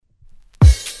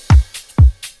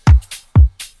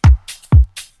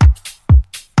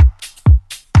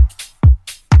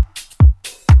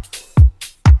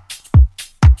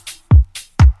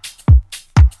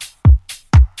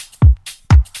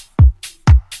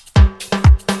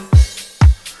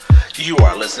You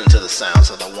are listening to the sounds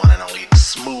of the one and only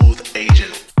Smooth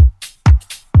Agent.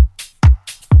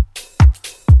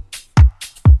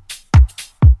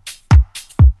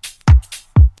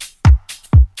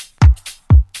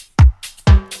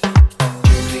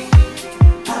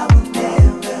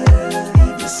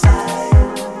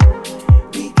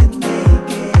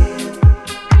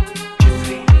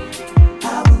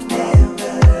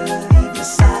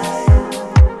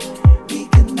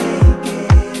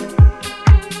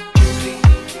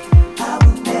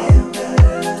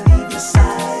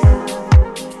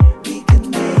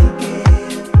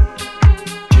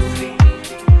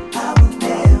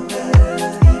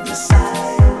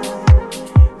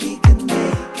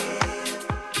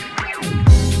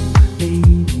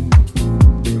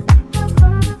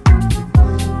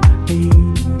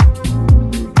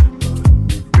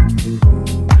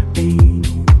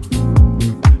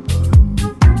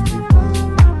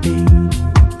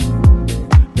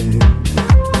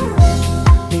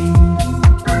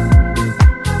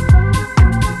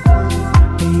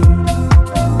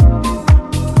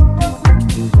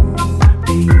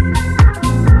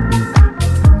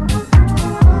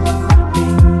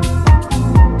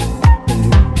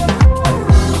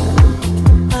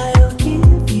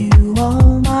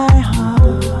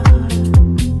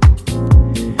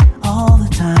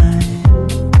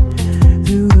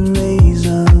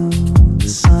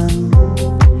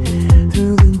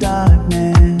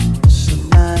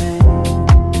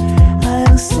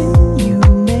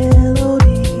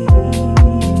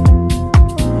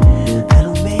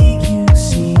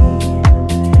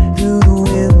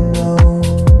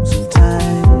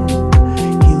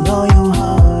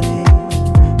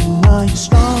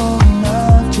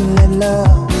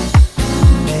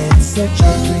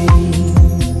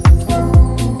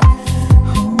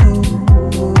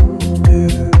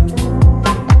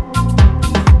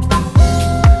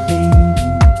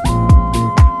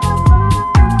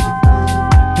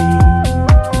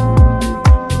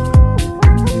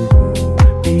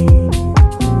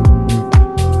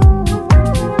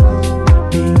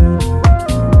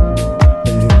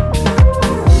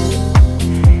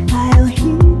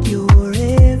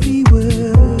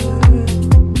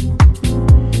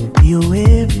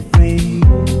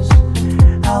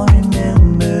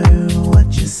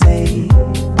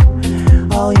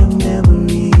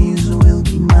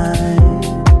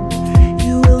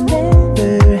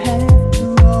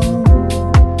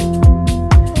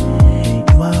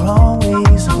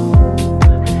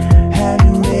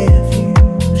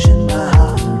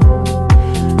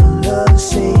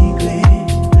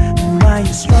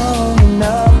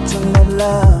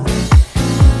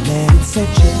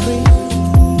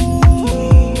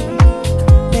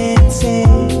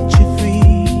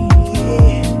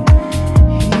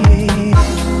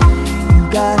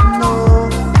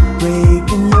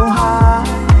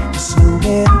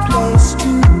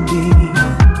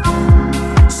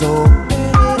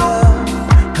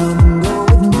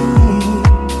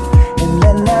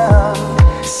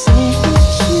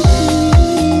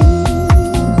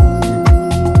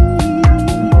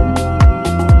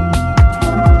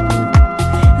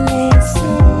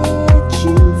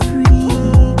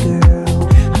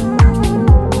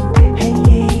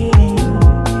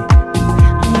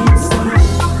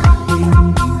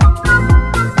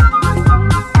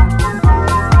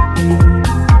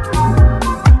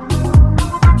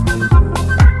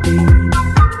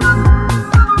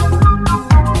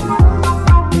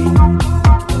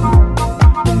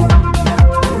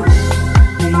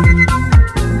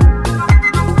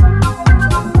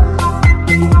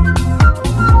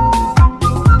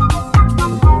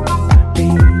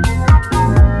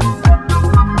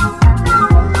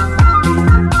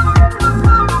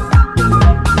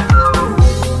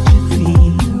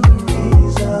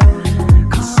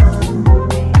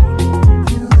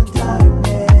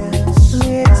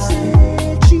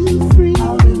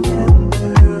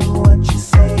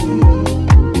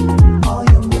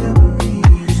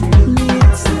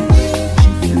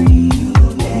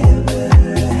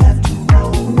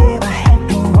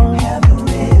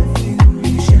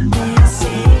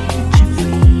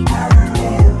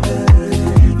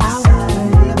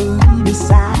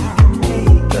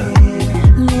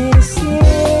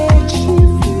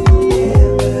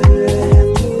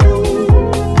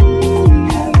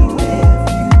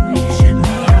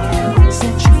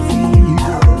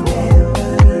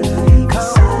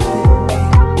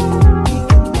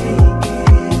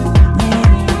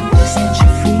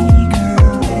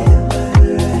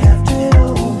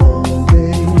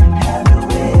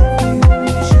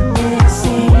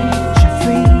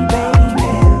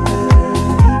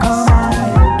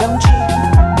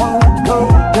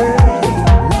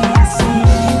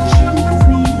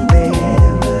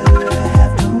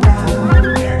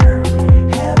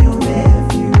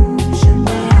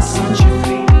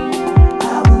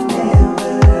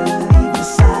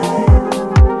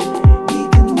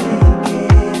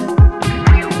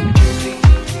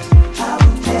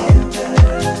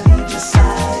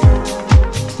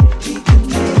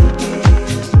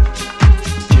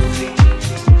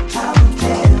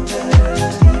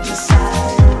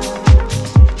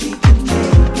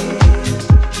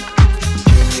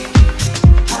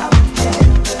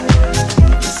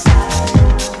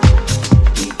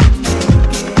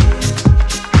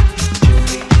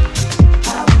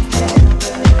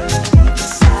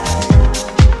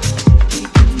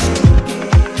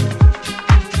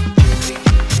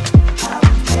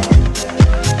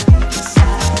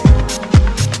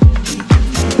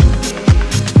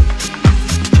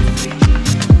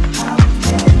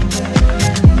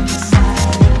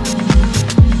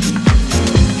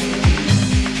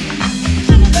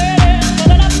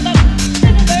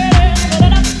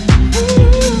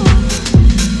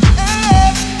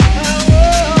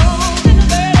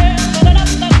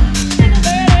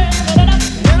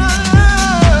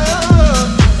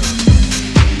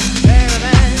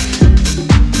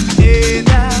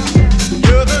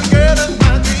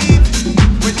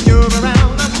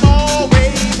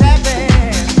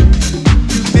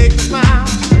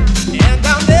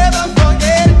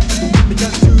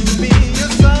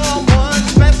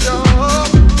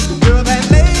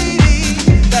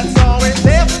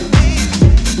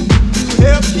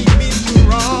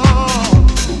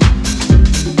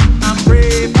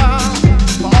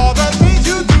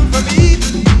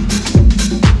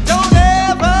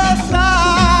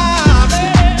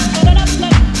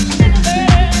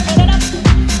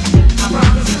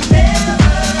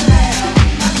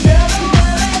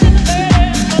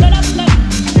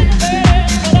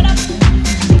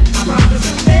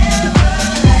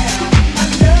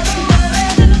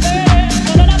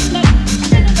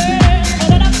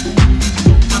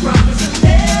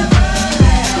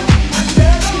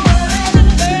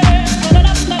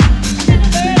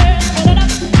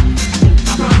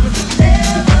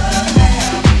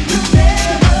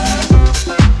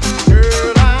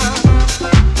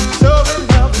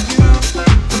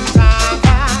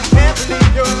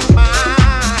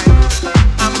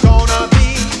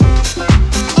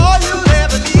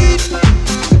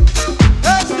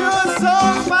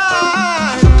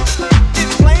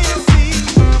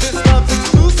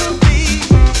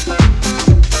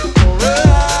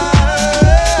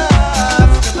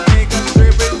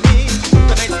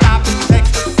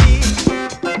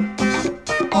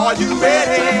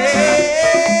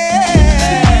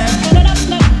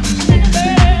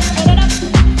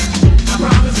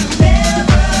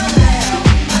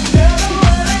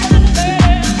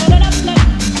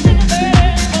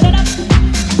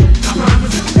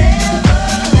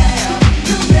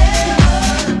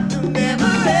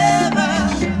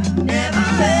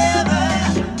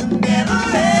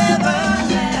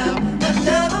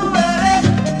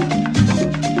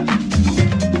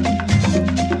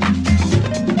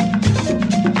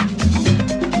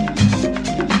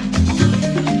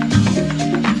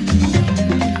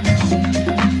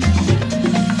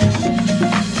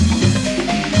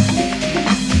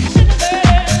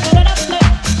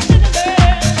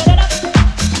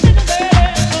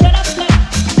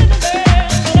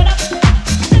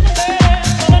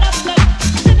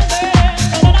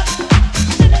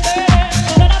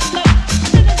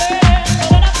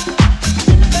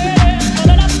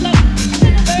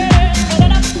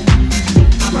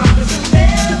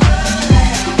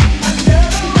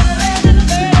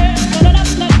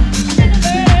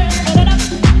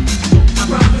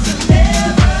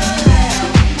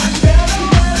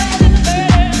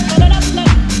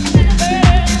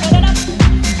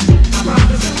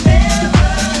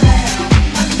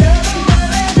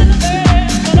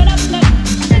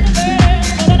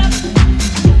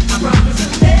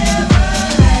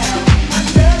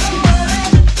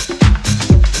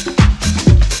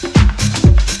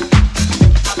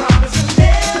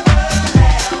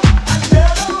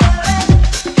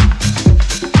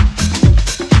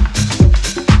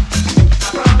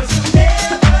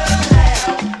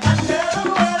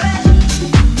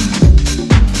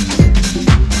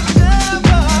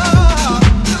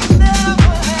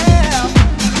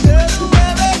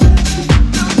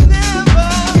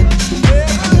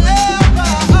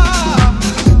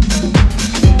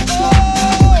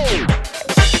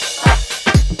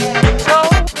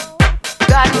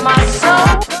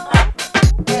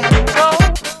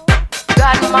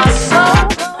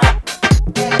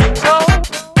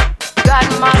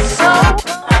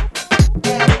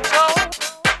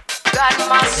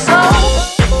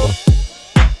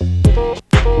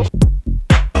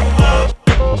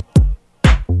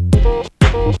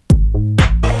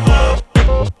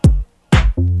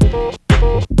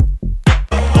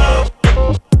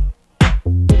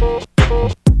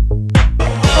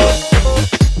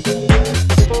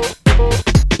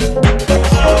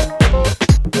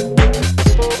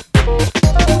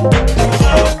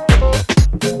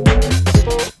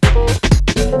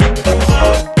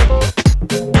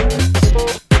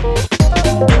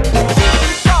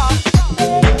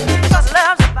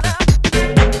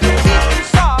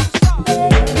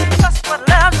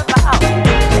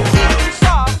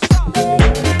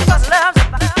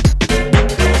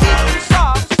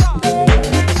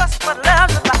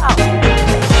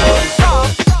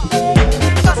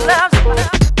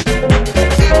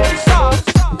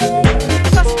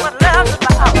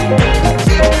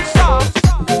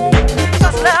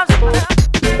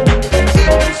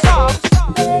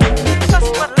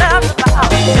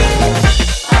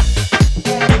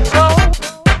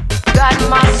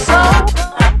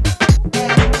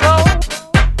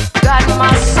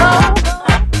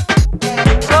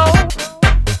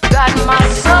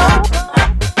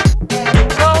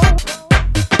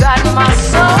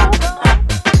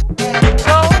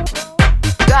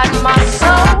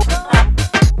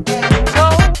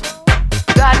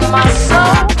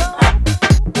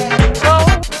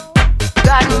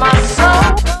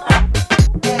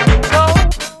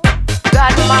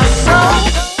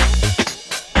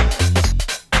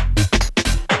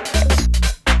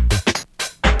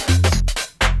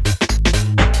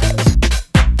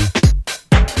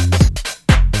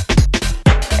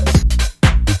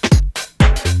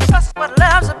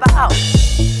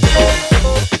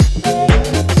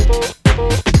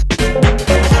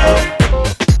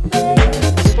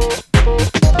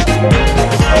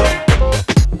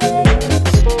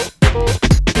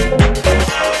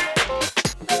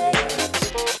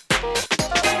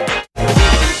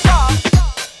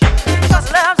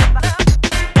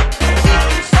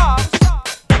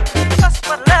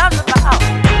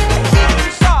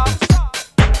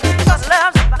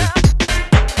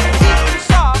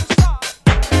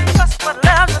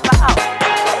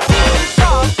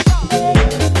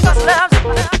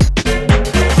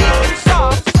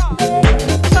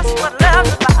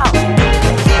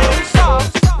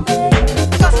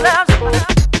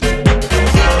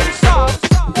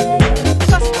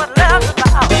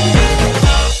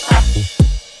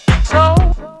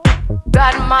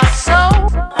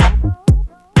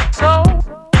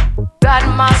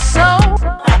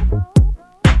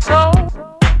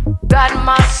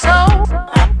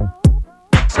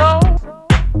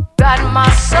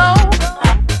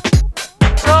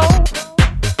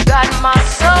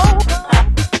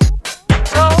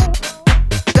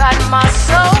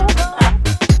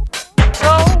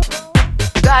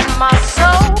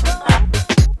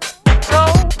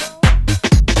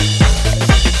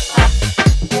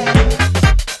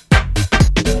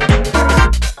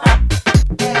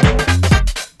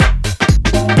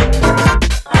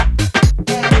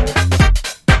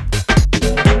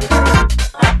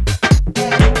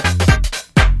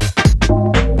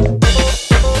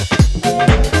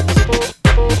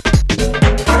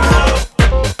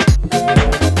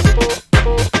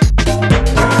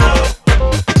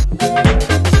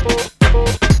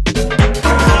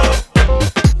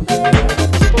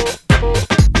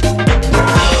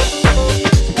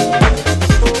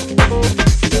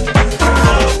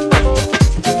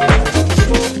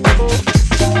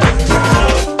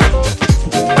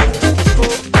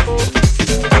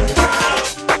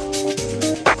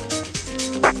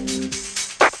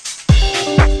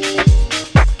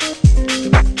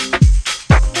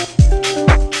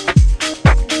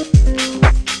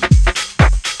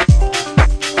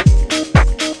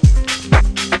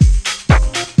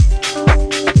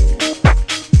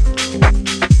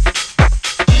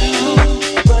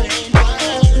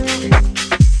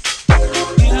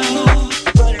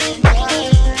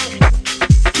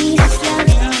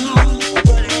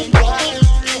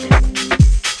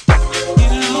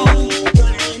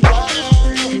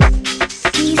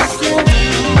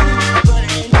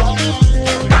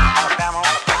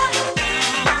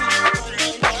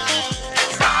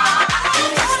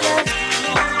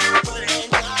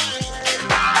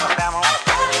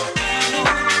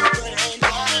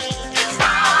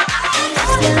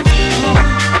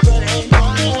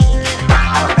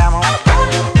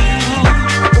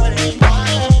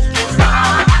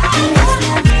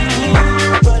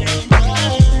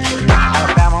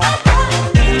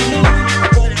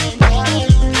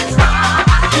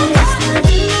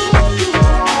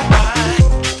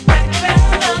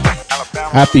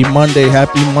 Happy Monday,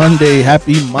 happy Monday,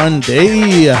 happy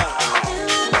Monday.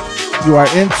 You are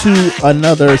into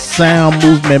another Sound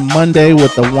Movement Monday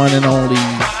with the one and only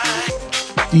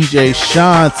DJ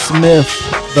Sean Smith,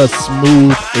 the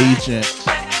Smooth Agent.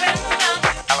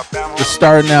 Just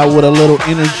starting out with a little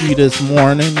energy this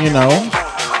morning, you know.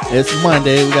 It's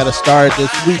Monday, we got to start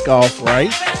this week off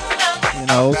right. You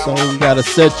know, so we got to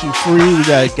set you free, we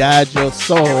got to guide your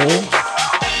soul.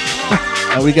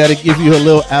 And we got to give you a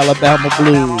little Alabama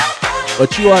blues.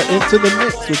 But you are into the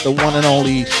mix with the one and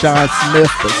only Sean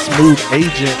Smith, the Smooth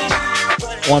Agent,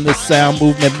 on the Sound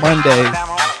Movement Monday.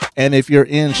 And if you're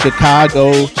in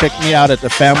Chicago, check me out at the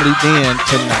Family Den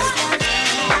tonight.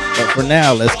 But for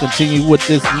now, let's continue with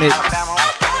this mix.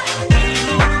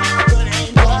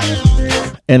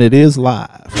 And it is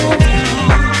live.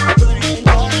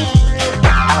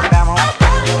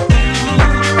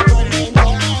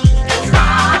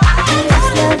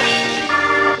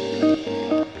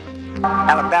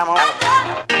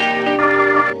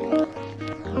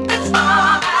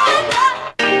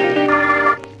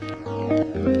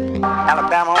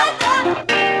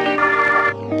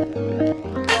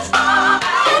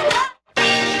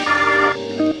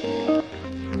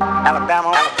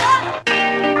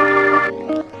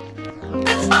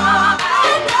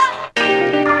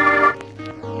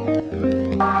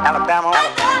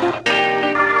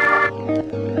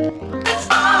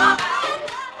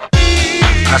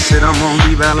 I said I'm gonna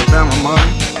leave Alabama, mother.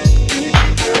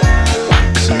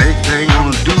 It's the next thing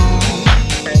I'm gonna do.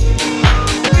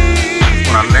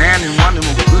 When I land in one of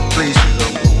them good places,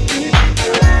 I'm gonna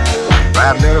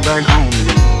write a letter back home to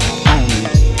me.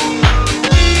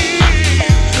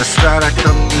 Let's start I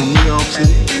come to New York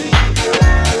City,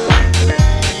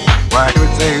 why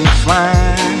everything's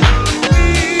fine.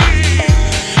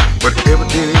 But every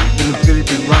day in the village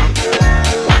is wrong.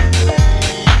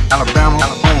 Alabama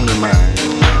only mine.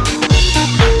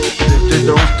 If they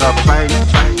don't stop fighting,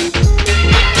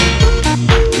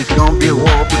 it's gonna be a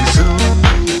war pretty soon.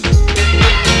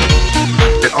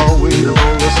 They always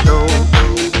roll us low.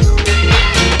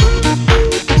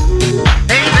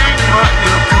 Ain't that what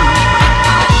you're doing?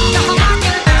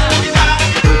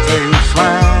 Everything's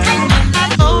fine.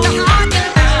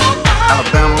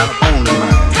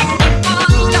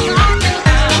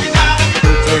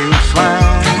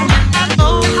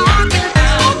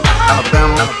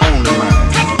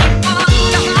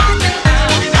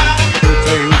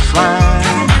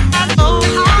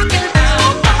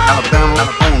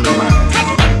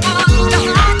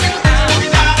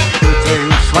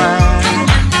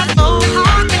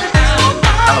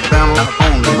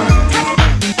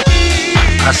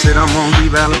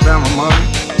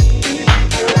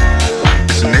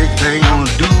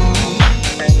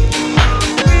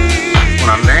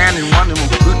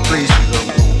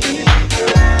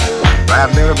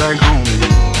 Ride little back home to you,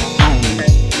 home to you.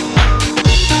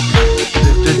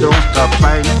 If they don't stop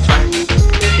fighting,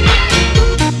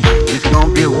 it's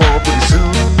gonna be a war pretty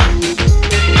soon.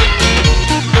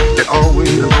 They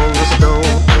always know the door.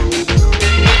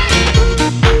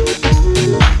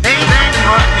 Ain't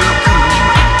what you do.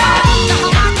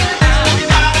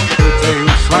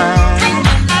 Everything's fine.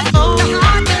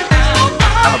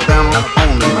 Alabama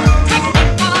on the line.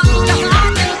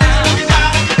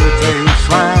 Everything's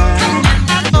fine.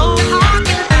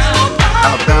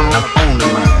 Alabama on the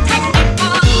line.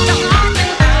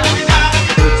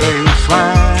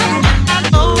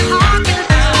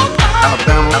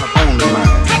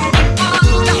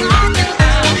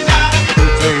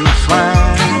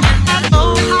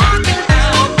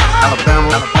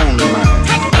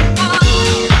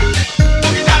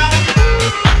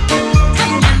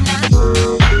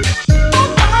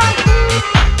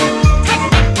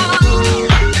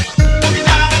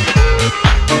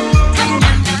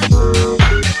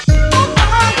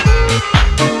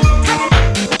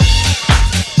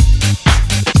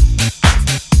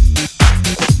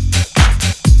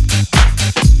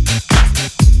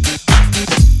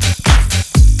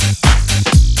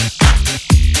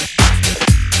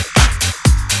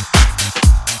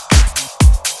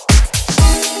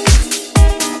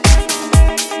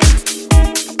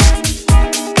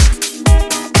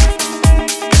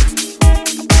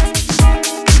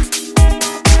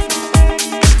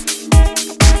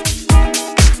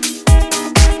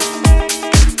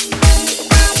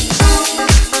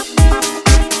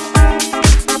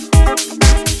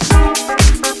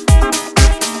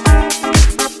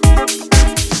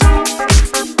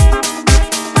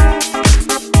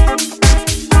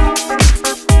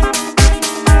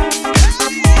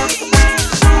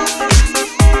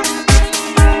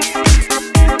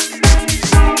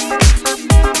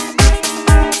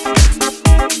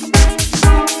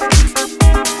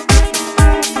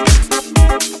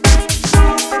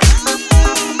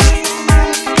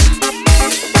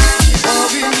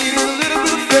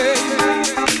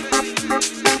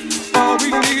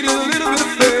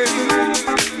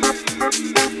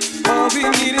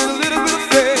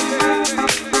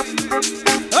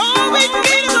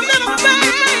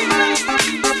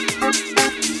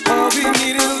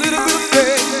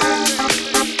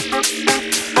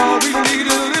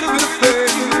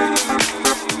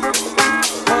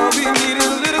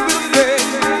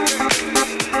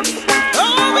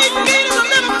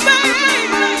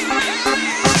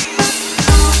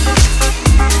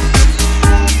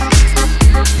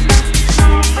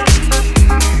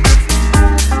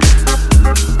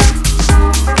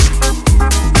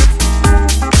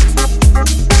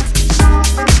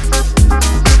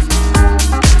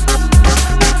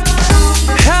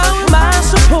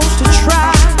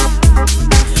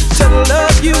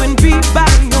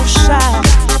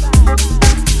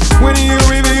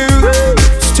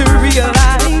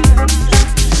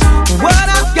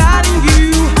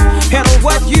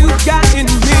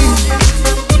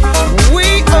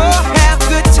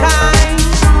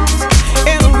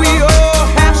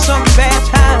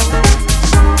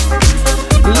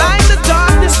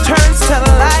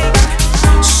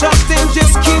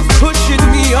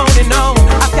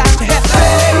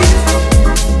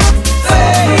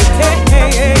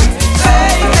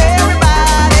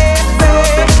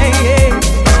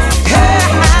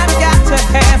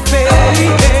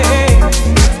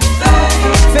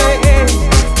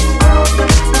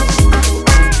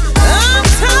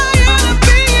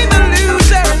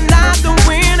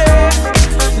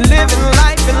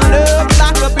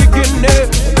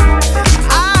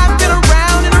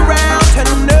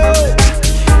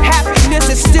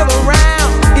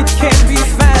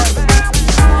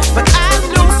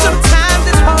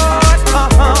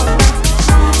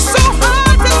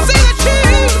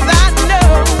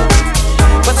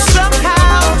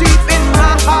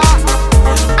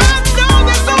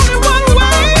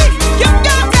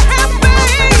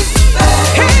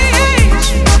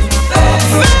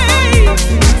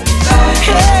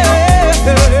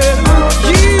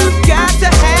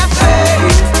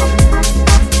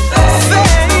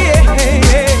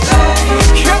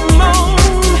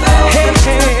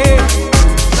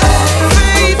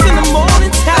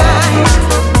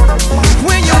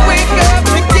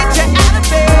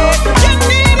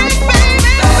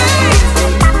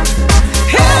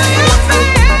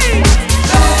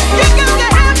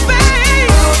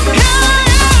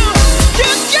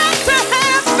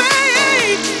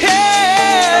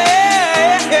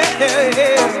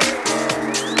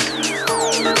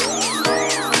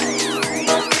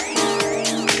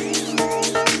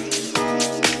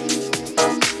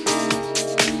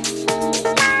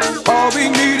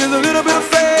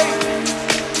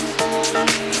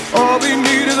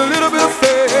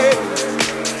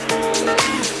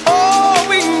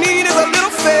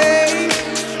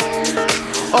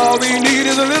 All we need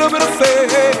is a little bit of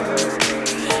faith.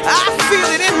 I feel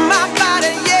it in my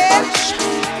body, yes.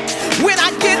 When I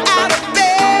get out of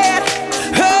bed,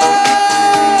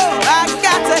 oh, I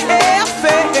got to have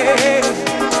faith.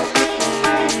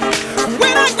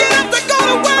 When I get up to go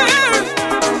to work,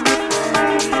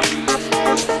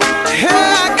 oh,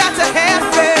 I got to have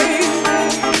faith.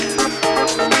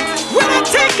 When I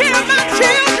take care of my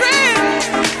children,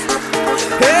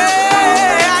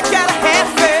 hey, I gotta have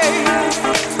faith.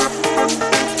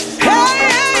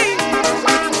 Hey,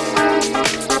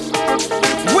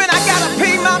 when I gotta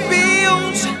pay my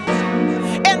bills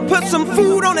and put some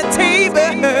food on the table,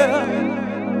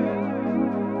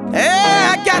 hey,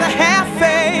 I gotta have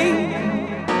faith.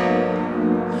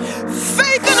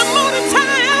 Faith in the morning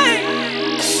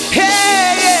time.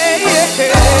 Hey, hey, hey,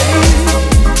 hey.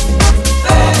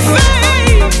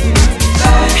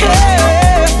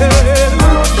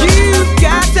 You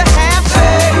got to have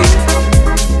faith.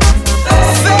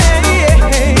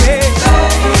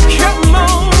 Come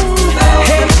on.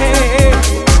 Hey, hey.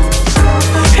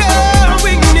 All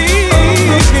we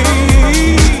need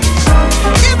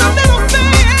is a little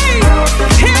faith.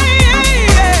 Hey.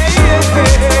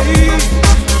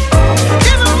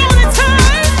 In the morning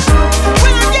time,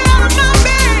 when I get out of my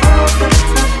bed,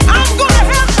 I'm gonna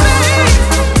have faith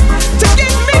to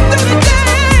get me through the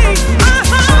day.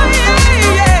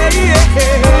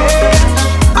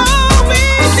 All we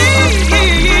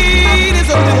need is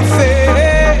a little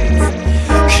faith.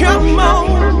 Come on,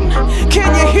 can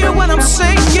you hear what I'm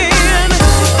saying?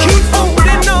 Keep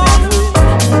holding on.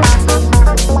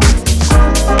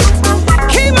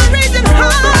 Keep on reaching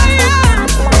higher.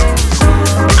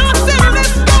 I said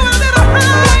let's go a little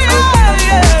higher.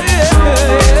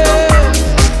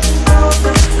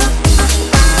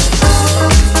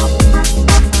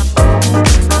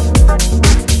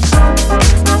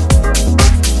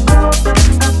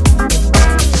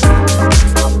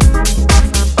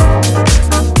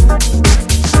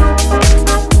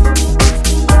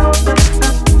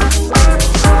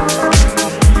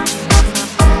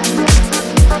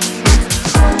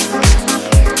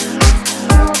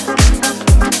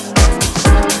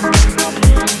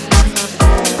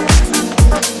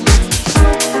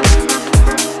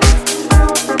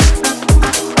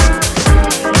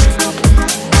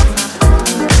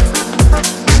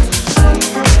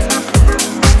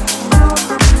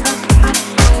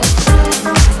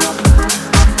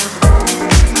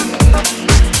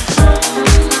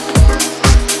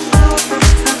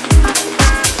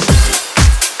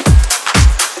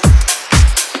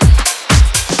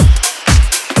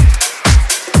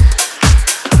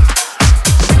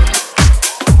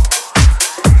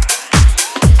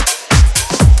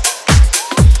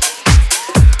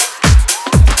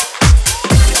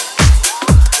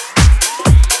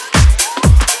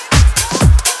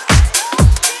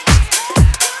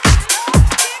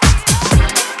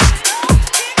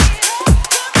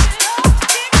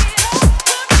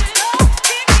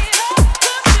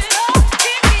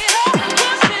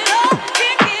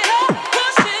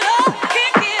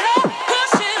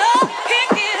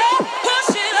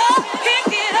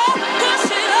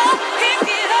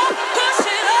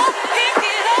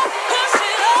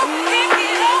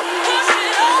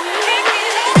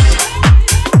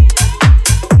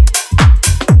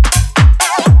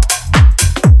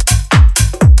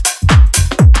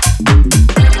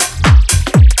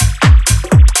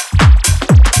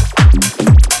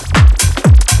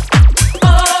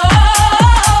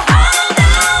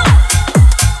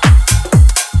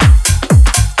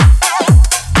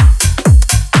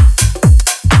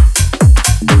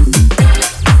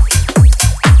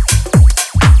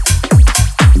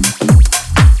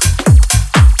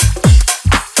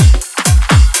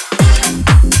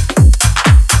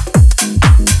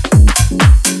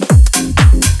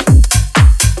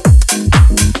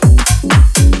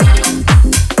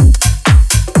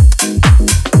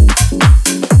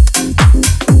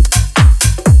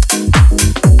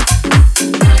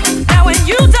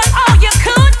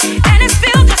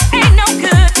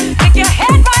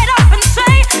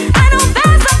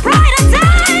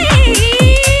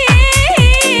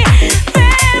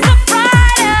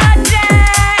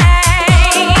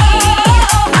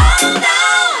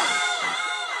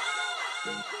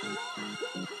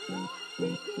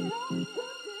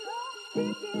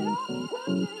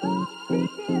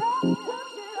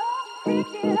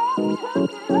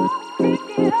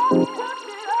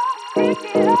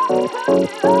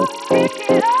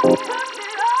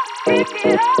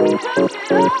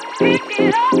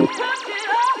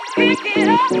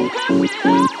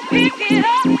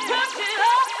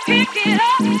 Pick it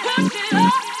up, push it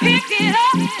up, pick it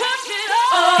up, push it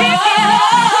up, pick it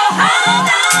up.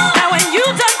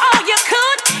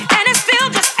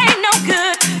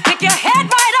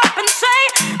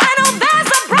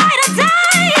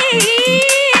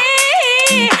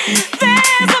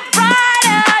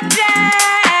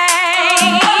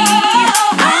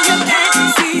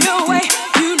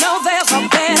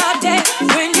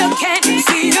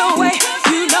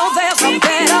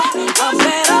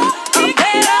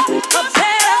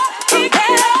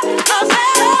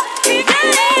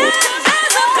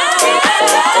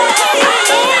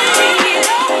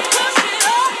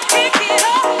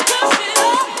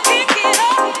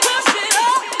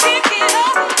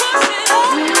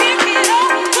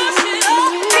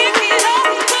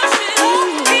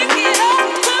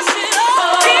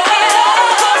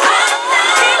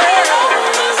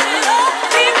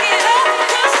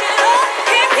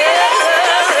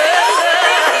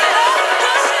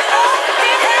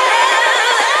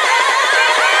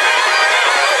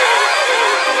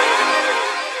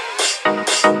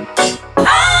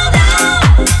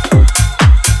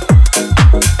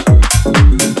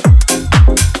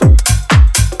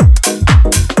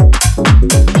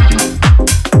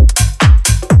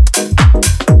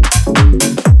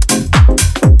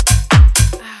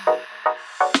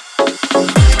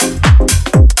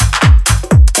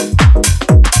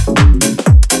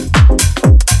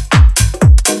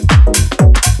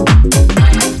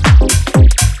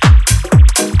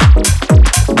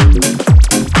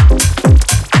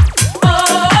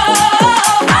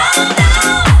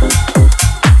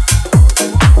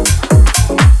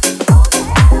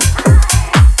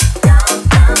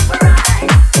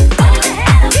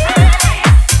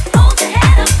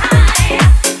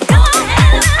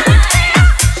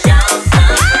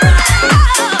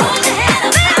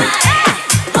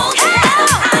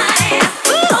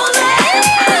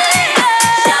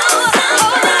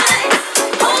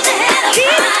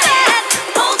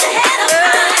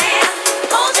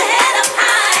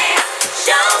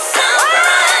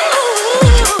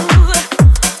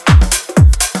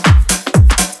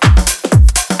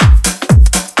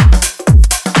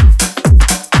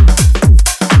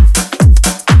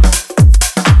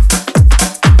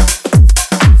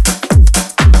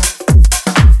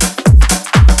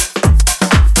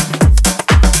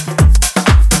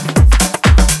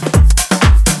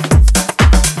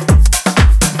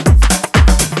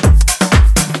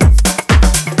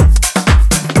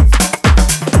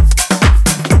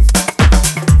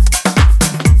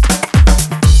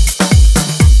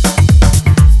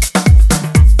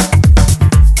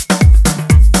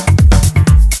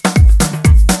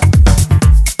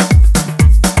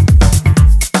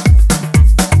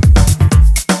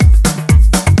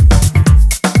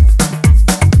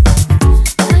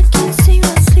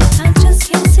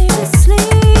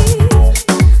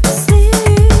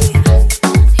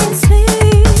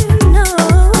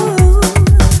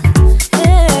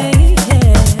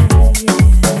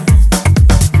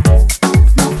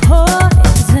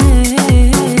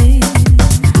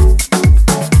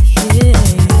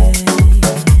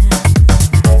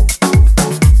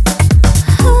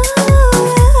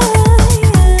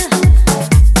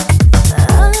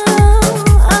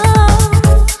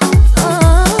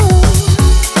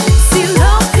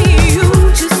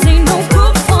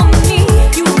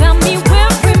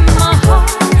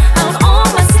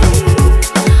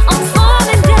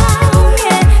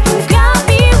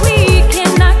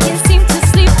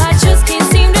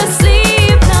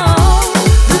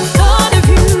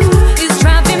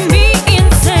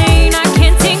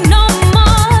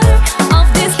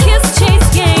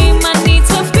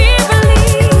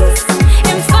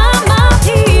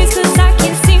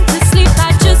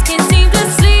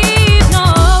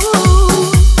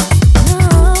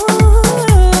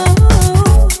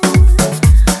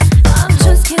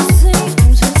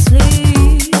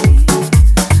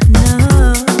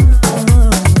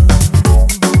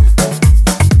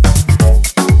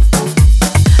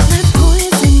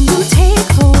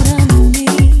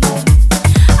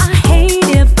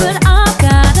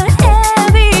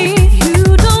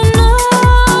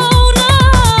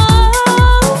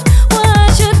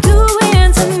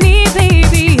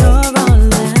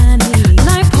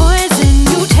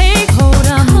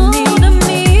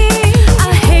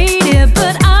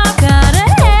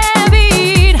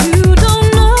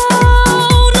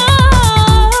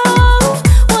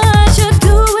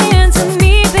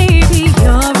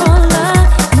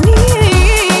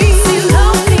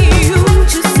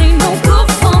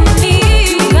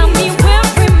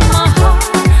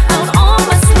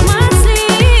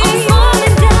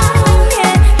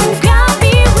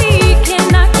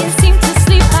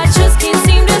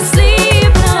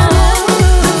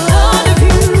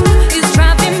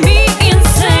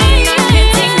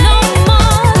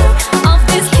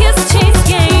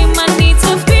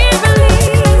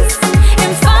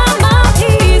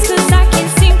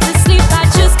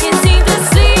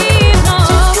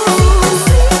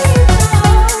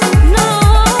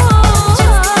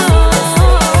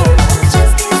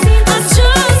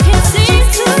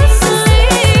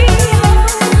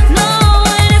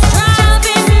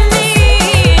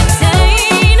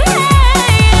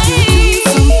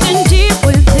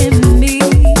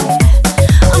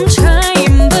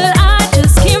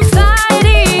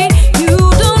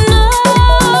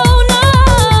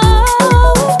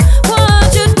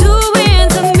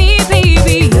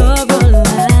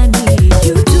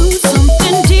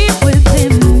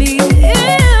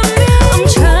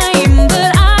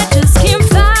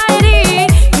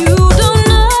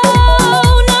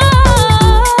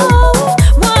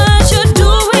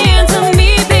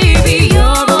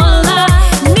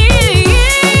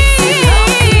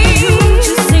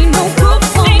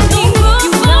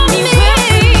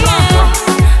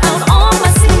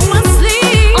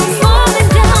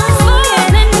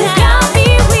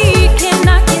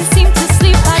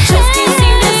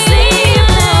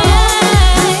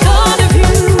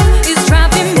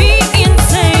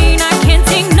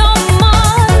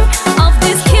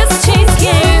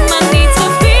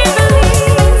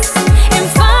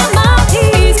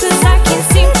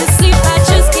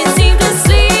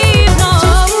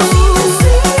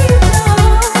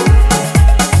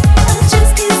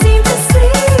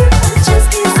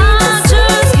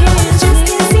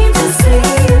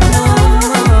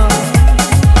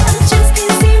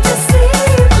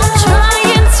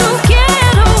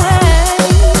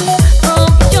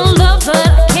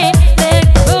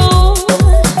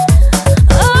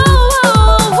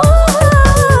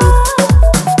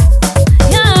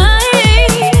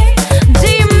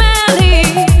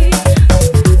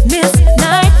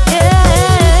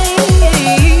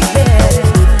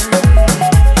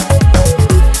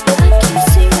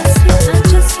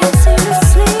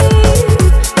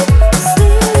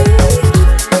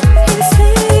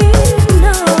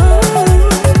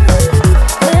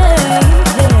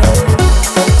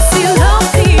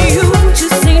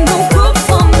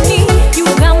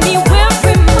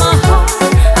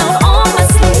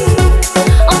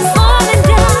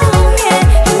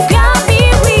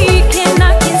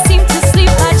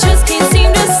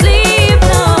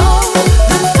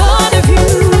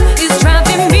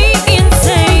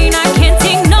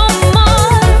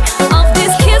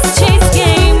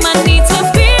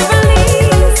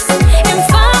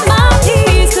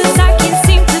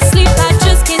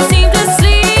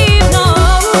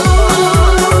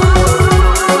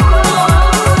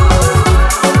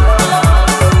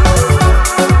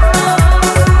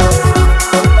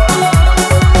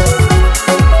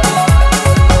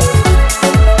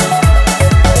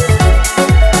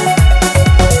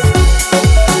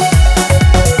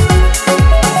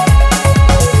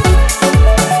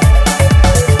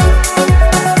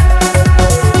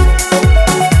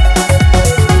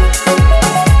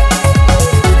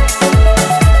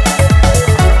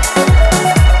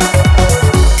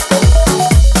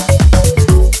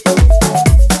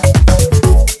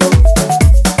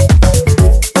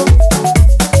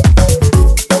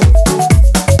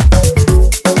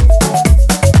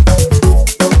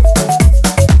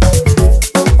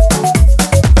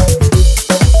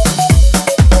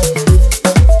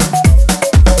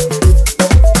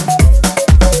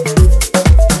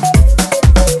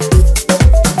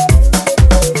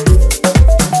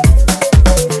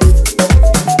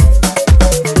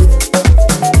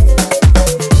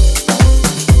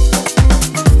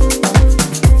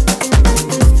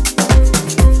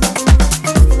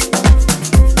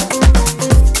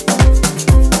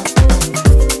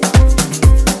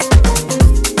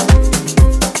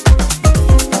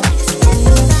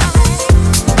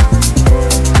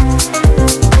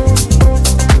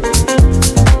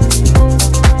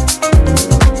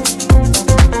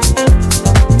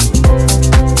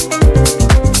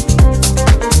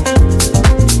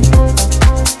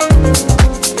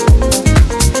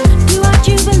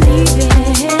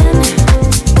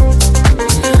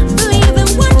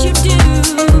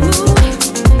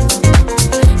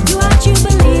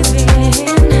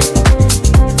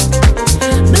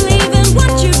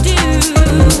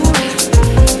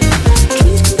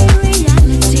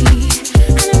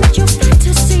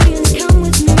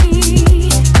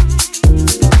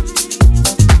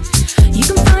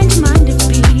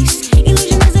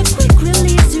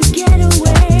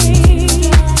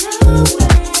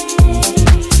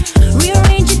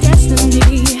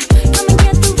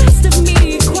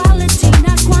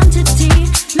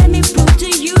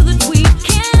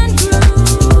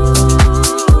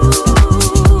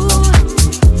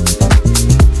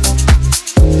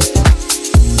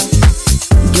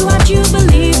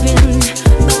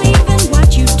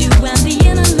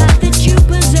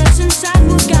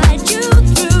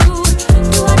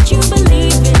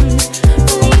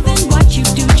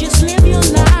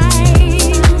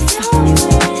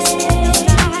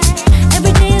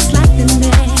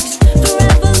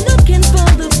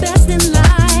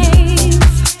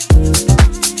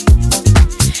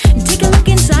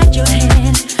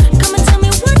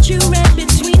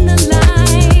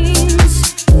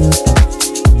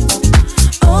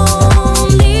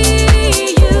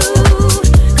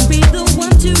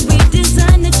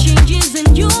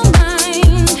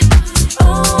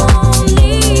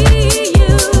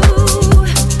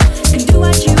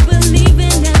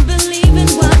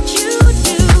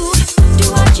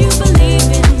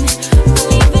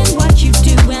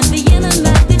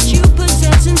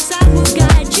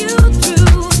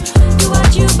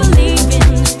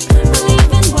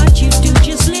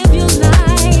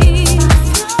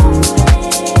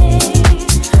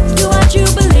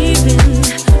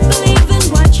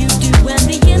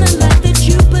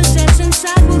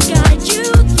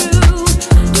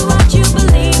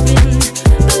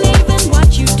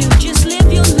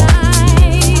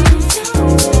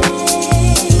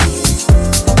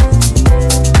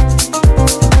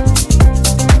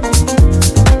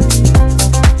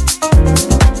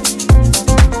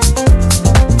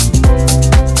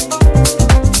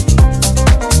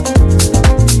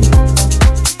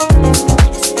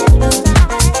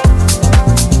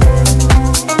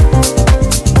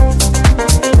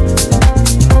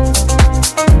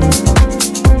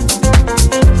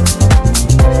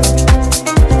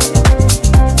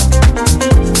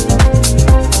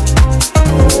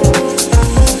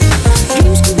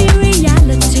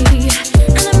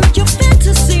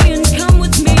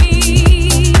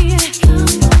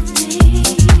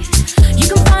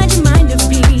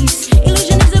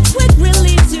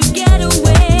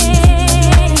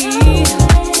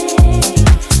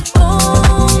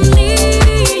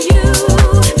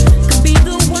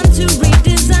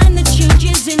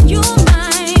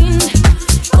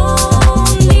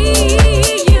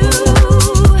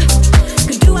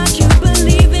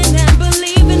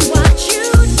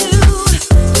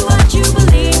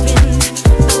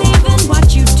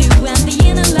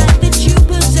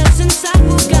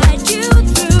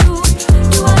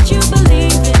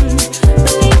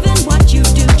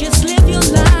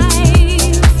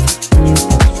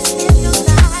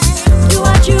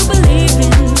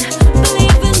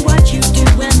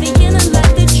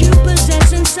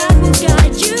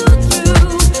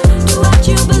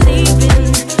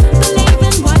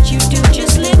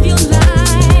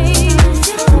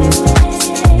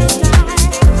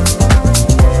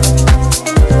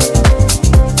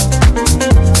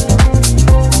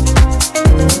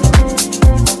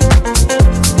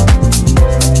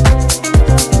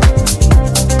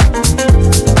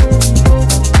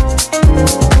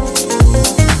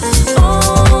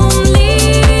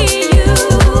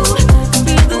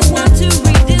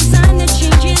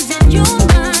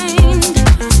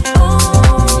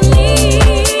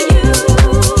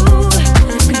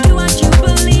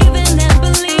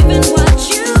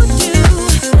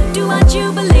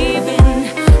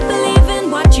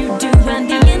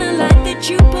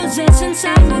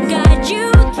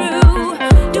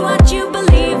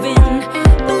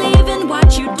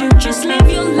 Just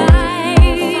live your life.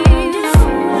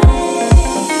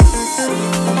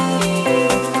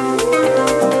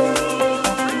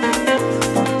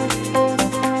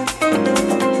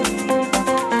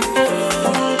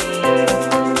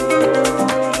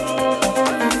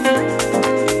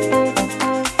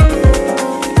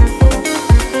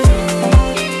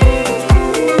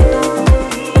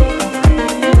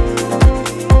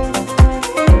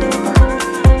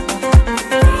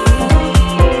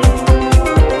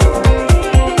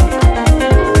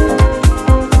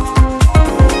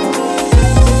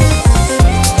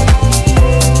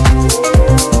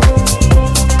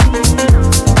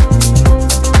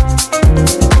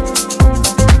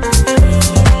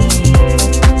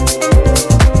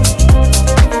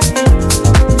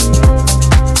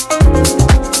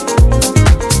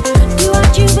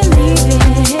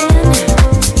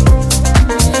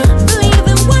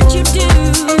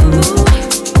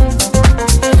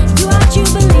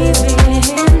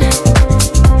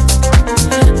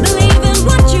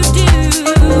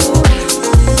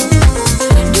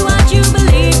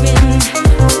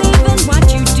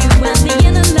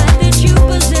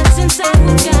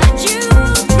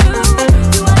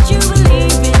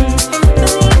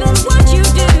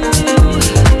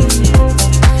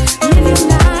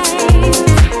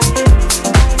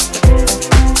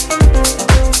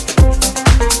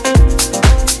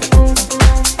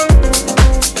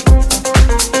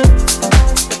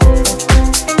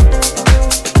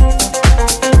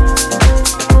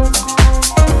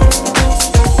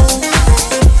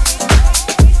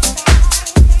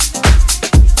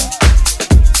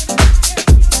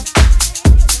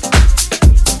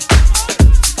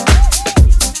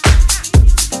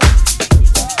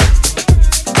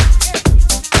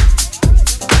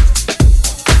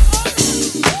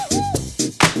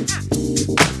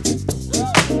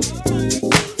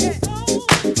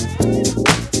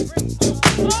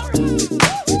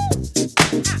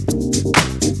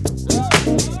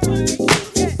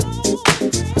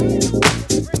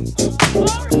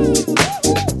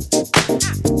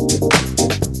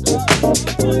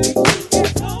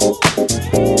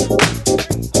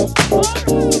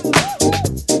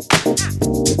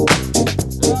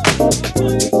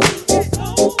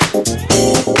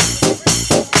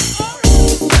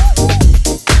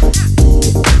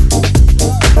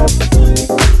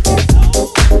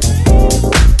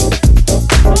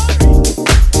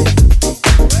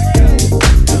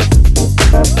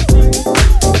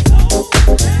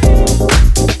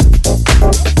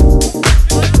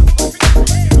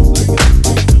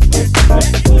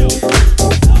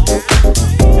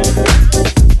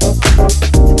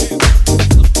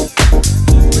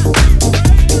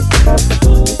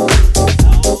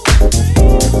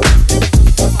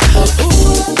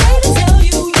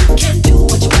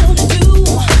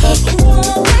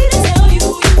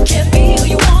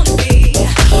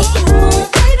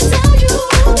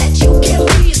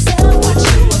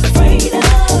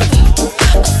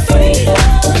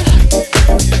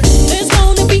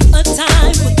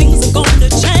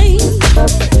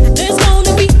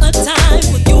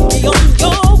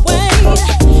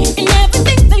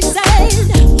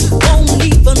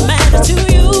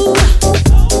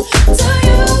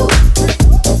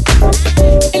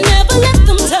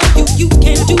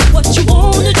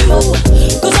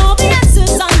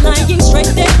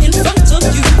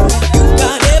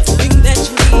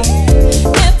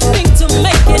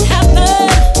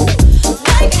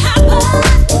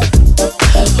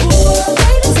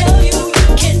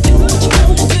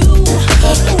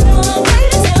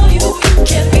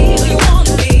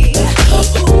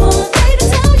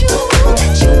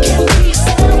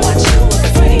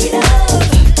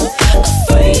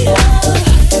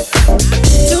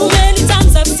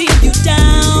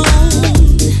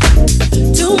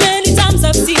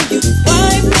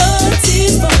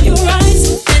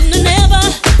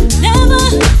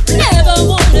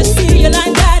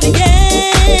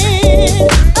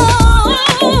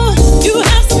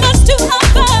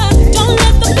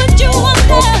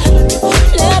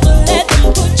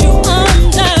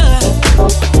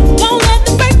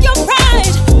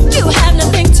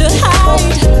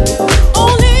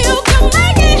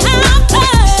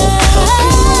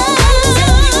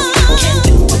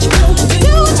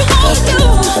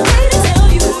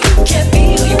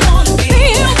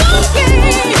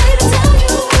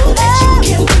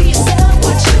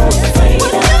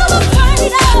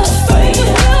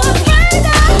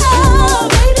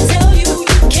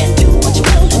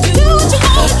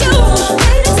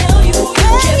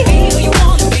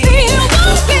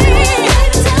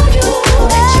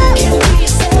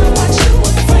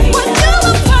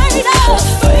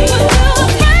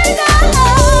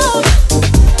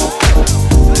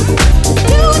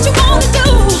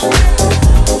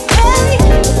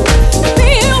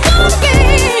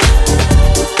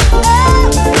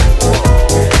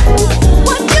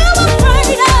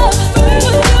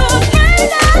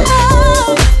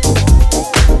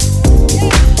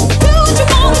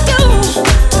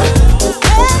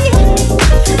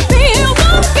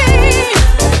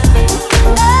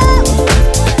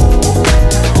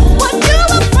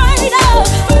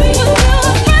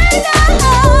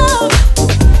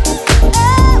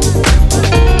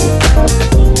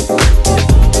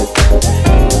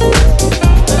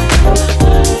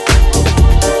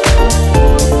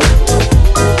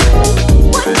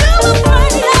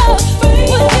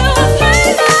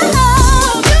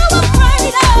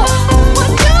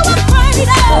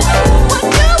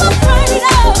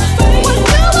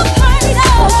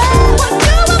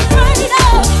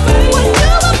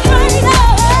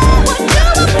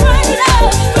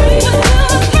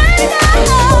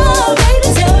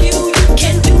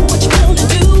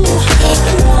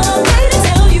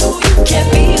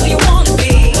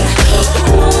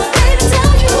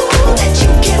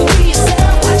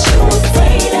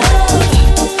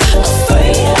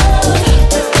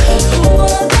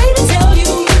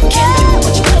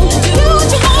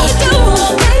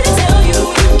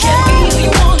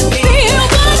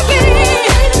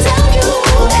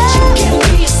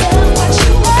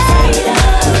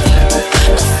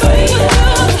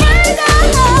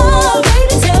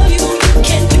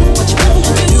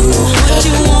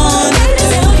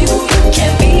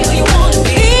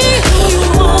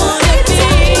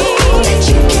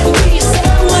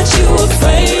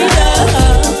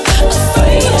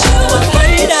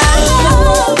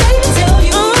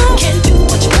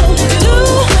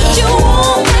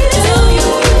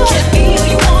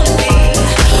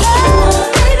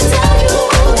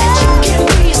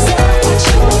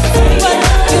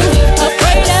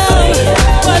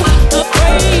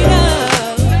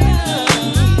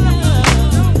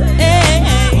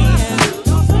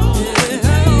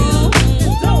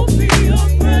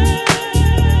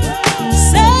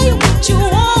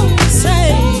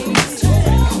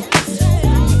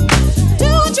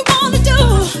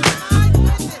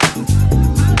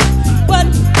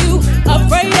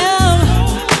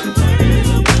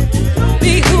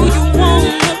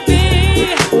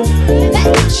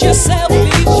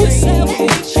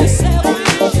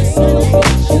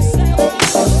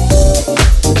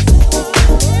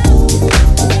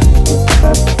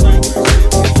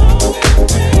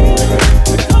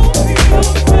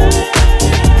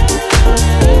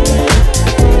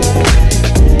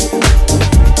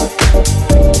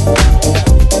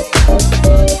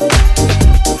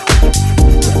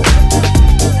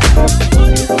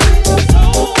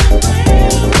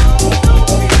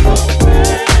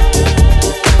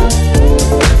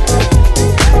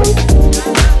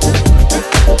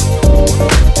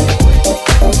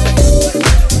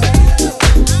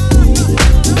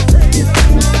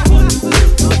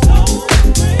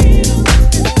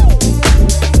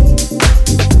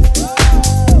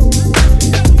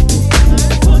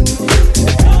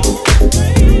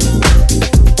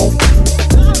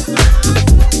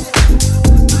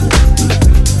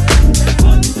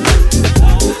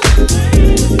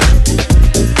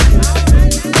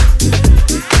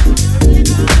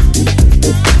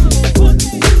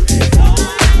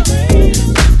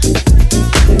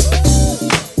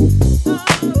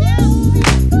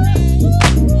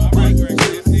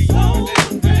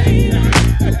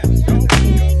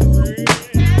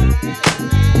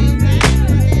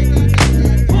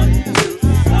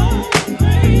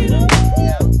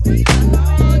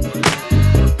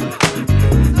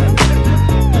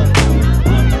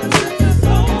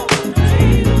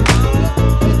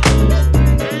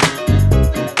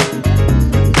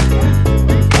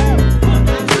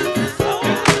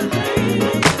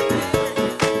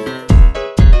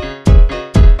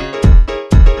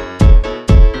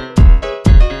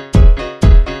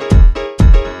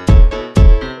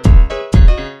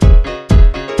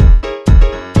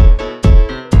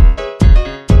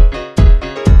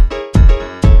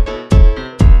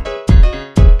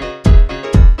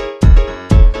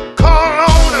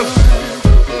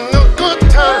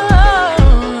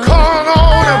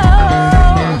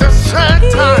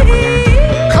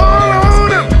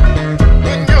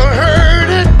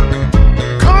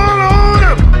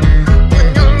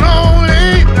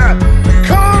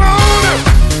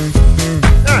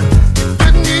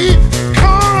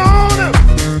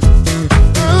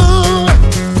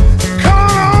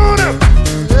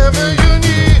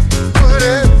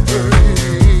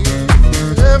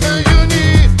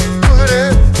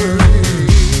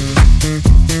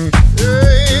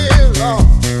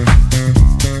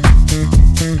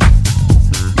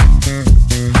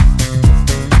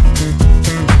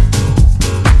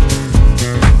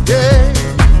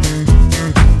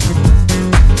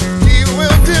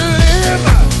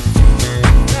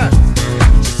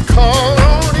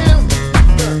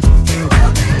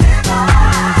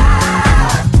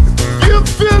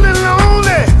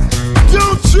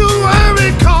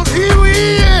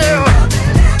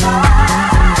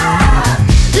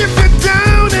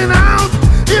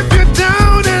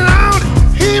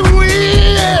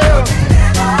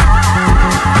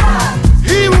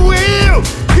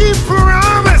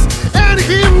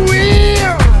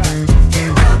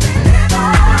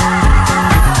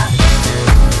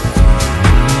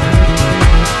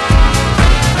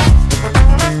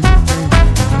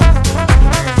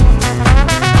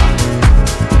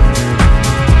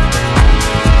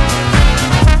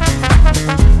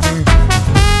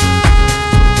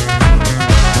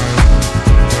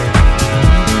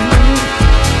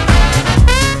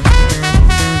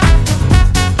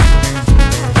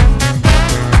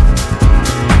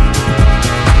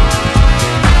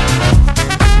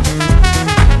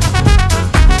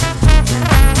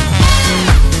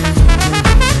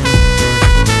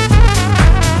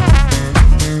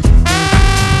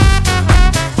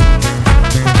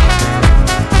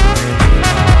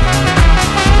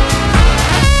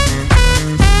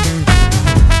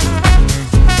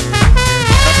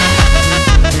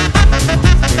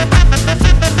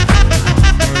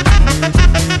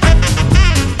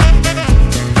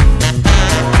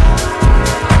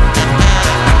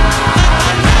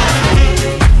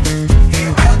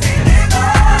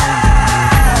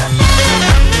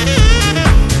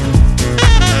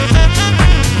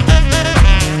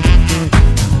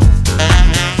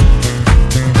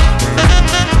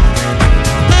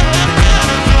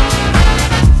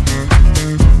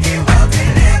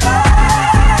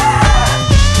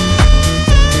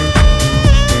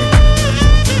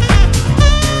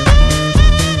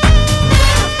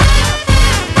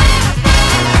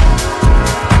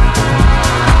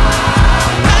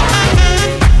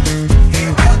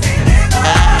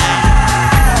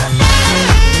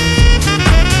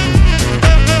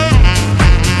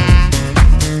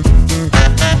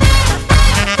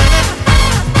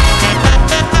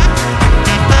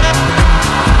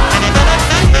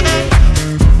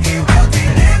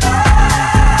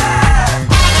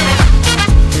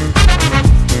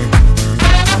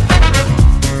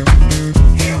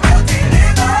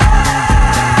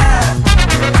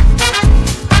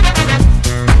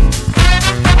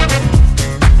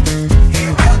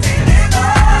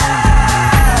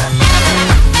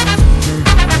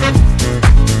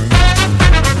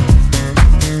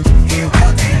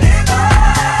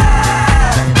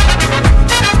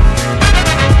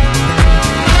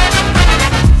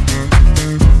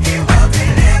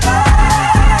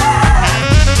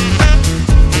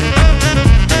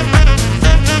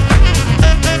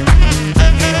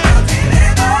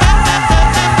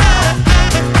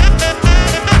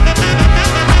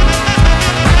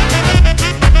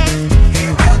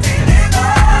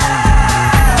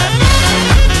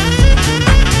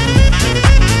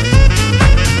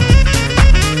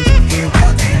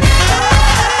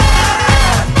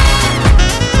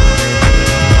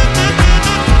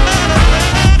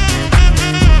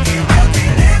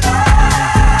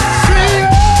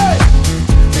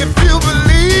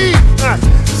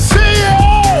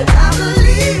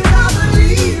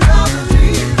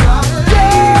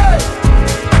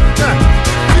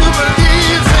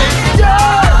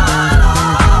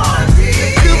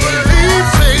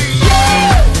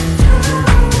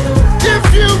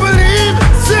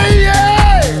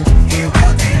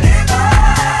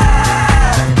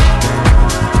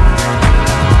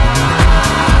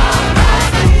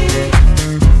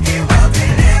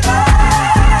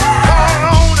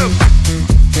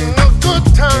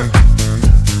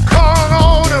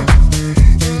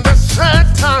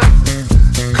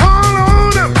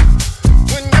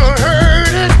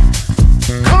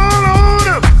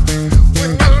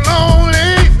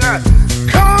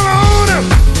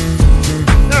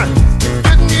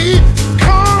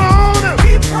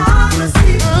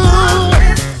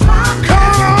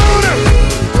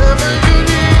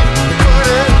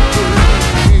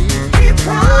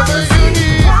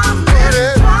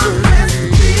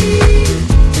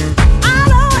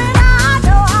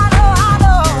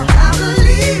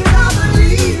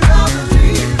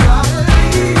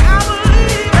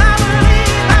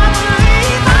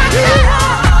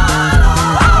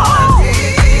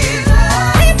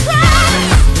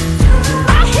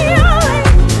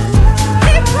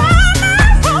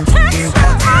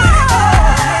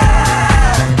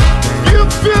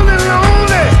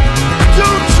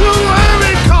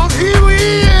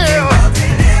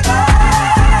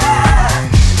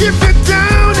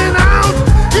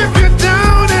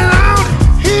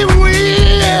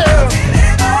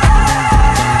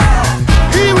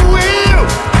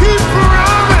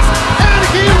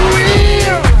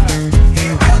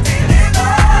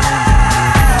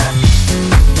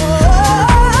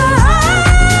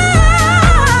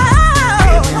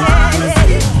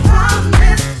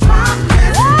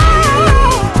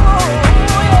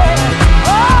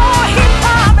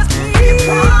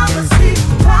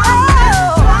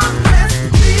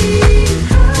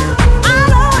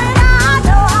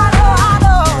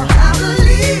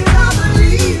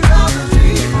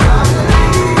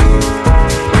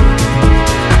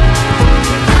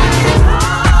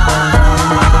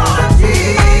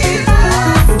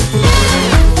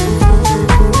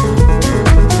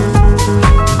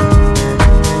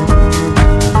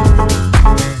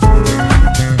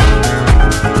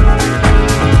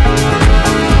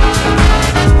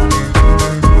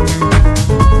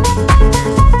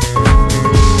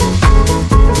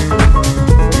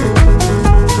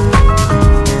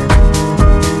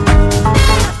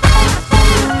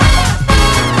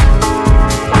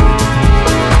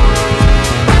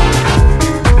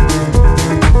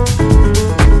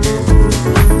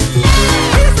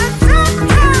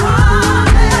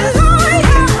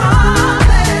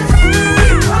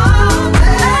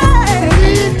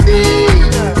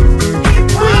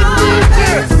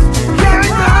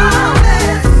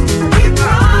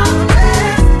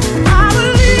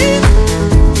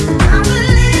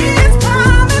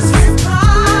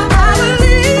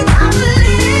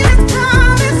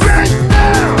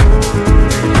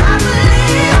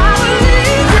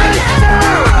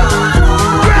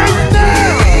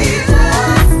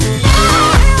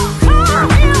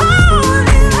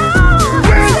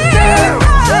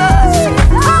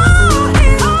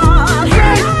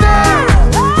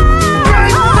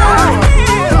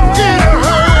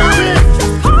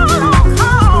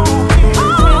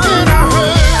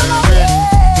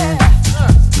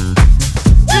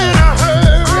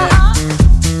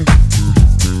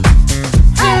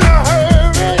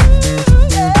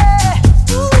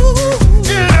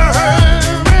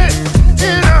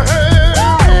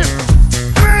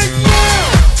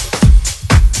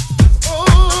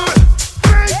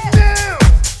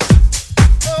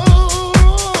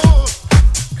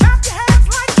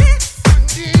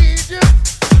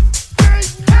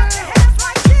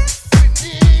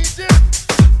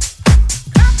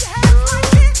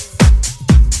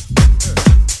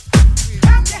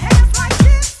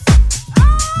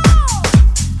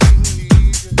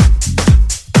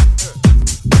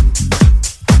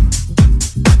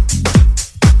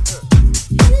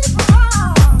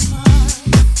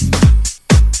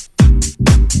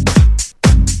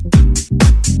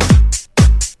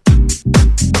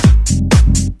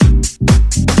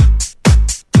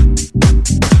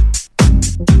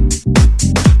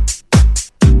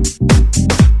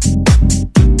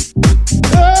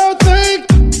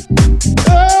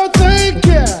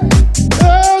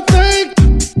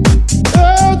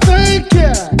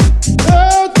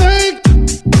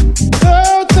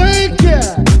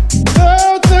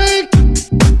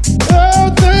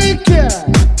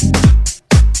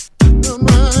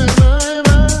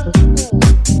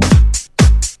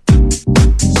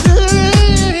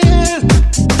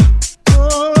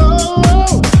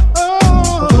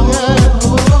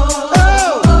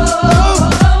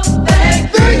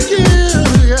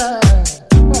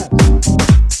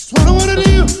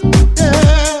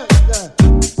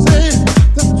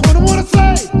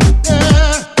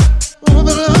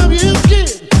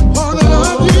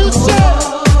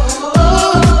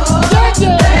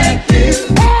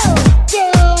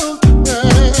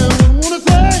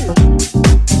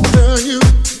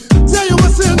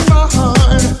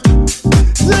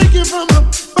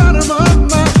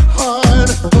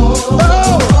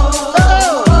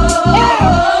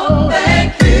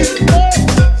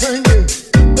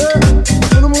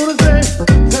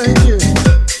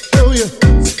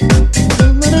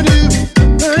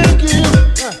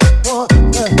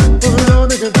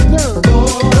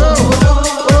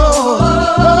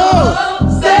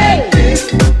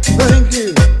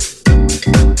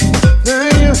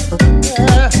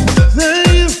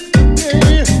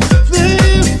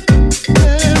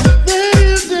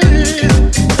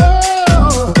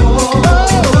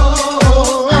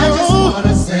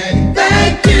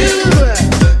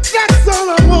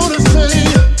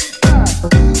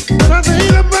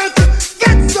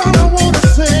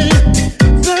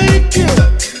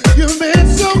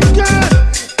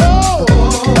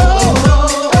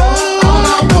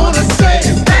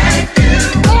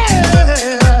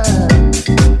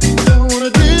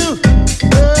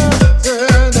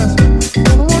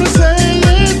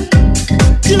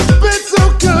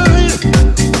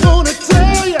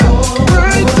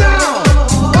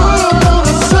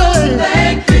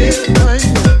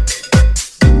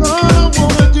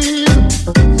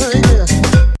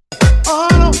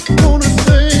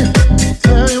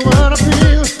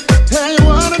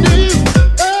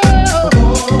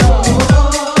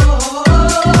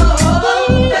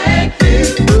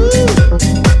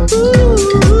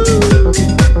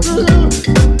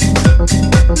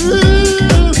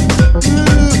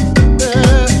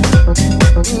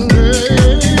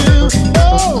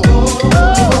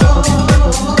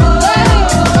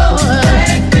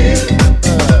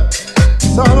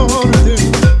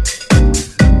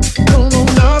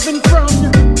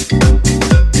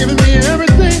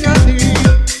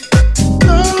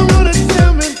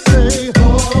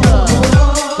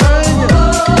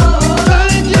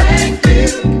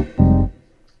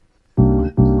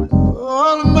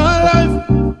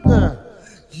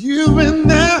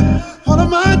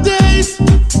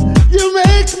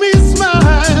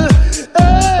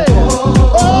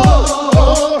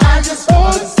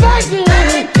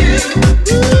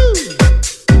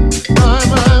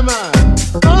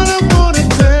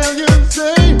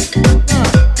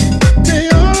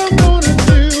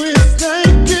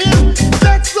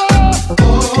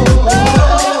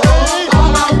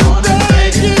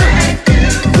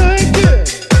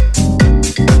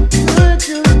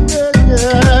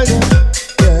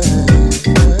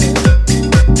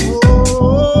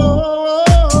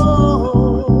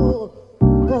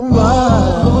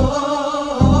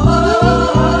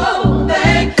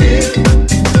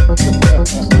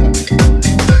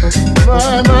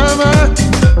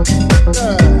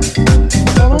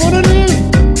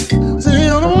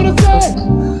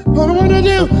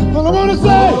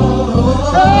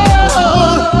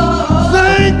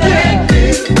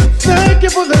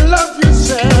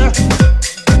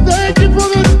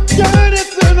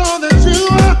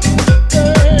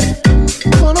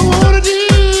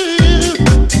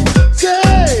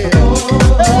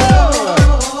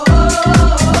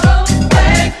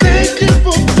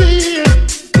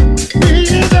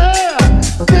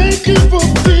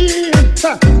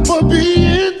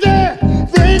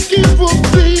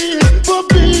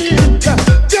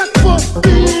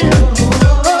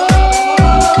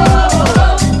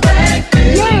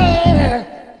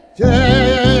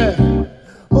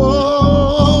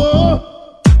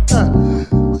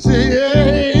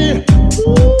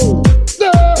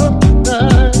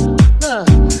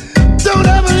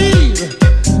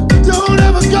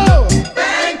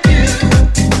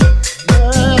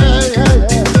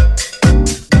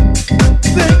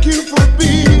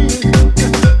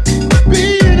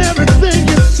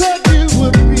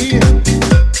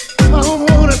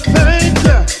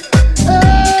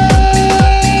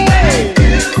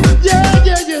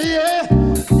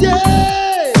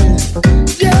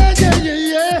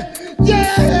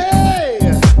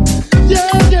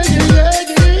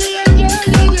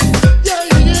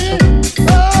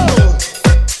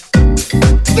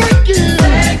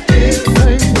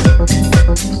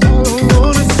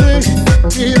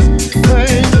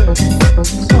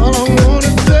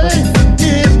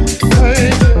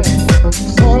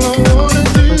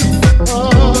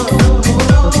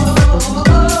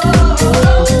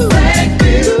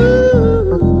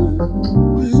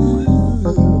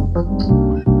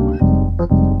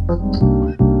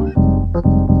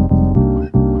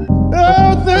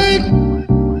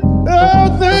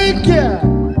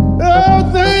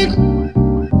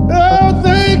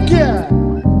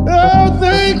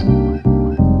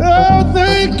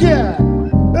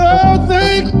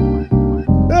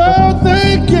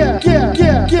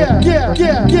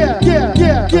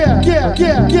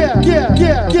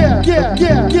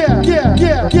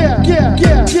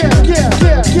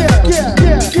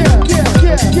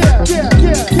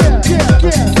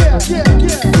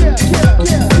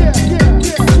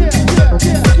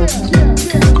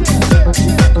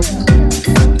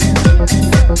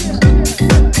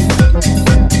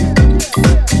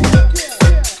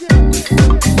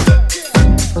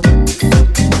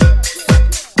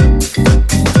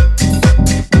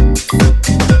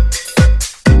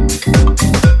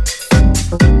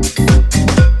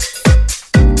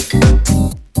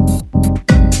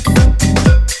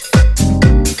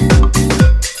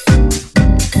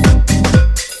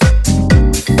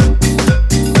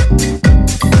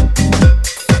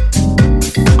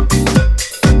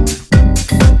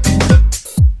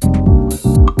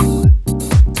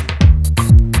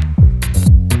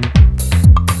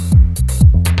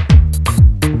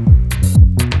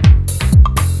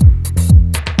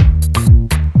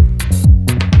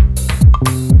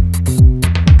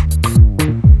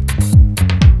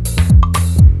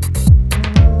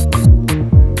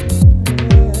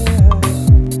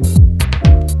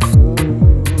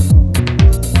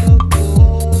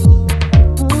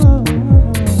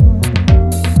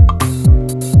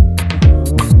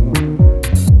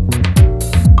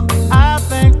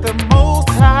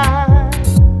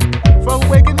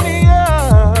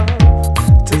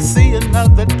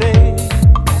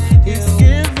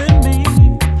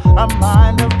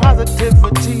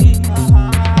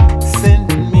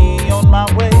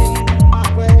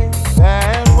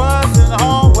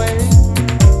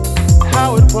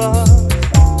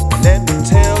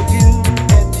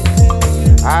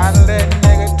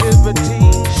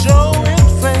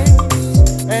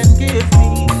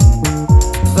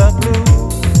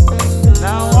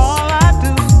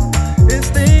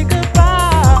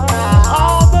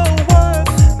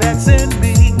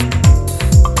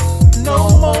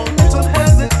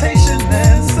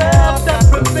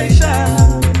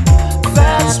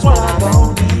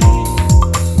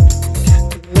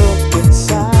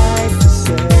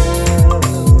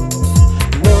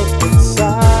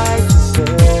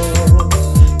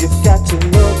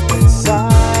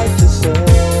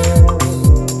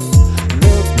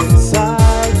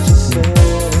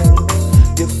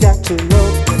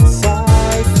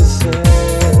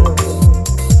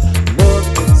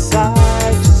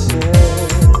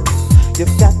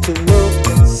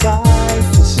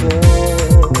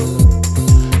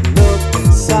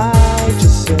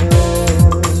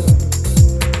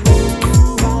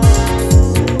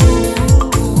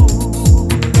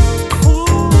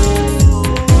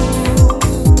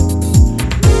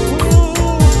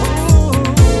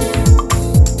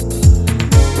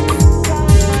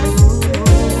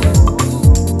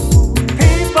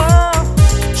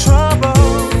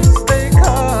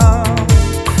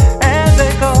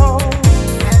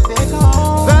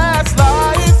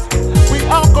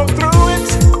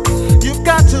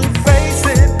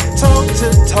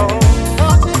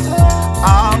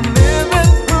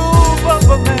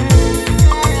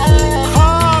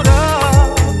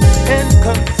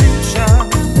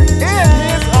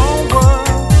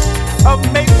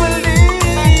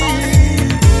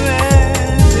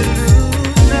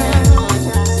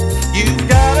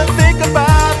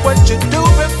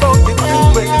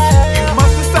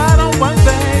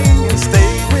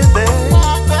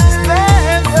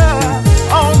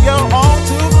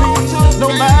 No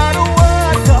matter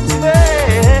what comes next.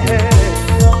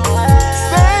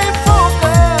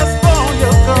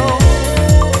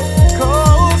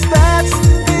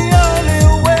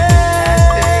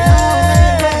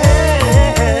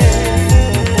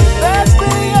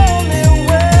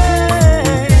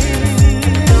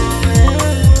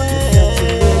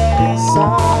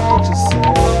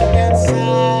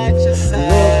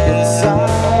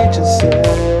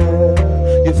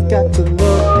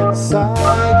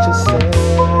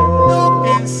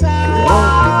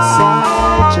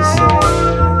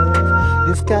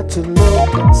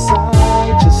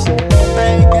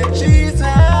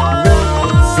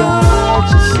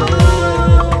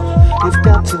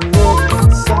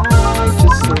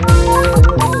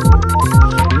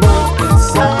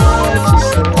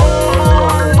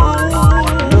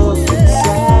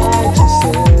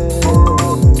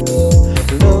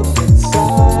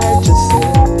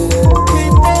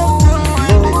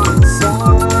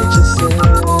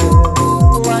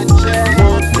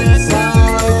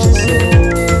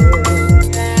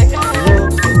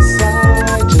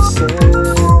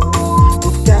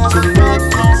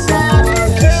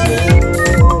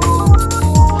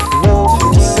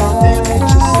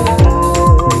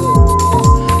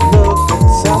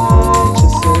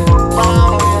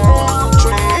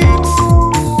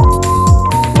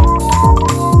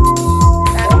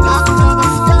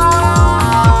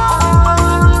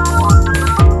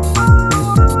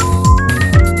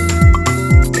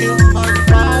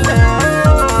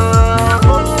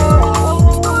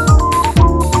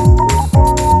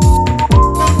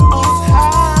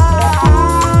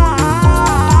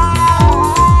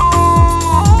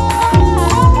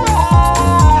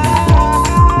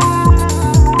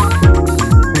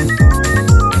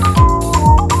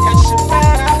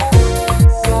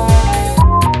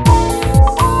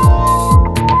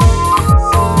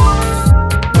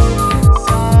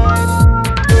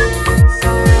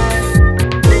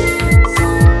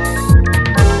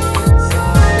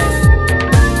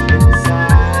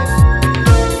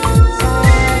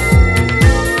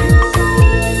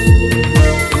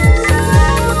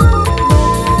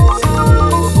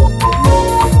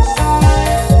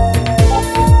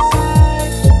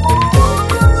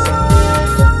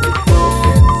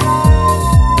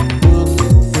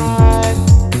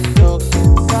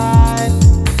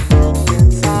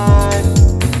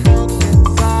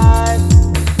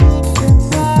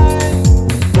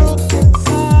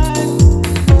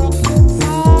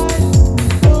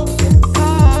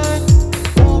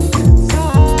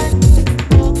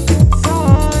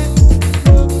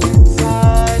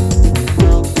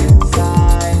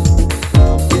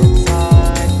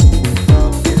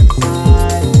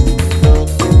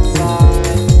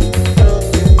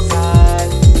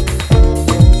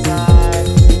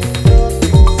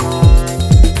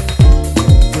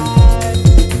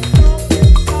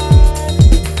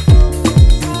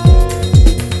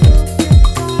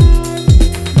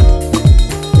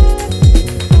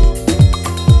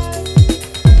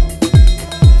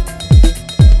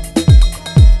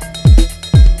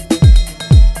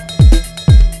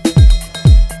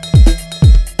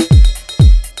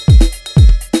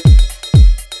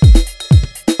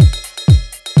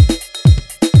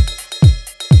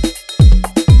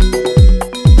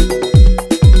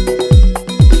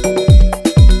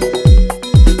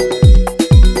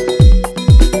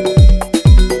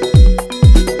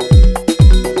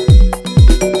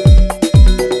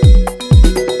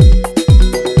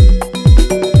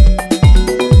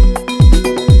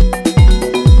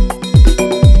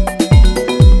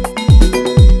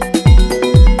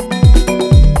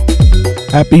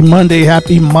 Happy Monday,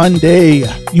 happy Monday.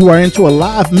 You are into a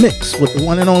live mix with the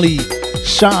one and only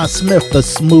Sean Smith, the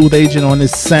smooth agent on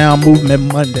this Sound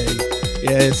Movement Monday.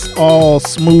 Yeah, it's all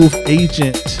smooth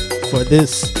agent for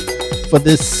this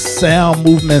Sound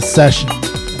Movement session.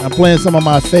 And I'm playing some of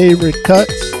my favorite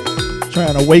cuts,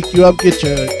 trying to wake you up, get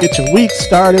your week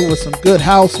started with some good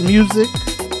house music.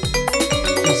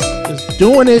 Just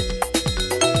doing it.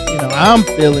 You know, I'm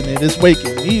feeling it. It's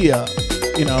waking me up.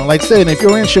 You know, like saying, if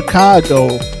you're in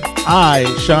Chicago, I,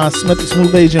 Sean Smith, the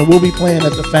Smooth Agent, will be playing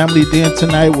at the Family Den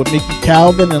tonight with Mickey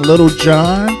Calvin and Little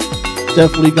John.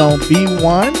 Definitely gonna be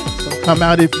one. So come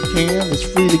out if you can. It's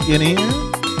free to get in.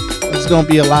 It's gonna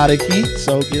be a lot of heat,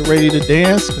 so get ready to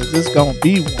dance because it's gonna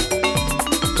be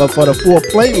one. But for the full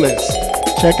playlist,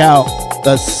 check out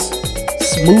the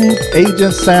Smooth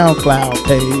Agent SoundCloud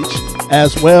page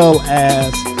as well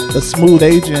as the Smooth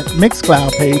Agent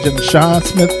Mixcloud page and the Sean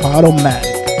Smith Podomatic.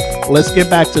 Let's get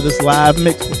back to this live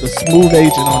mix with the Smooth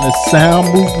Agent on this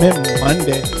Sound Movement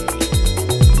Monday.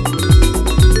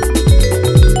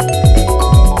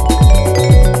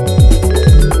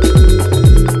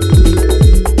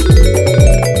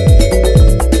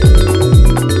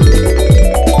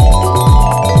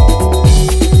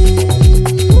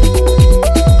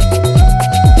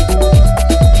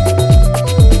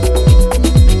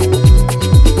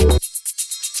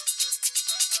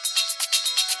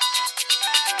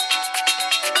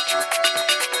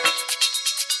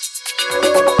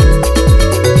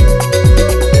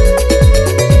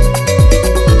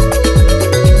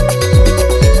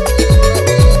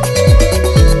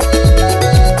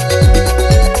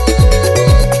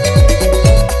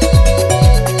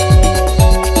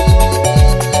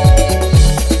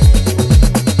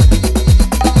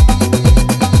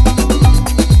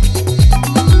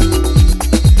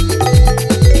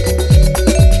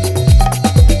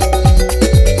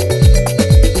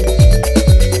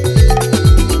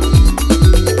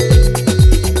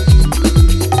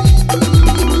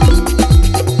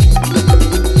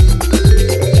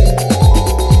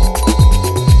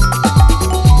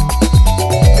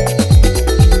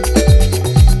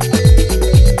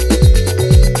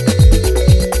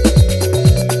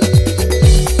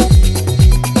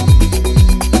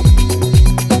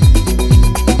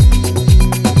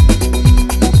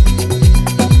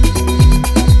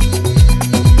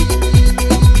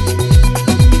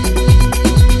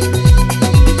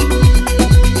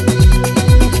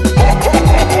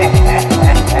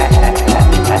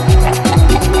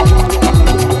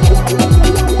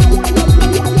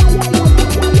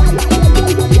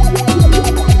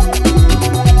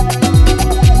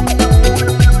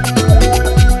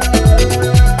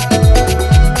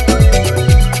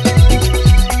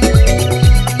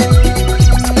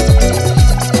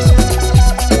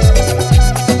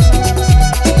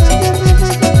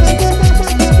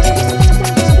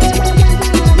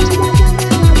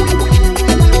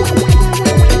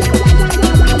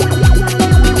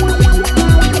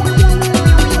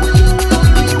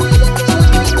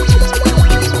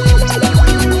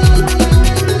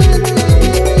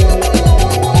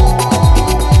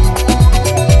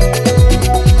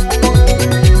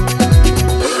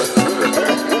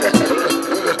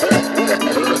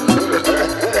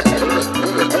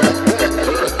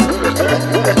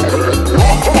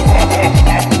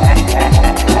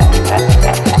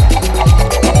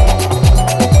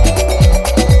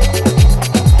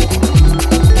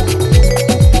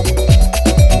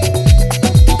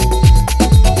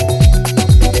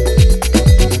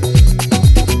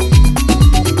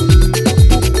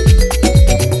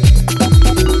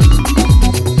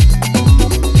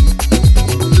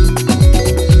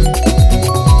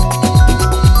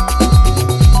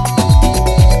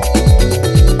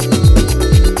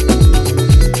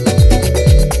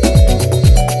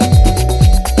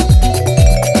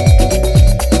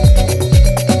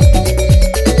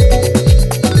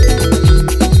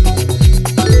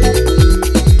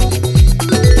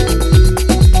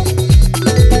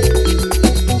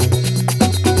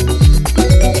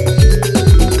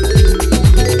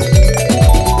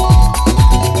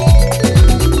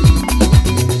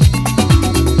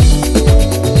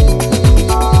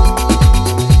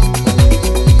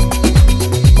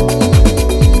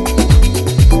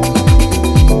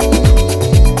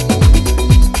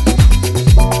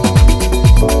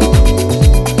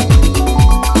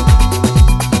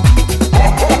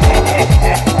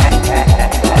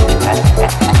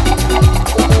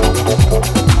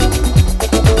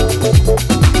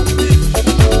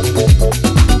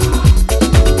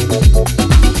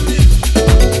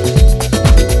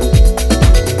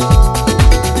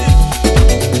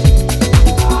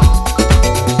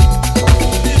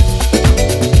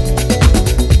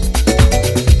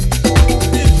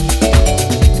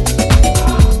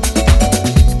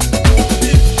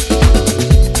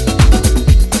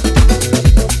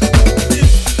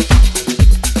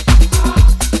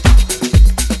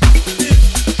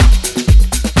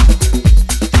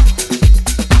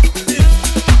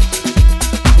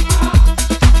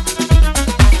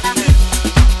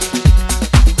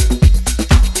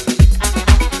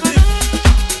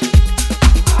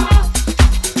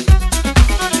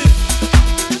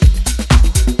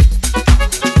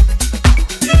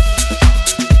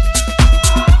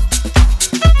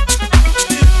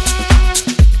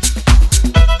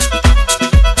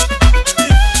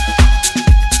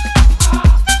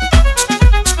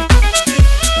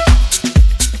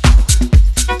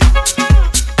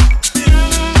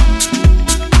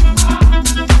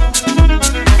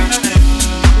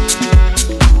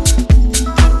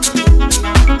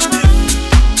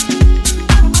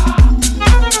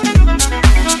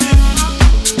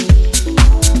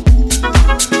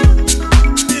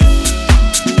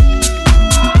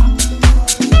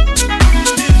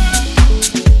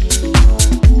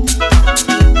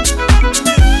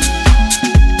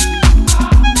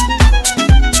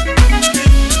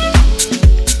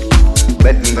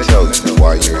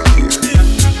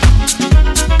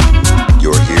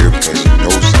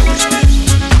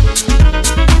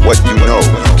 what you know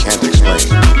you can't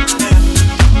explain,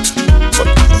 but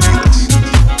you feel it.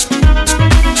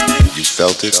 You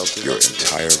felt it your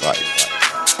entire life,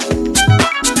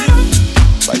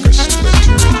 like a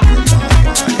splinter in your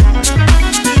mind,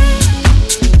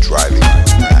 driving you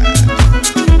mad.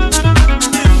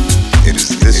 It is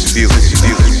this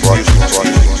feeling brought you.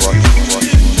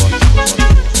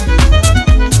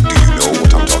 Do you know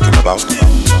what I'm talking about?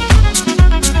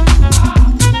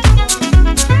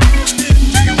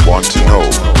 Want to know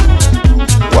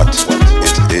what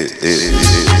it is.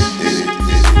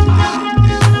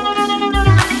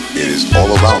 It is all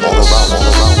around.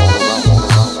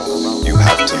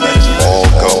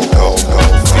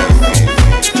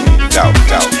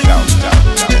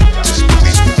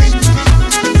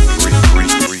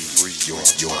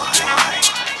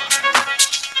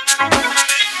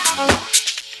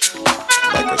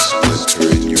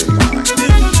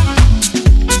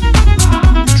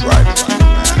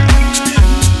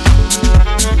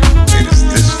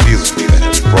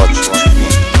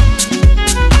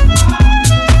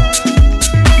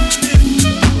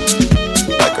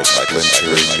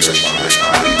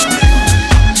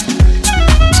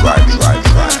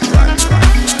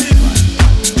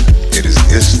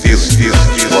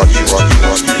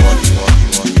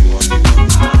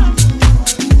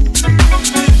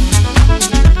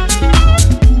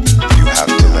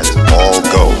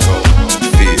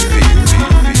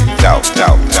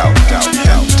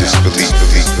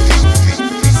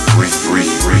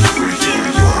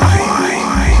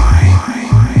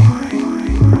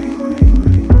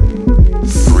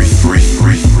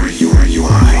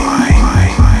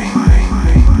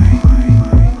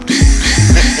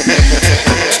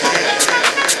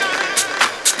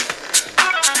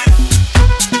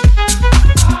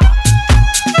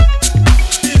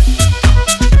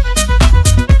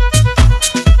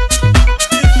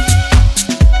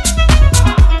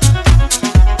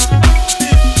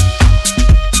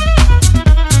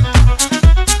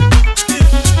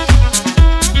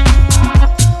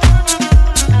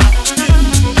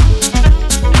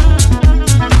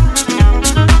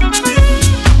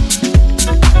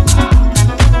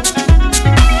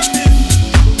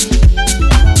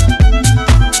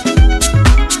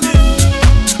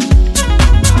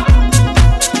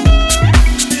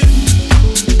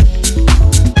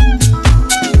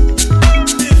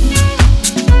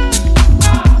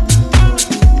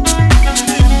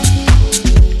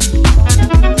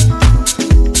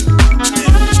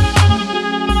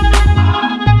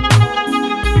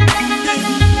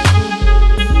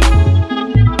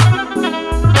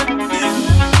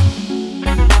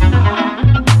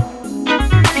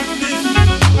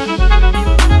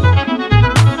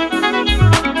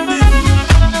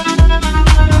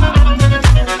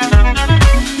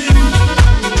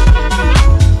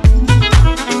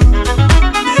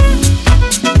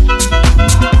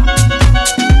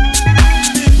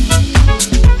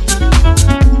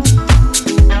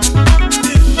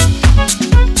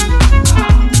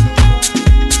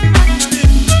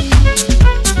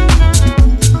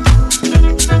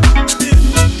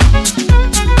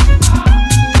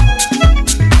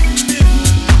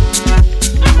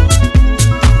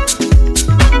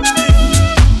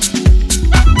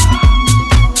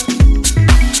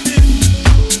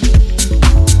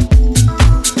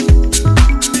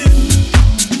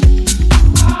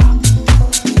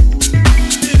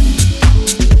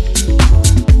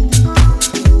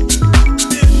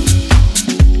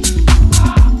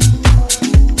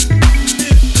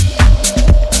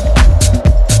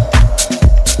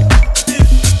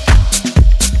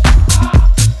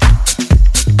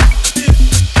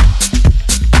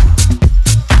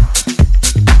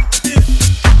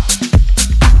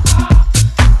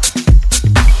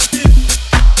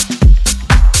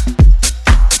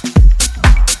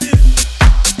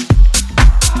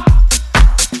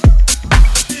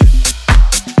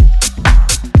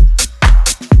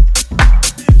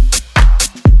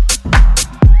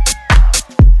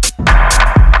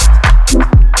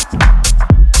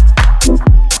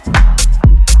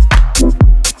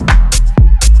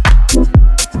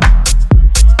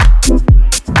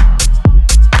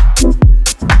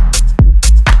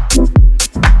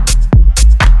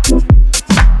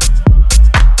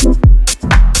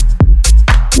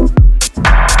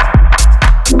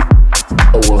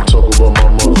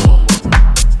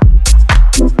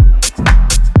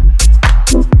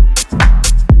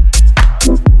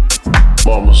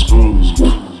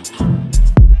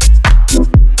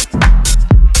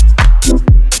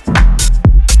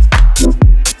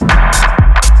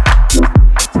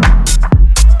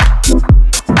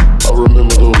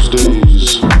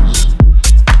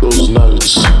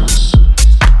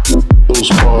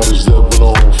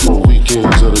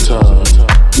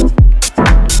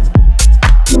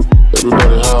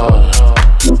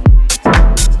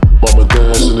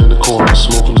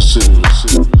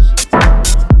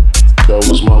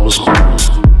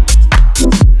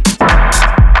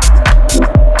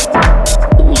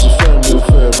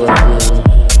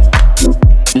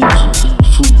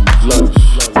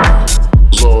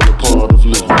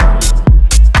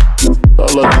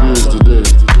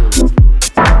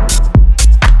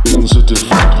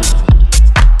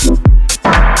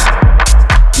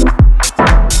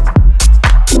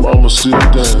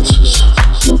 dances.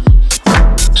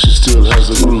 She still has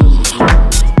a groove.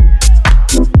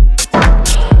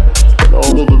 And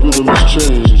although the rhythm has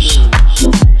changed,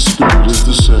 spirit is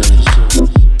the same.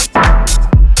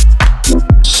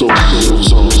 So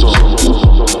lives on.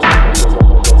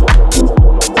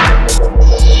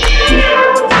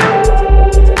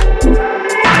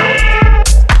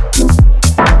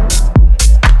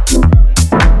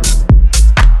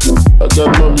 I got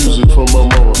my music from my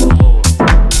mama.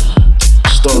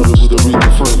 Started with Aretha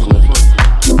Franklin,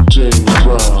 James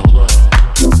Brown.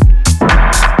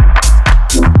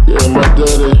 Yeah, my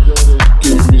daddy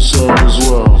gave me some as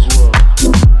well.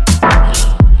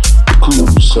 The cool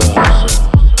side.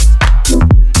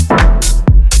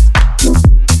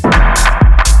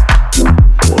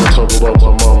 I wanna talk about my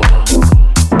mama.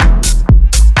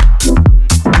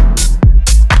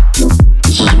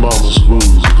 This is Mama's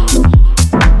groove.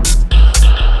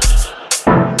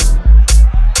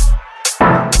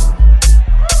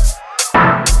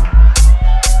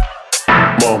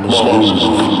 Mommas.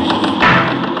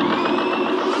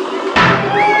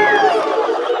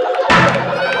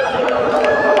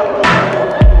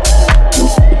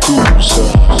 The cool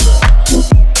side.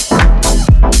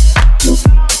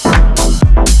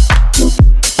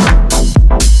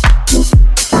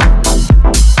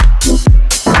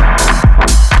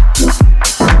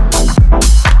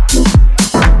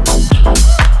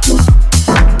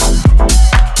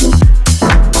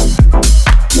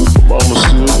 Mama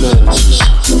still dances.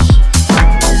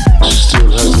 She still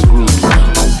has the groove.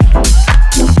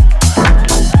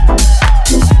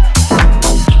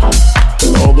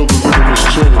 And although the rhythm has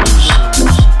changed,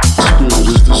 spirit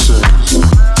is the same.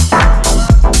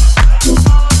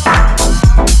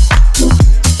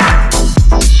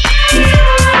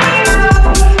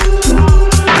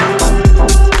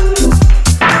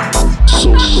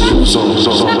 So lives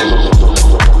on.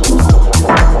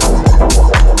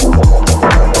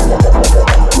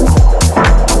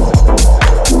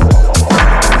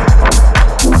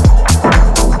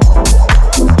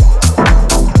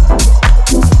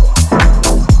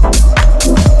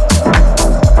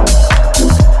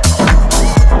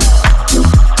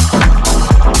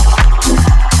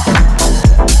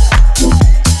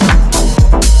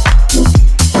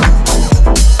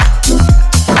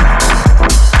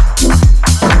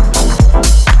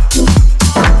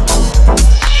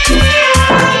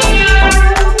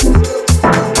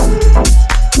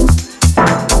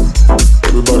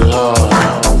 Everybody high.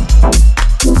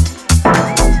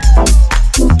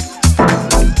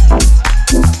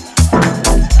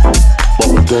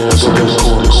 Mama dance in the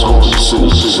corner, city.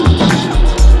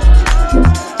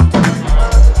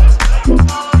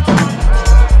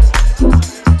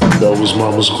 That was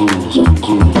Mama's groove.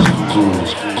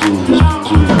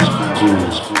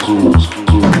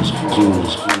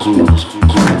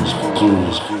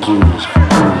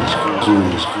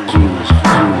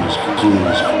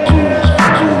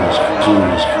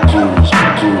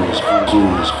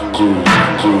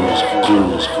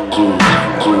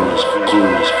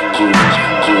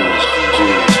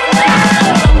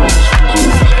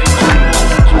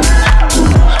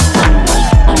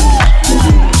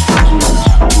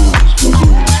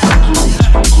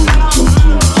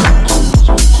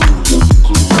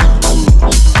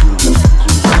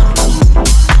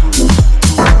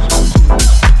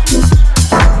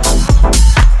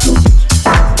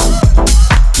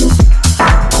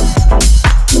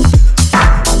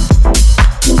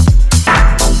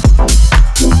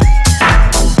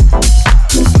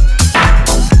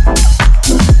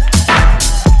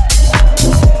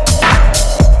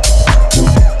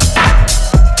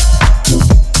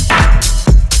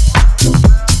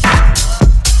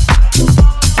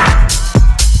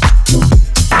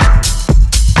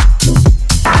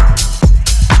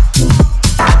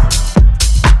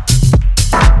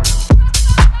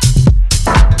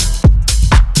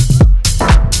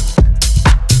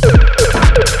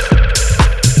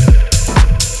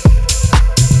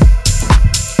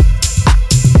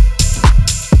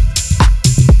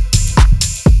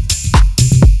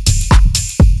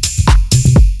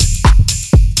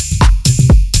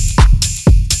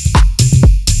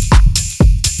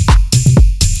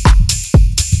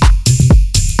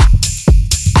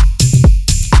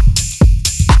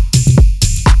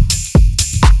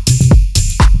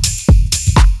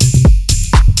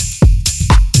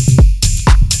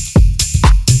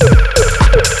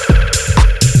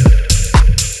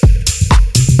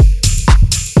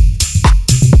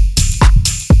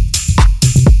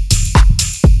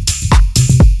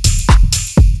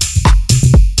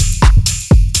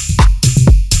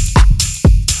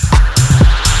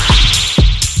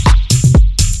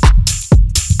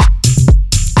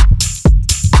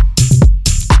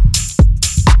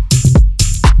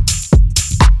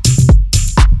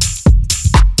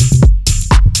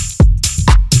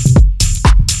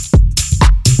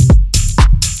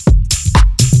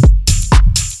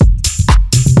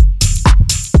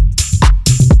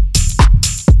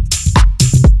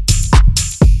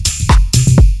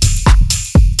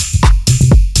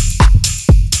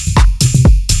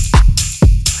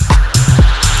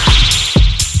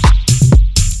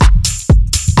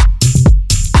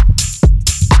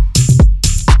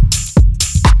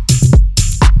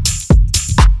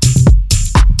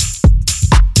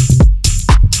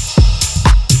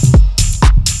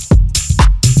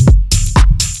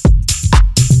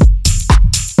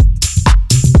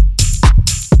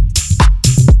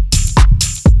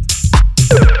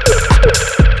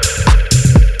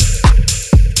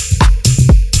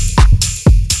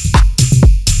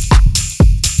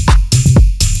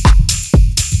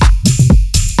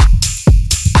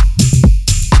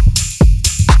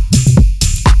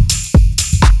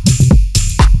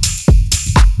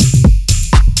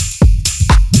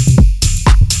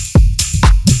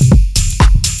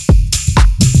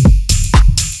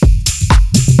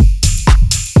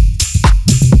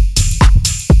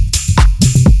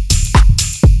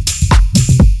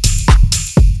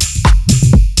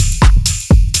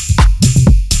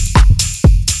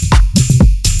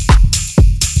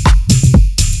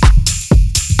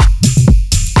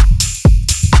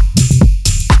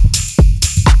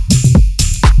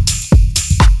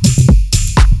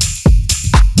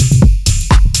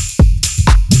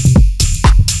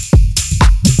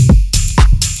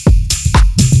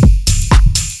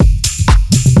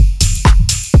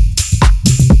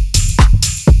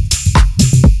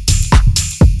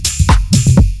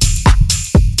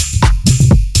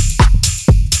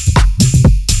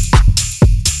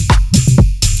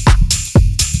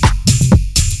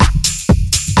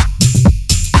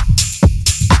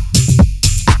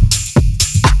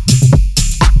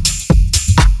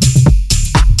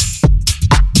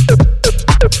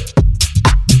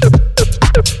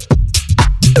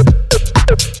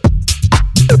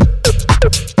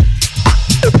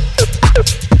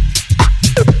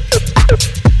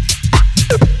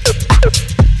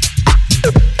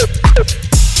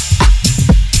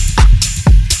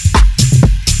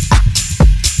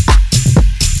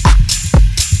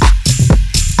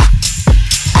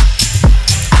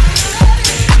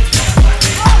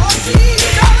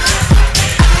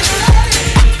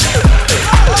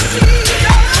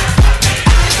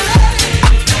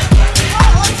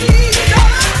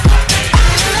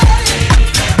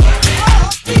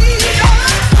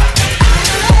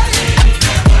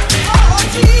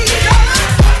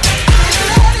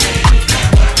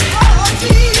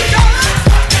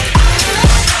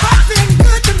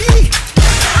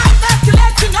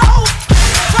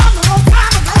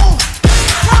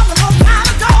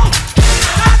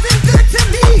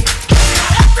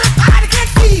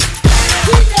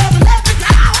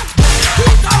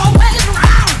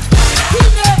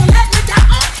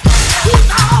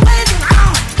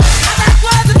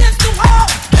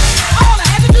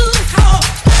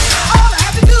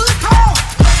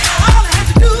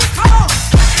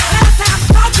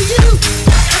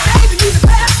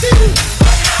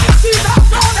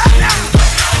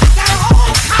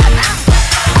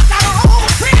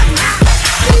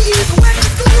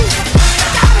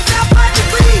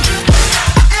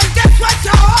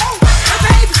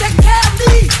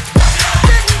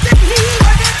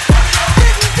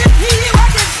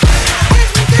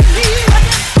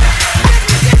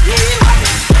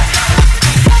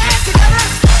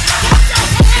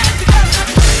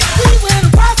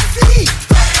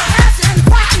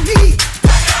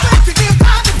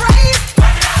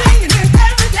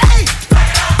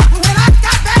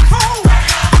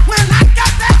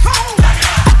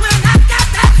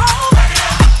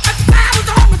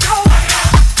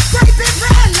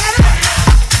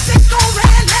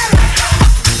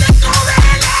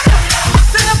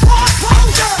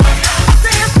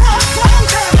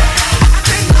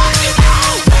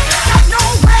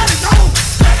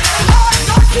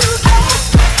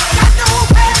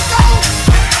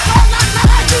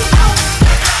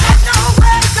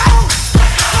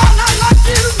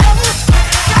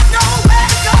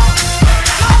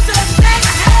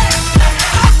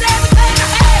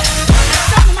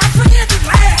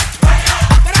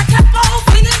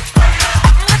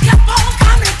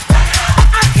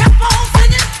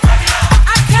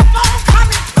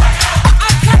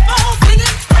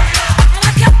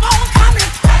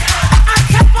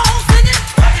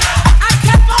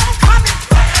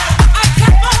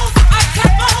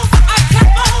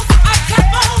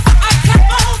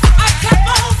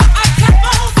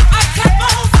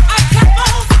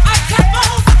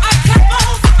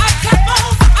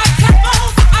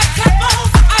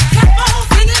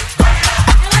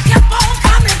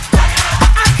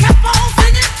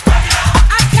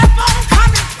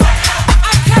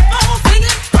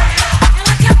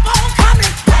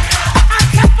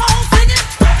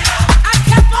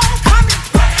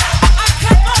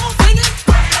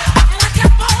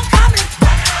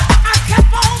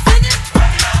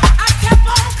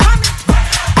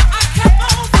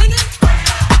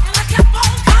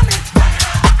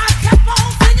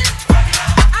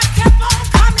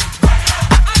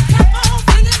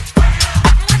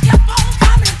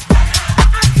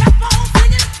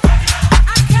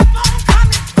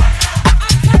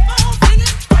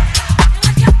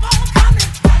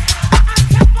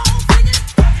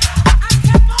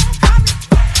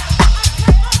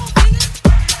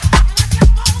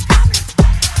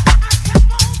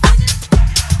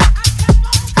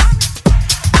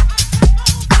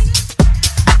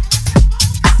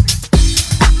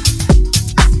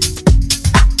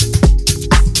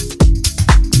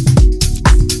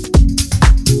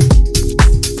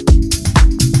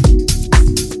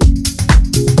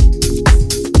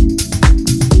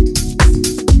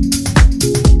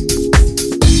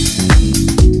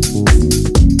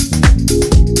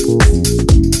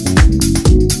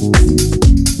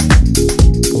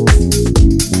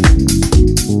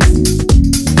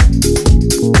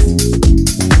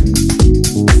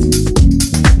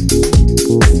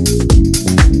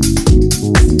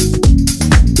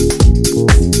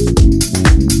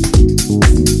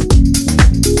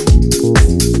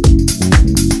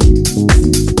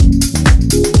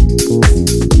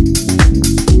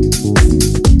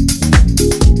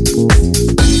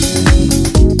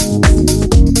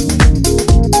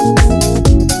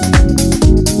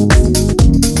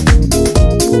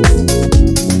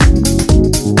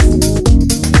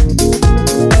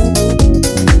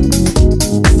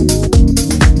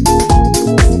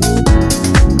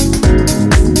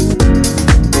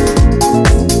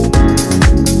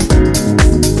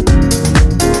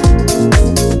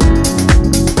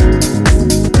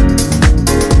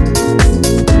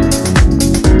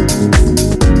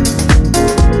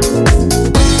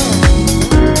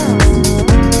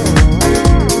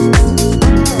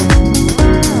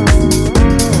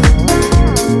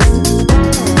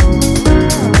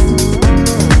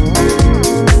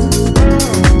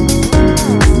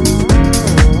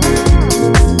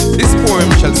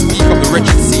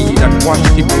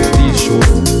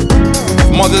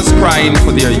 pine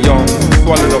for their young,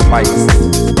 swallowed up ice.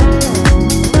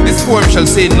 This poem shall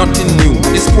say nothing new.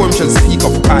 This poem shall speak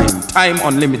of time, time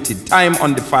unlimited, time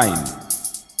undefined.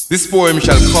 This poem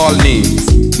shall call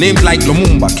names, names like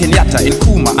Lumumba, Kenyatta,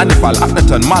 Nkrumah, Hannibal,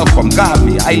 Akhenaton, Malcolm,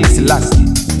 Garvey, Haile Selassie.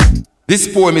 This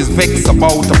poem is vexed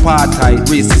about apartheid,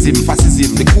 racism,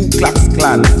 fascism, the Ku Klux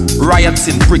Klan, riots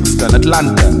in Brixton,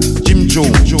 Atlanta, Jim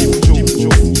Jones.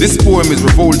 This poem is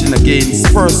revolting against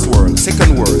first world,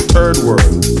 second world, third world,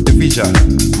 division,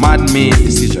 man-made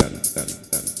decision.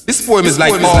 This poem is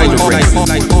like all the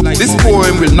rest. This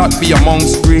poem will not be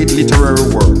amongst great literary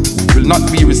works, will not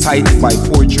be recited by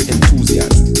poetry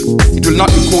enthusiasts. It will not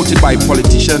be quoted by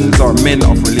politicians or men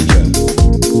of religion.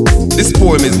 This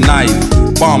poem is knife,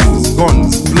 bombs,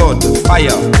 guns, blood,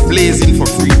 fire, blazing for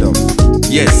freedom.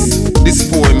 Yes, this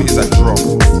poem is a drum.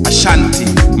 Ashanti,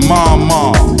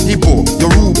 Mama, Igbo,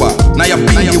 Yoruba,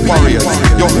 Nyabingi warriors,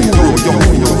 Yohuro,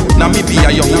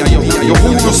 Namibia,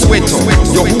 Yohuro Soweto,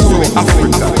 Yohuro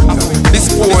Africa.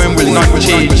 This poem will not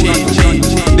change.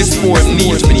 This poem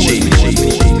needs to be changed.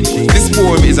 This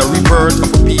poem is a rebirth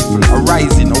of a people, a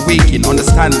rising, awakening,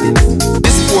 understanding.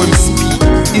 This poem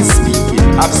is speaking,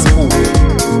 I've spoken.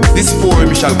 This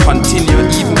poem shall continue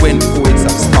even when poets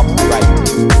have stopped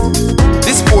writing.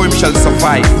 This poem shall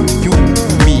survive, you,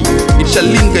 me. It shall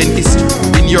linger in history,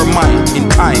 in your mind, in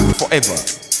time, forever.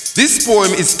 This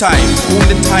poem is time,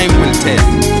 only time will tell.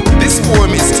 This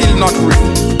poem is still not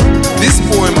written. This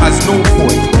poem has no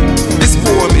point. This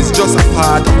poem is just a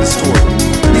part of the story.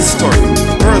 His story,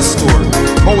 her story,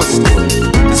 our story.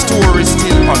 The story is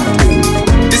still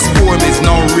untold. This poem is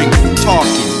now ringing,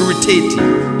 talking,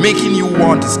 irritating, making you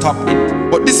want to stop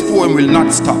it. But this poem will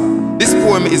not stop. This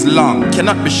poem is long,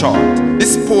 cannot be short.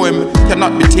 This poem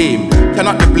cannot be tamed,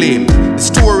 cannot be blamed. The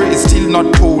story is still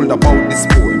not told about this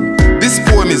poem. This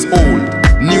poem is old,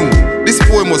 new. This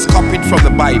poem was copied from the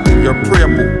Bible, your prayer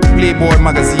book, Playboy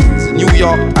magazines, New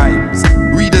York Times,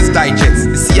 Reader's Digest,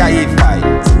 the CIA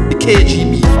files, the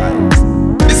KGB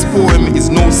files. This poem is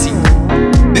no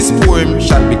secret. This poem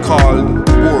shall be called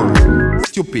boring,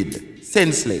 stupid,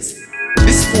 senseless.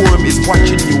 This poem is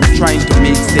watching you trying to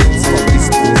make sense of this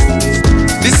poem.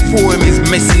 This poem is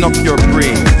messing up your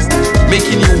brains,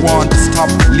 making you want to stop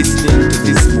listening to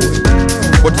this poem.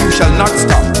 But you shall not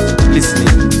stop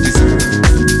listening to this poem.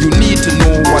 You need to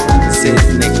know what will be said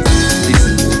next.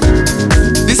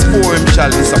 This poem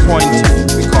shall disappoint you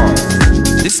because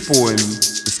this poem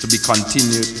is to be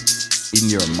continued in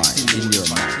your mind, in your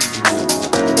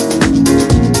mind.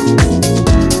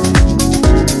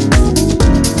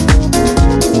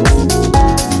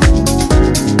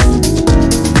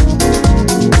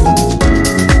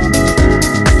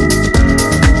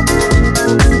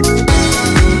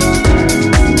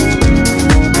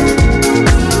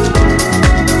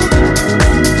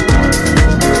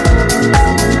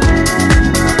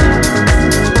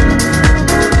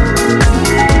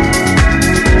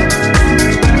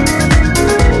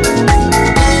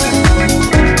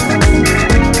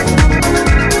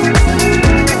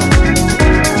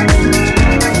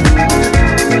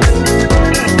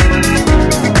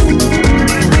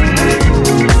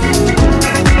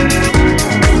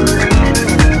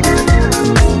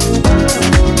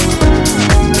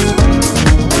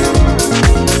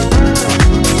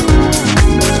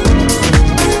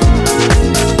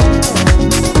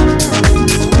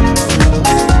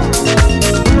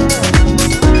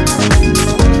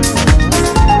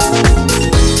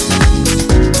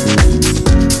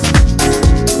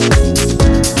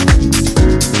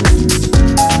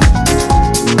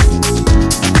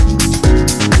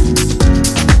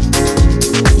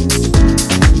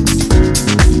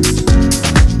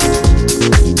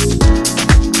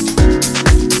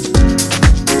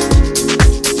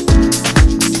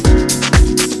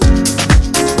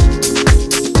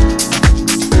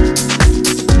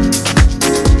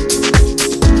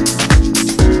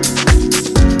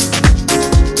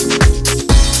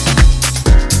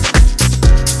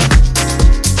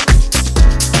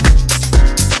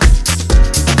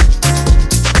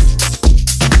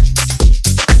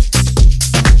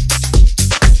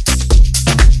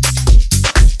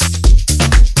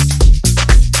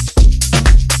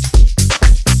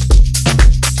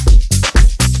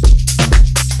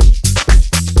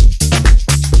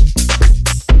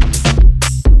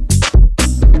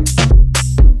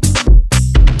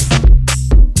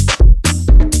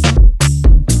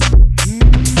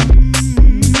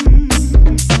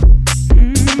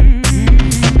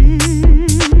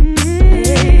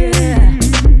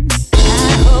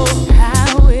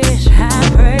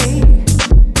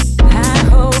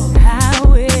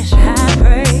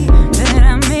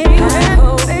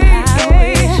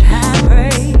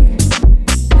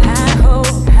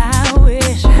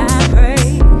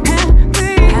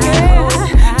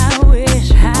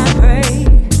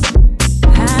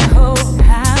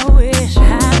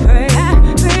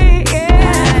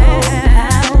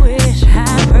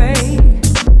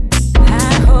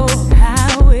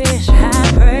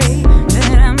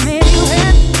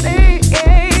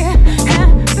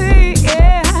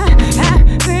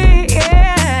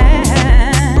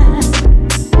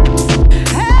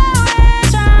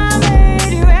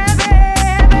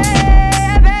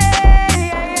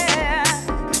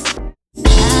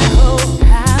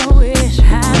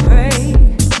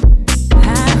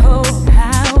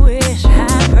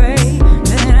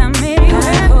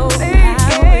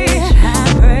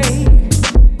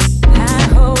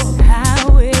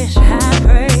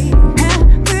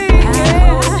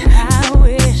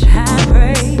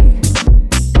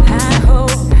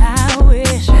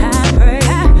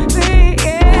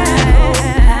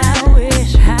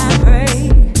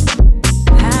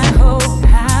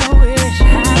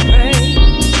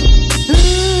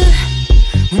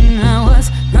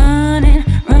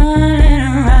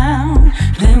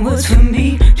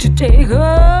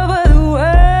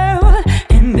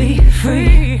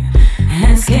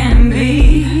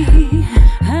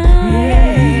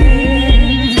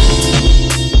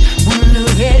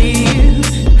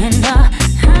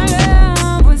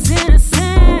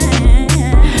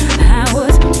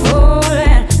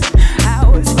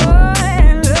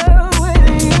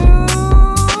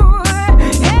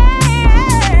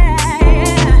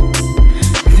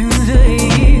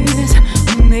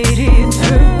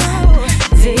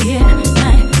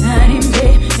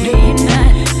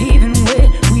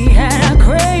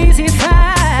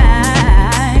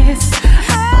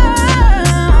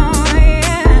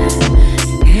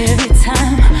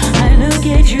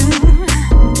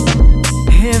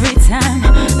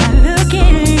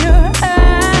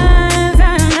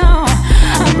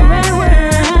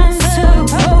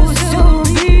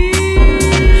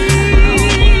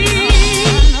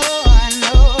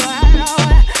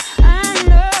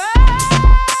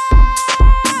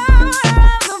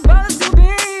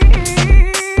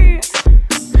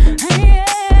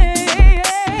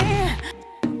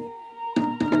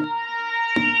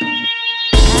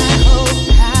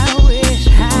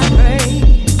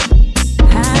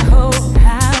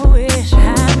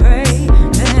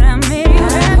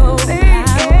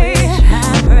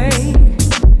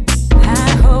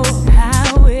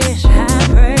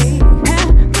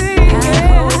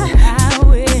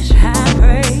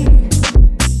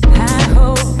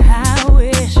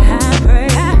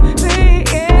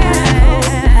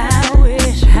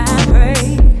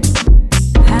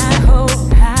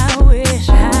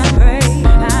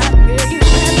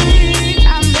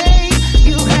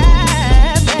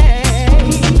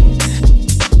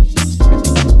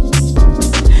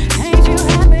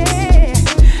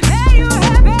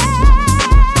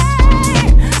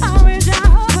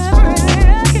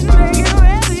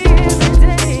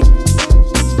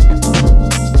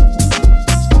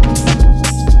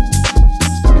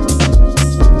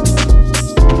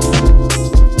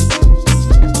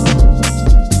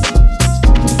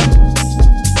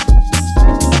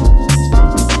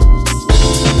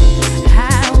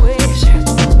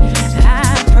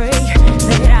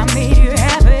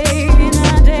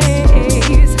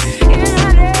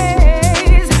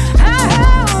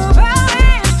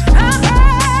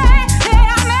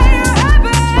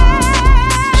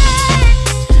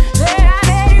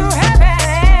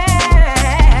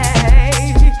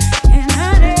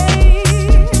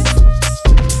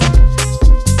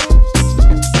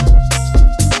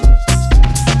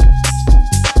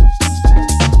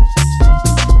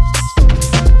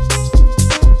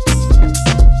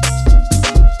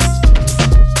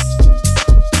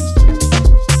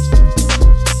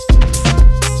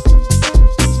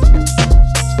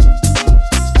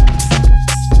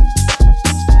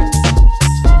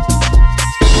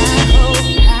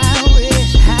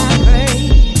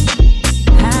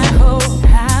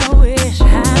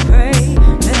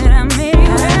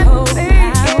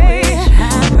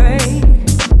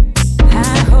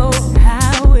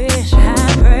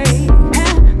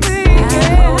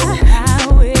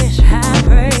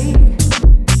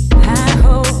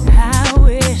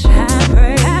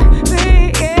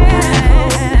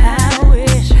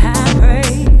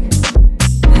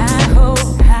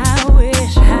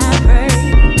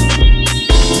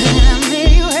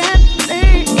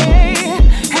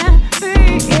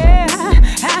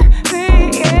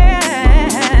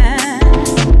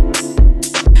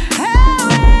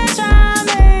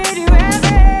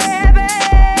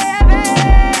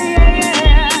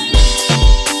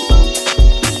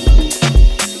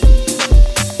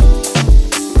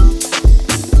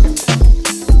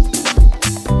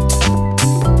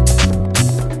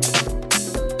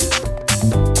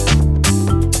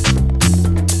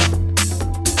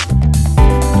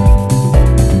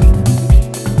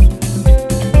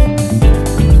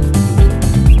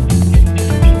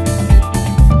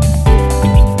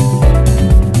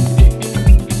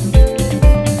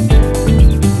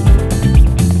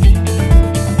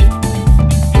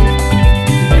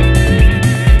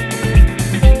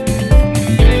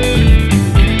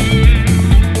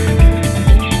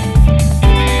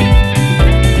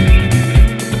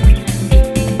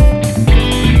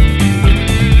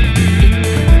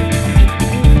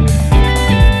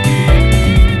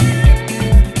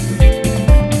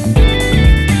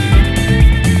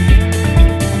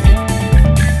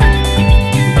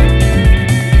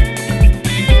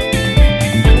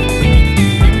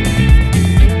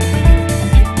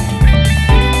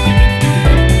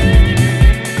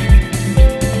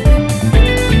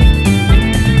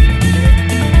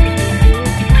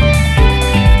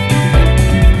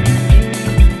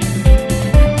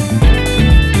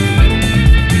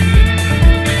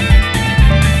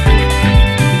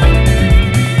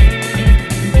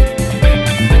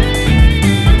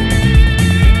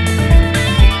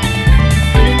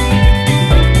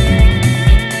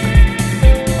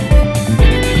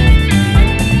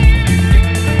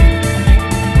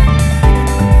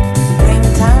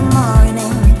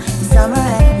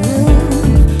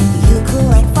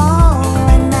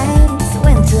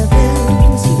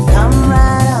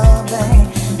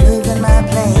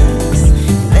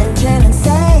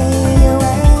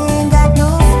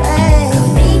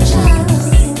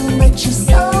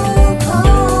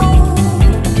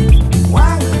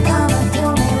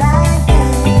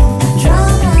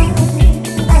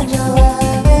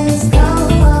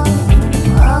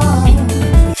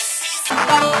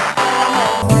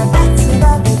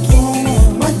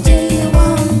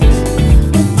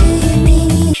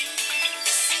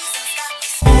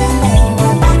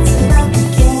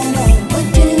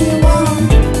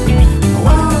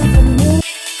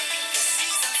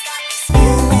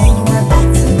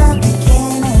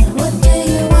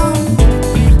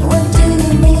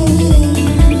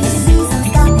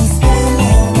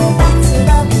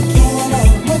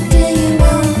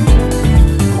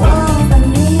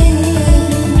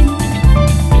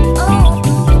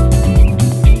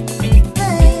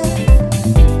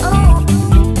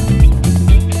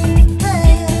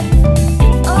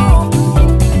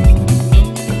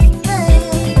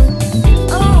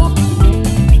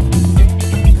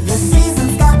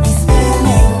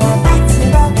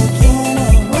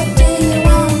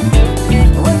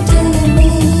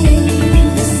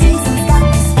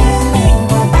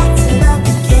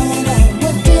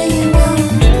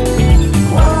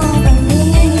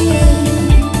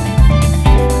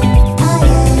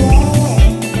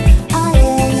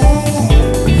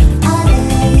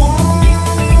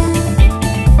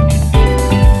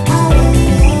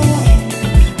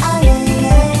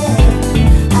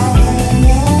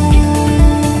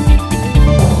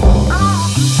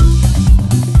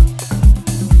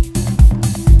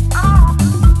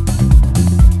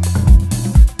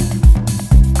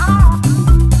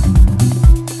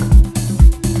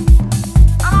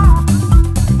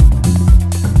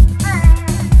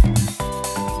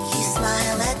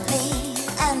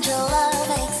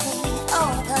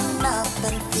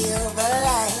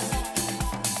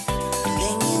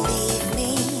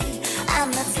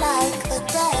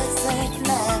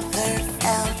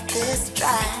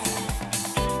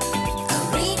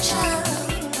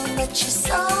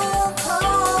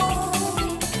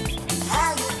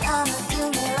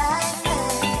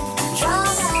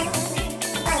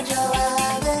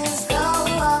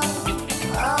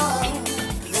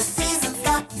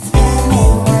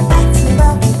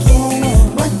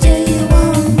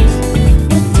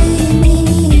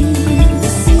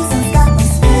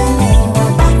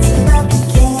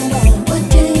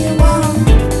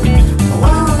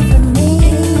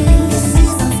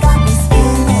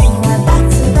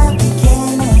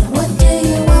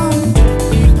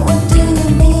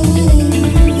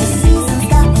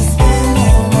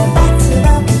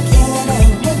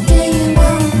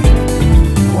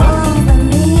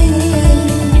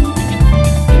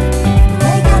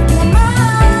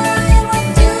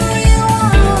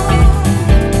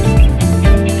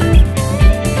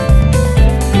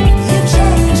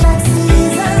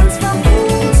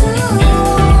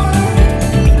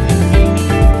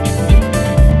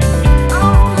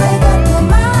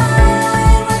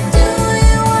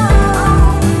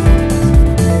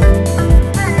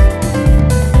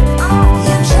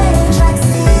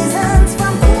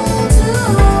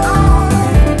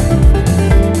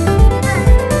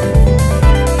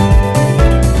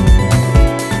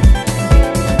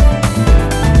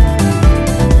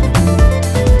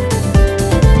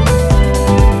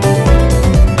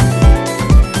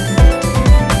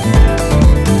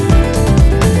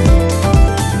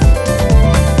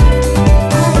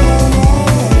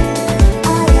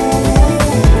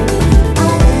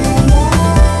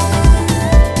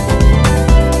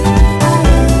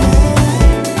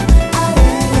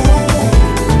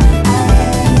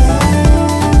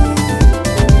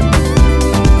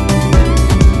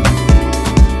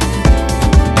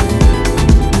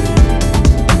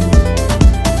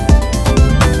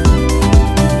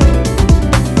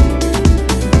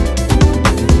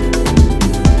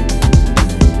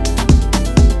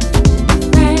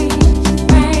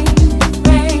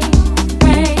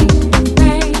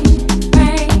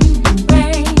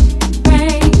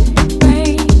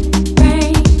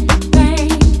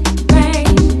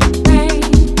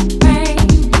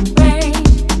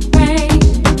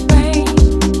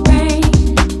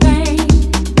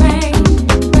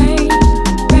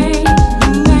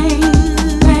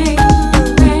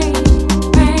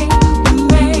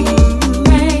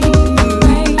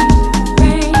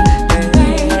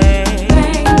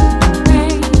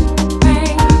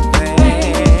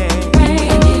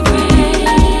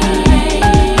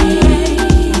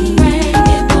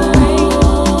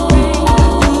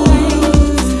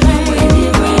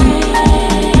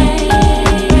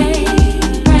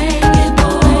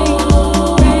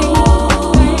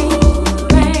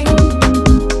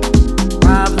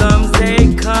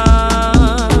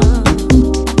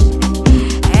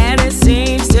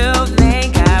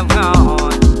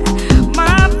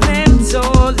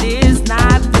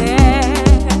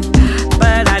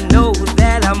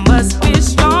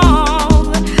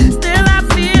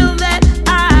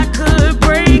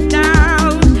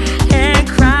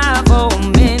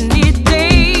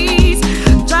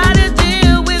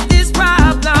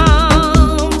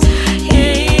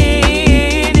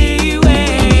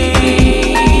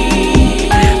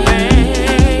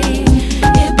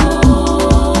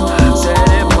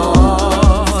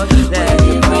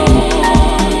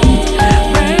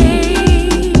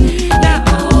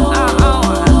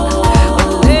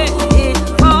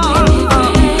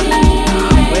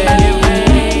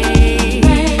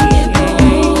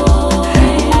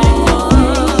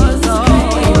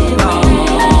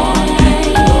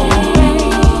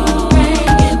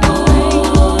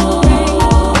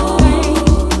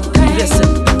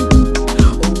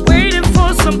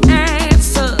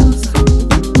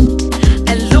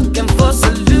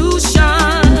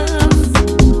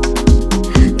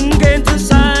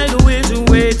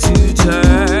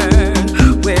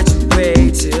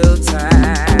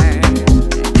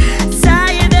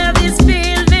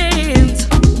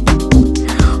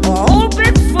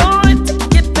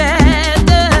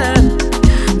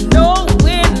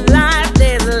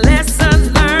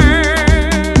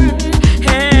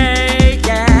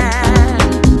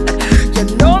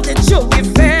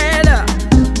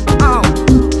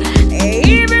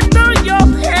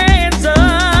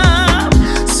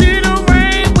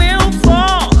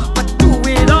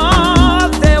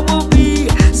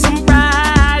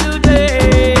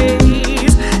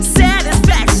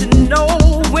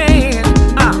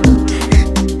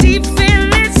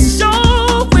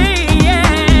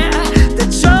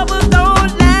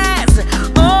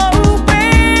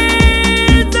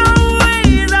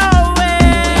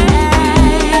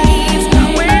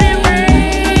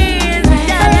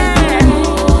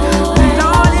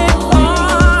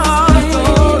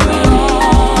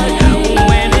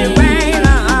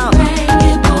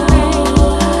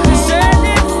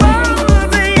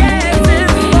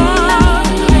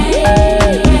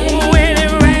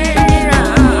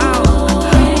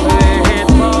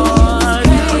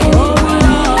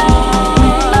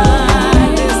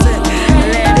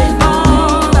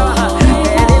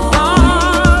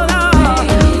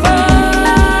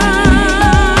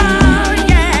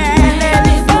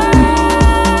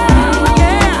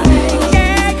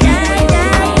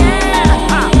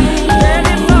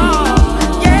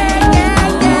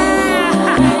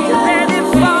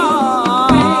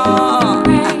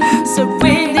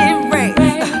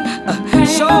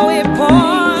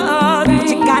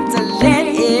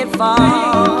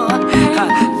 fall.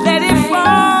 Let it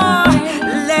fall.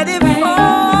 Let it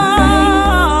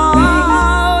fall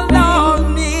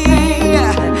on me.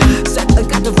 Said I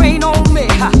got the rain on me.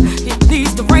 It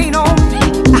needs to rain on me.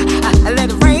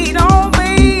 Let it rain on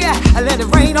me. Let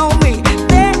it rain on me.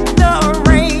 Let the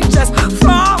rain just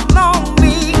fall on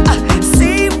me.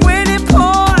 See when it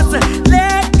pours.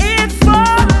 Let it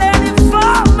fall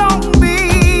on me.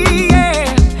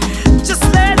 Yeah. Just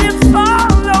let it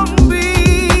fall on me.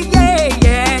 Yeah.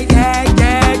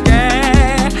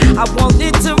 I want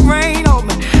it to rain on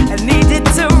me. I need it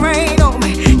to rain on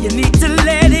me. You need to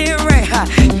let it rain.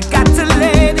 You got to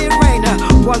let it rain.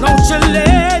 Why don't you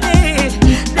let it?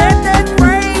 Let that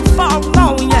rain fall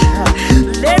on you.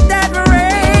 Let that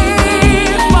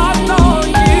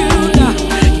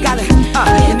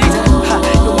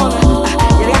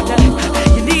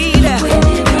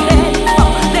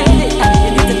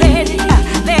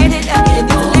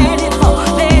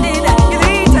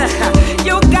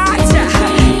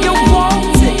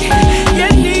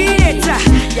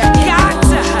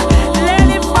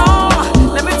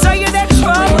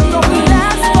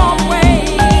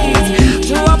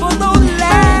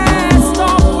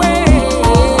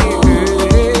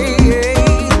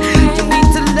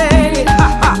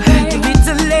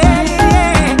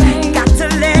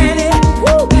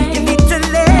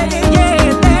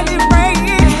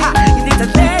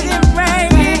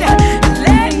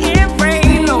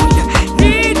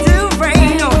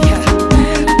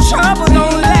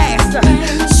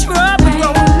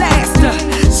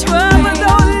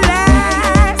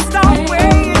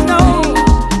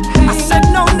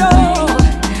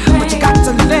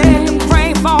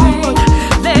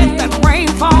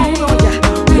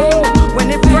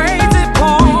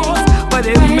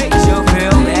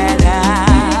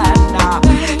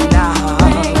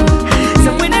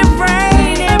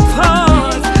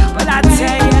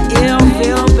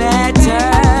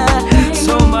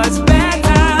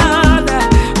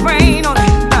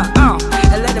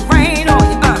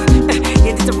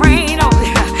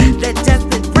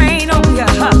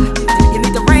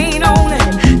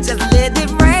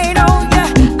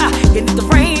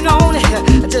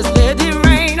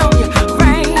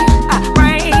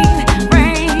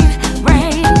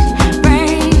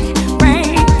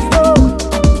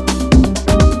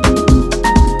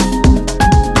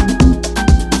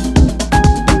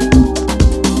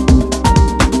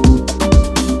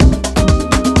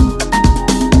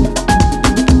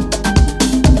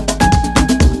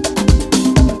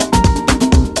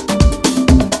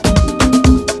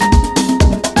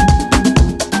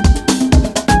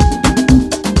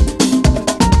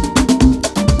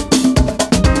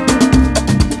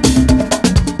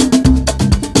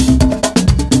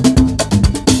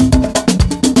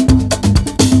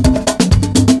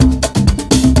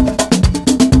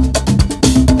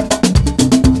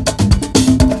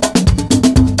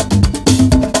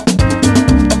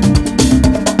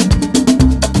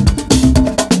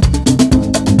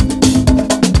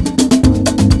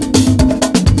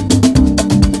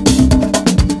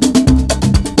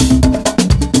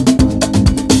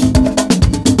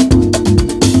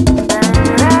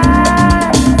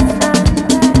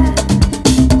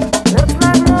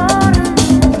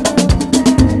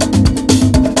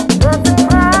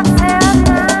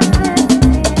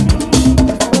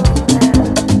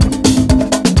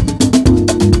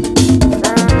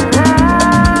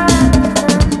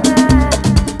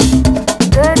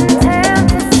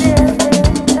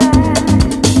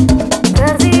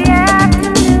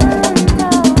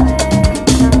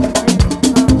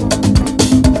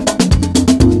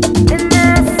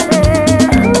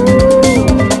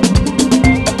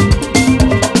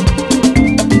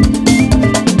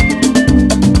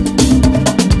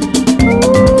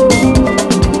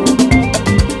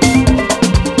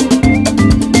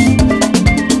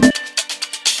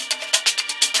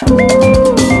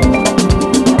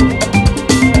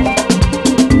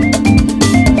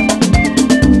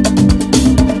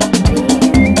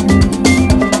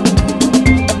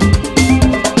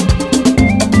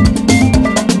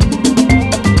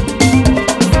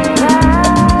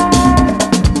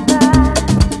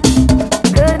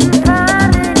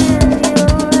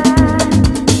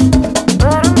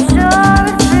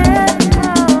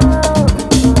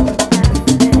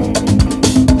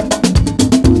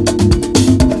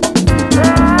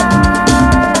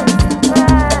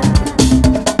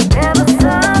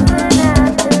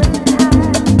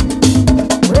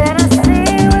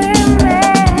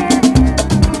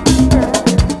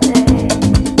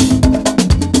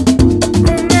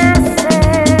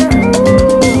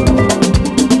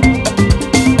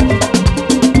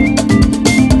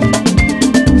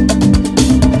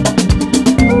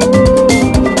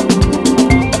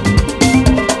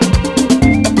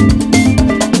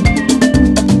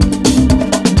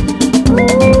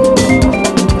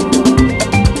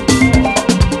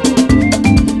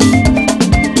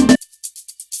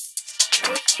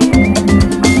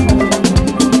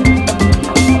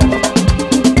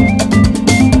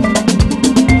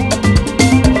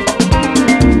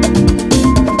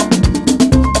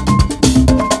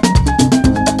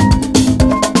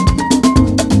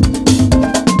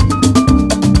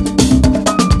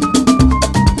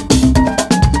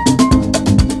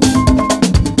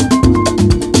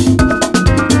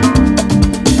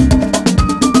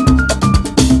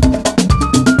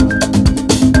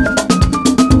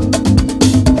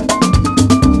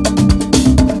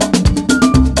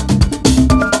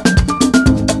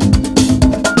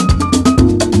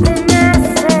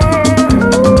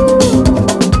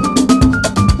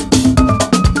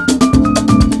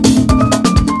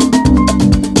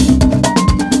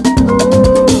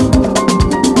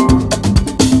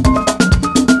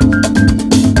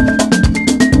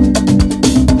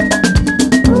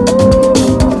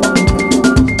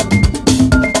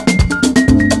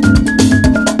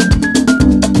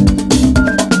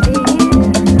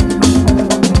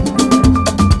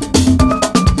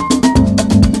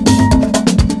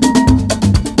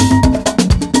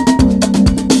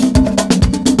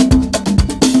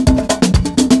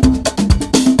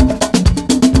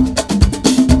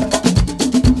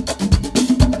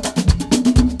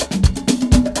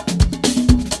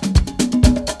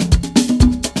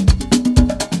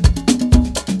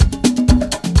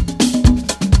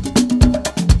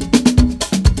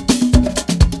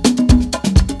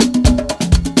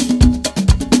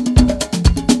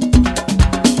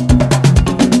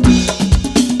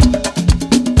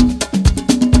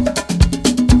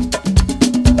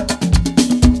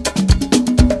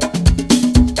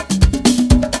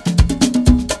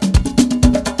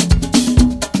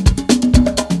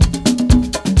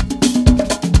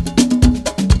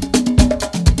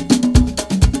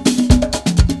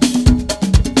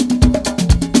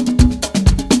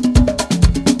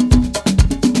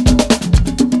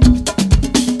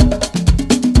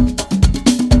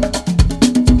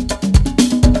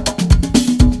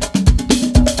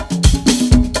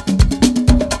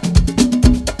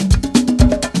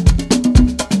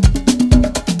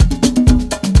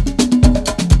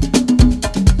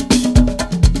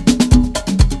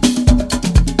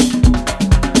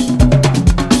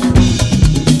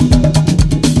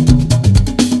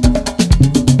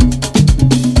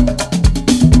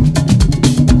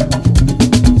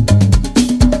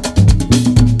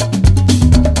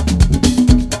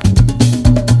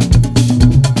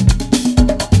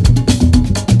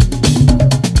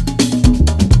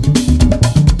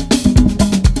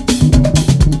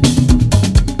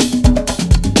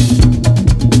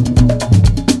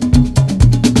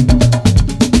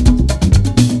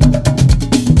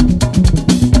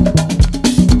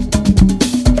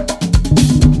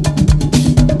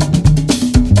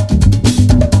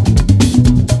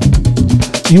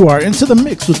You are into the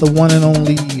mix with the one and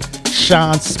only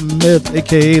Sean Smith,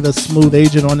 aka the Smooth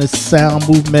Agent, on this Sound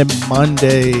Movement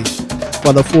Monday.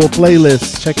 For the full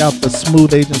playlist, check out the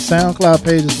Smooth Agent SoundCloud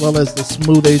page as well as the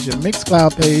Smooth Agent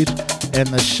Mixcloud page and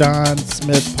the Sean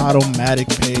Smith Podomatic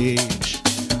page.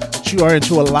 But you are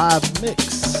into a live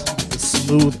mix. The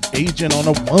Smooth Agent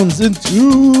on the ones and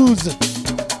twos.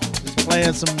 Just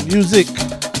playing some music.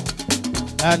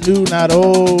 Not new, not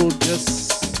old,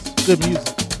 just good music.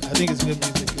 I think it's good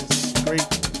music. It's great,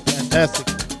 fantastic,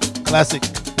 classic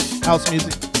house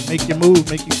music. Make you move,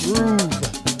 make you groove,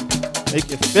 make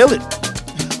you feel it.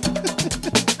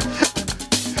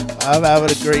 I'm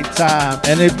having a great time.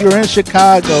 And if you're in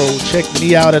Chicago, check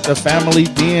me out at the Family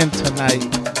Den tonight.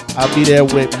 I'll be there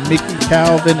with Mickey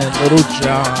Calvin and Little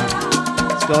John.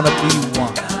 It's going to be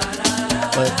one.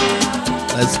 But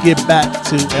let's get back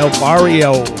to El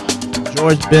Barrio.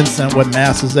 George Benson with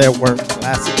Masters at Work.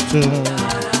 Classic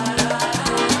tune.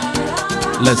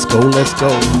 Let's go, let's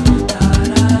go.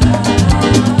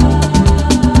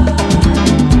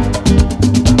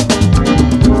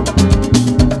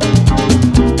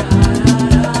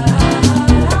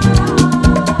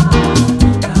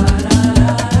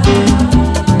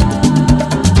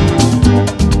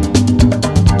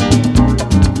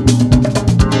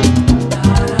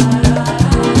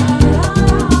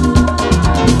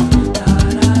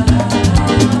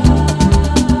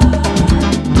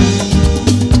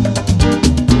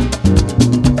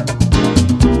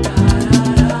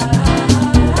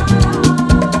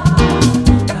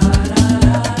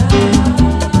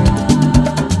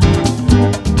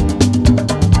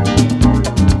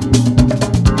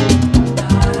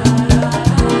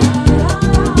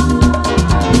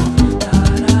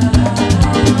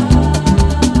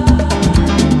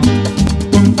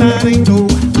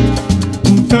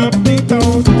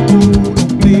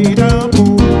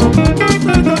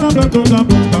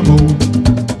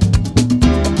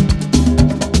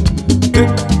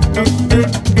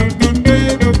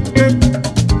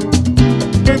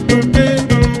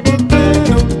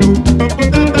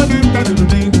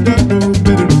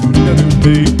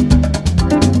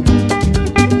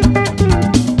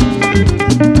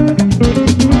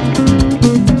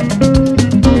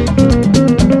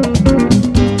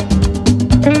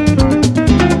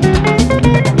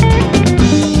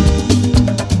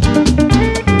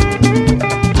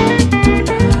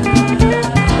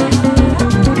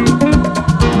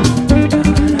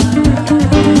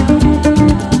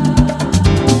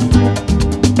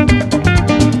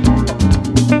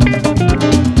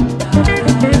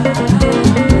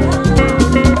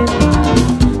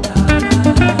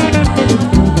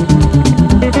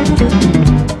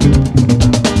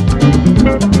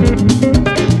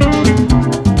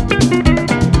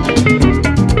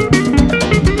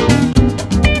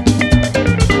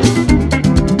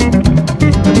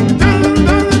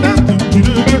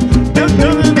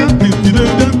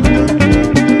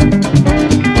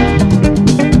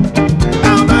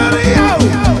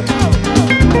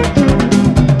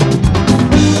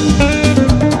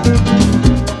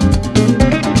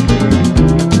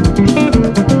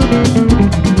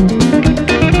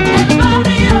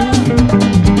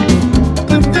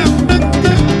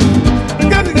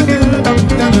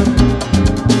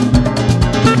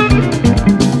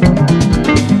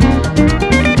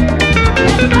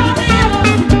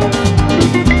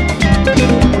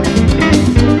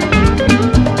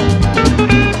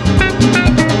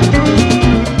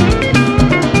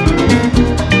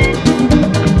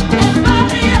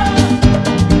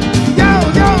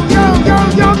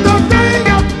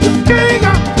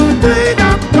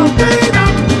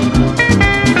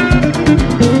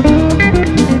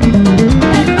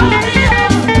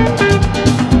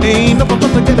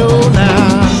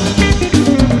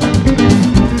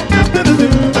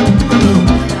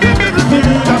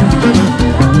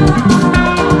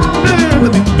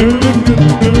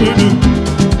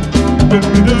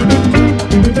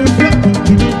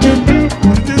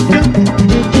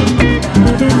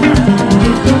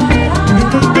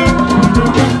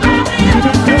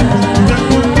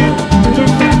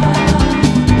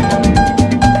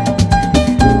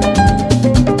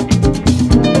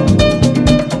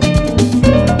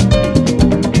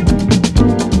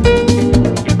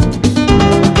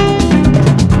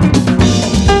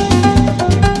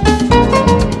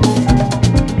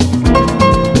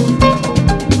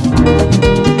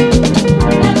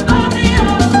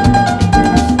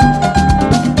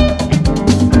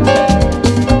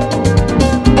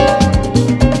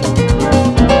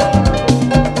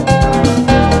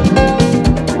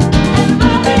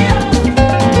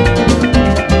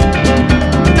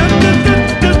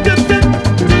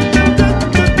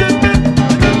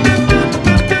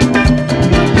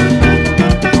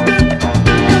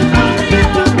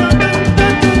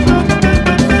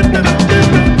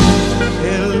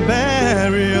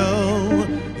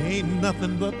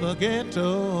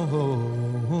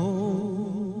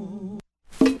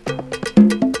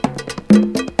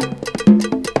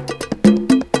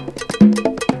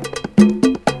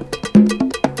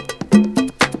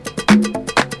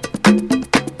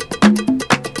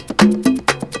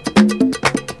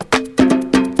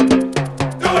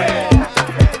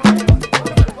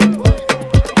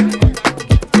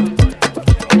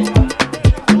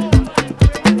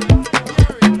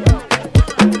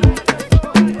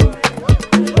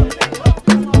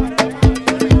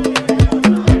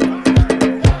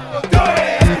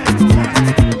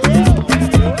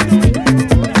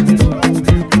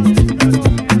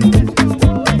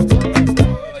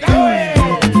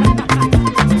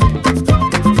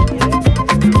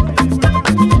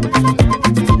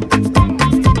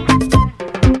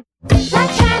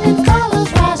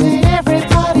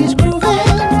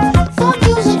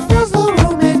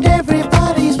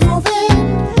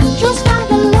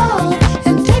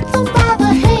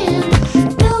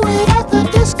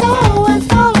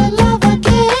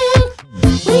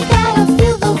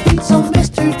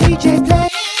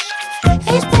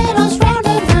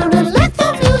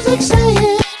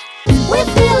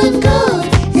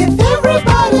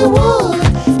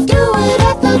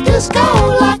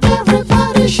 disco like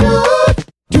everybody should.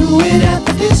 Do it at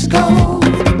the disco.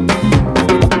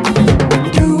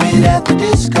 Do it at the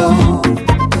disco.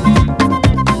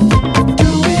 Do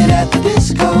it at the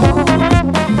disco.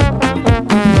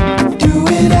 Do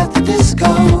it at the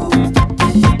disco.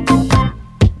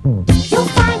 You'll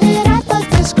find it at the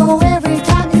disco every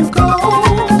time you go.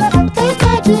 There's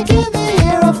magic in the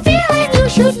air, a feeling you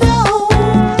should know.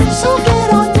 So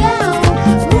get on down,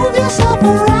 move yourself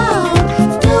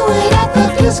around. Do it at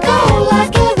the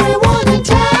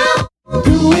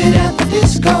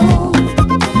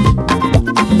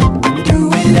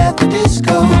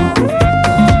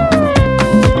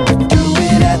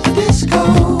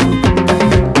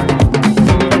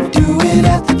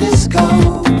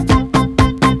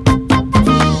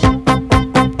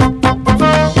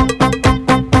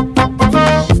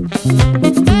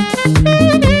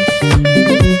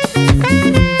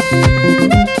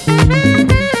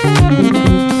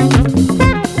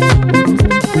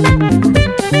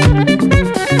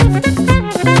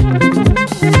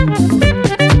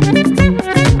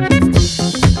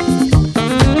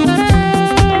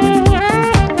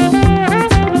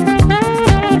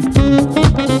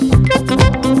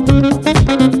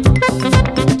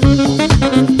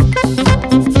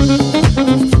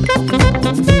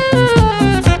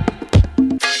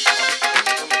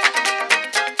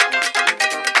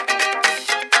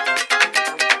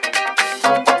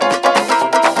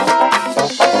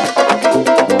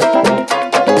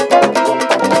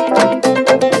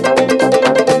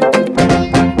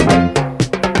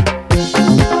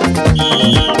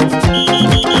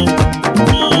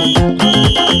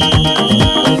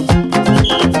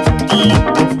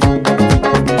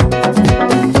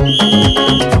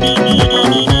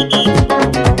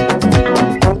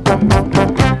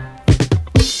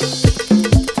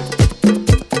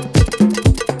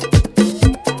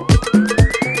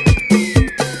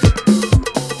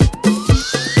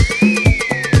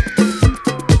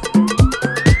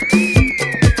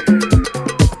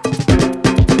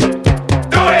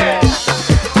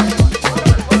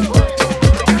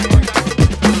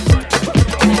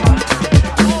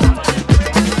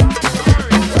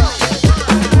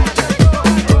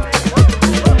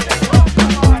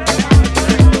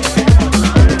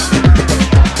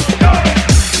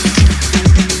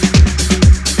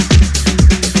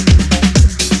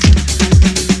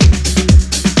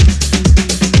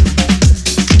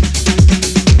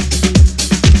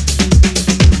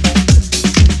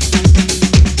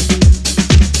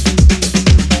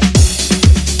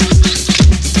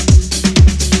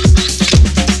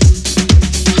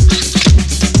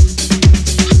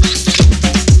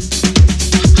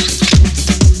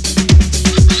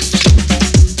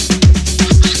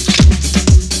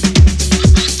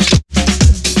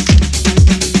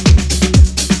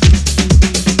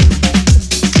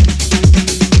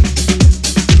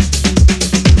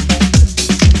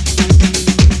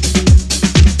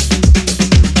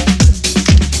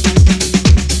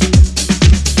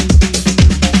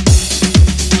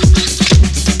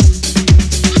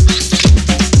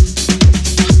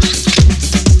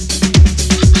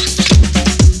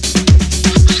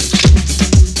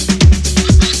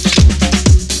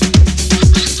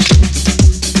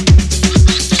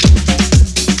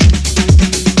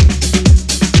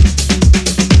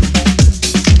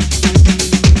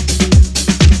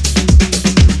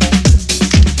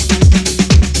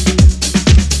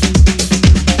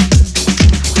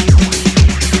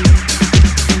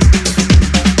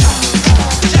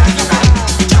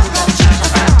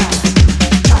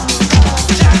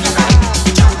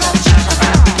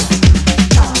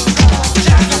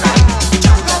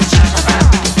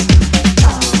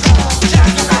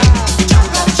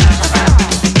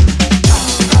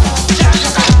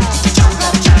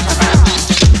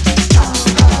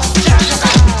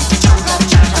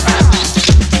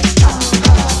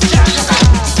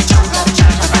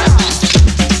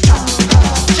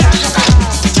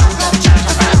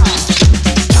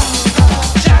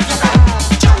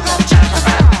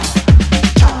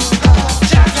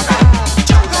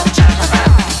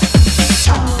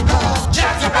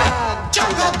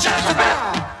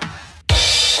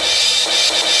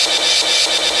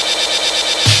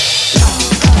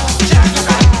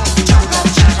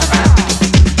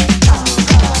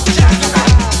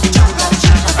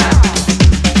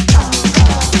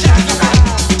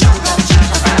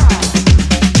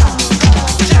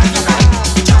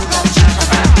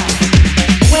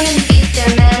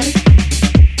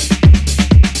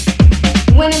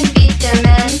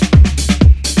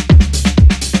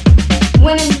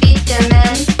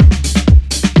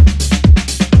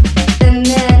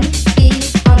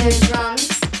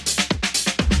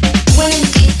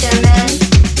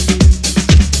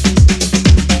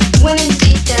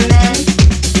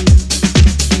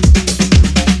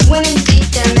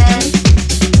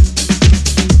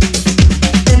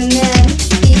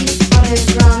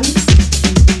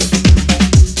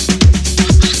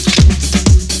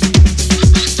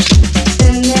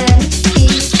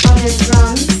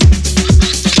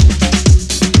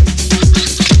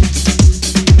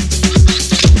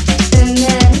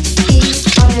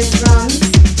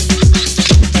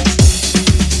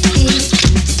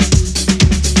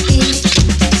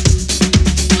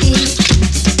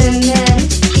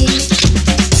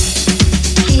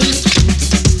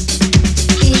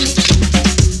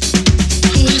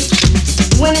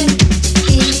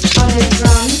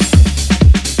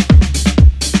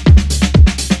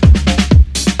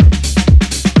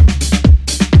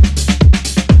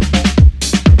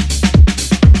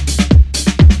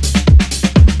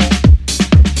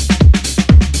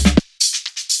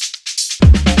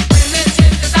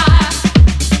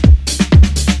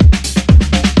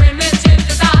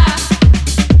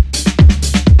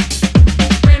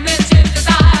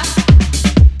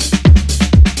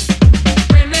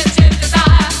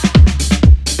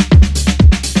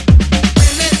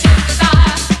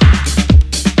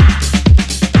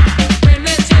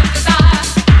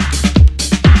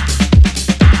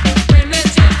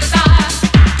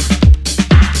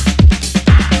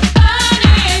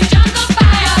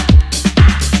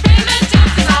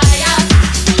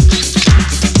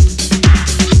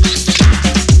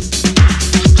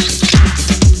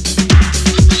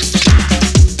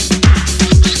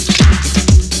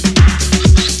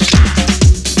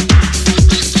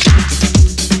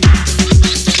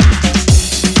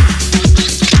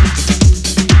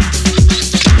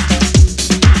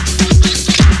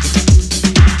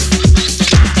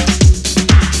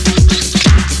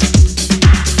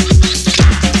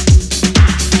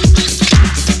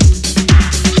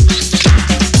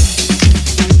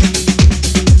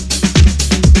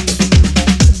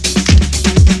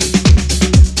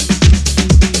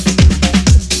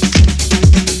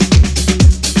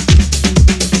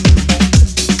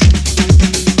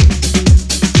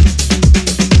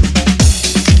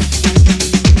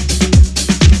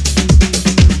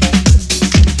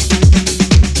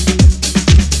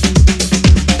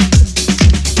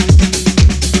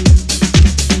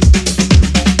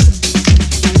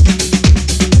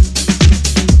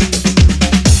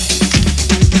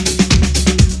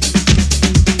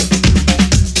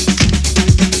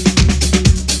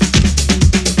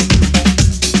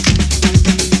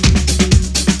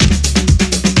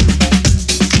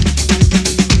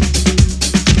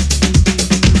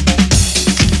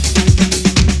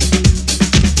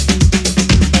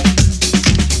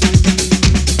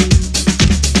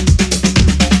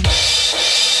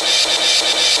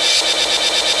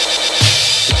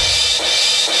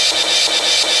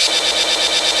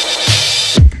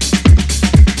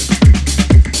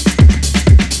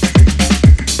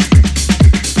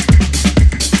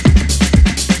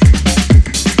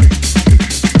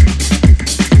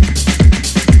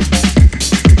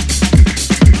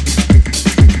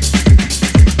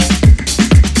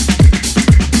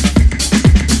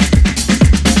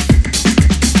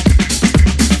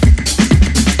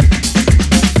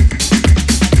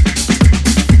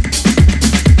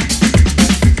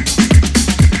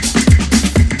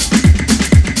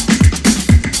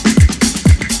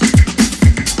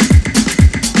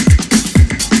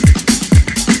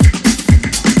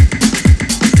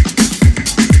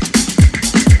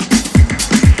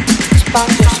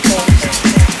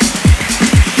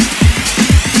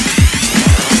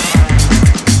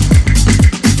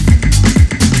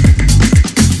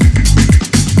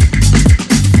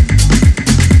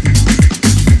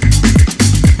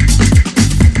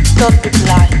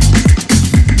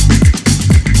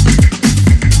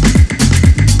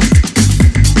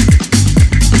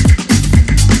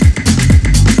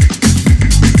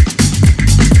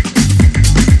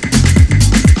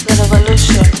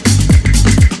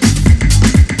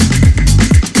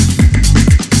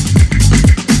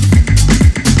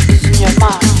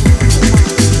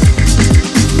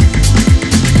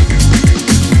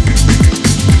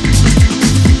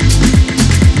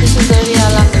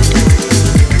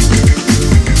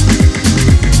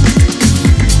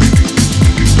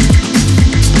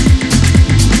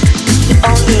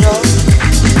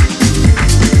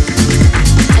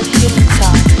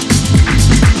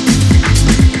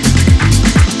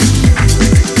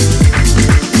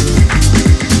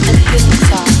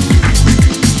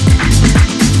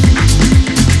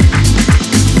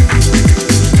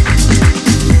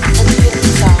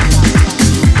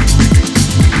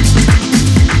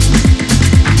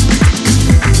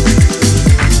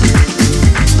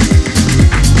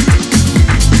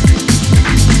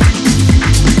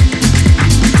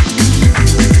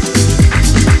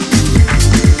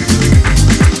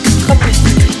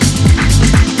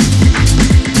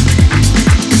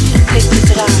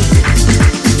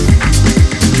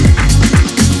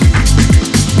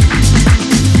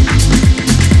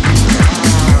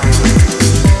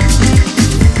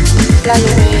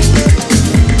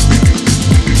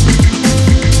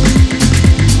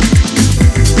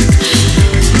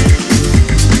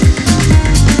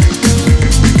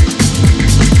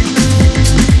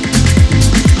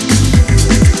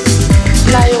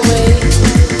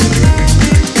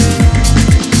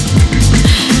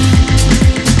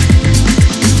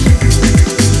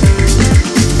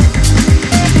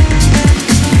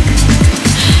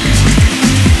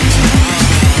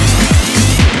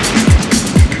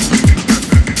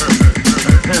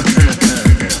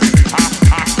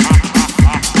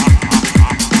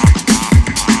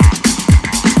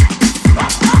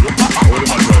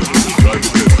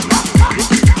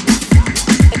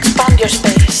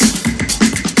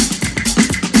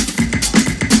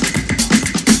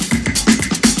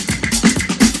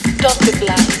Don't be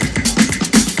blind.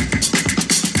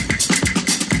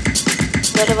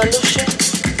 The revolution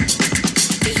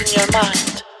is in your mind.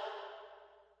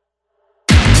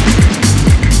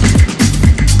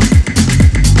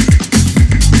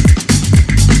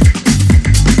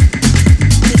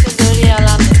 This is the real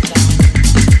underground.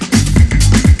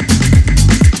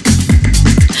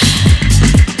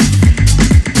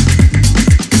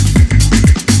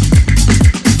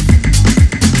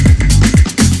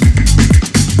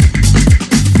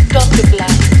 Don't be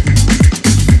blind.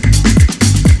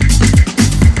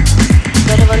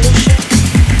 The revolution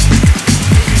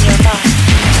is in your mind.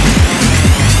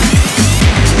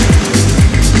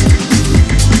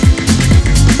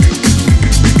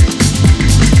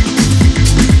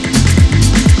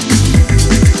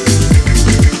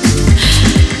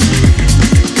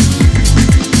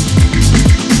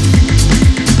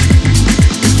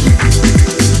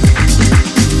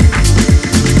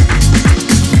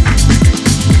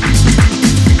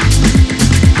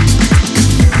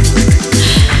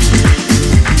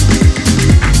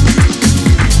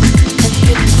 And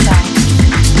hidden sound.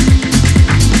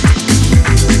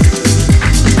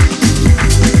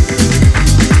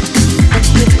 And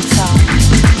hidden sound.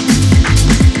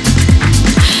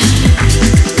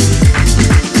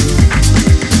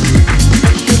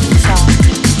 And hidden sound.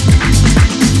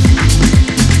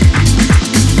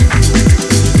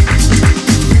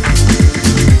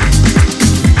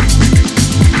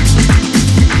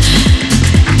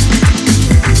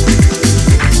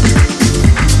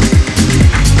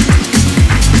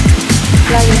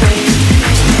 Fly away.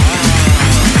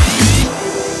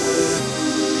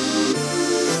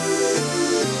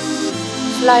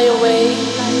 Fly away.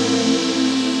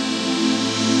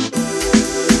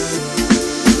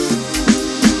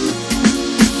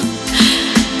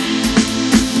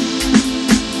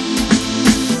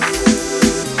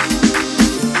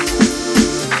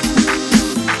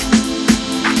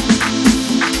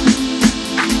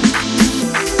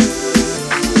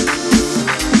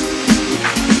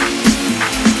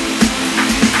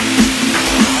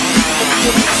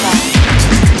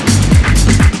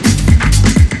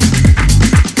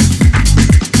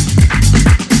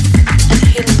 And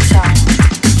hidden sound.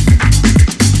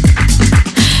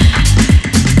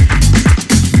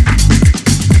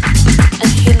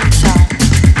 And hidden sound. And hidden sound.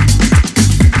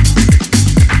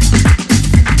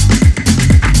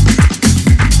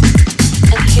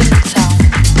 And hidden sound.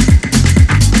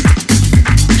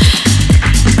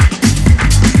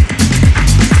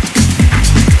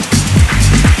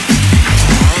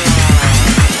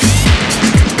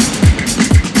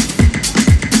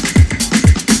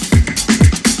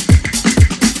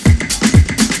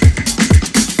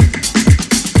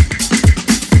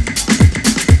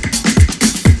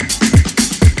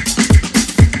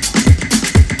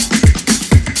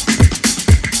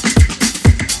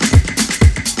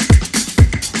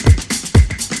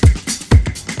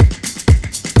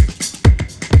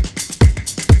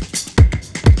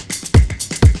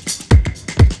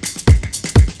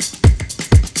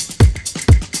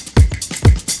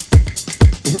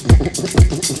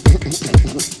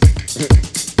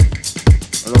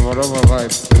 Rubber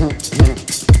vibes.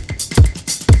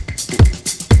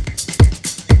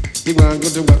 Big man go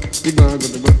to work, big man go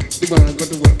to work, big man go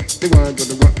to work, big man go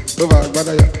to work. Over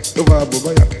Gadaya, over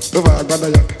Bubaya, over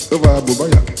Gadaya, over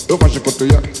Bubaya, over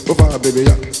Shikotoya, over Bebe,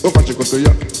 over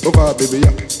Shikotoya, over Bebe,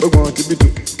 over Tibitu,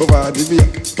 over Tibia,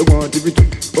 over Tibitu,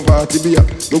 over Tibia,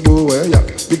 over Waya,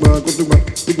 big man go to work,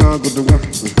 big man go to work.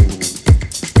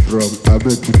 From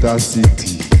Abeokuta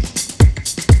City.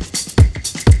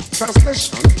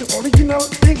 Translation to original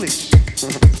English.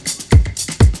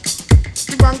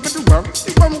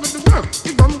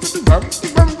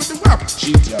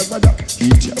 Sheet ya bada,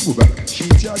 heat ya buba,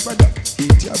 sheet ya bada,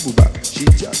 heat ya buba,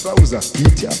 sheet ya trouser,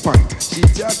 heat ya pant,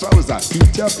 sheet ya trouser,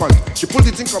 heat ya pant. She pulled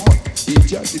it in come on,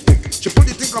 heat ya the thing. She pulled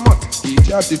it in come on, heat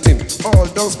ya the thing. All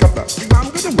those scatter.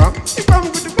 Ibam good bam, ibam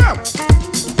good bam.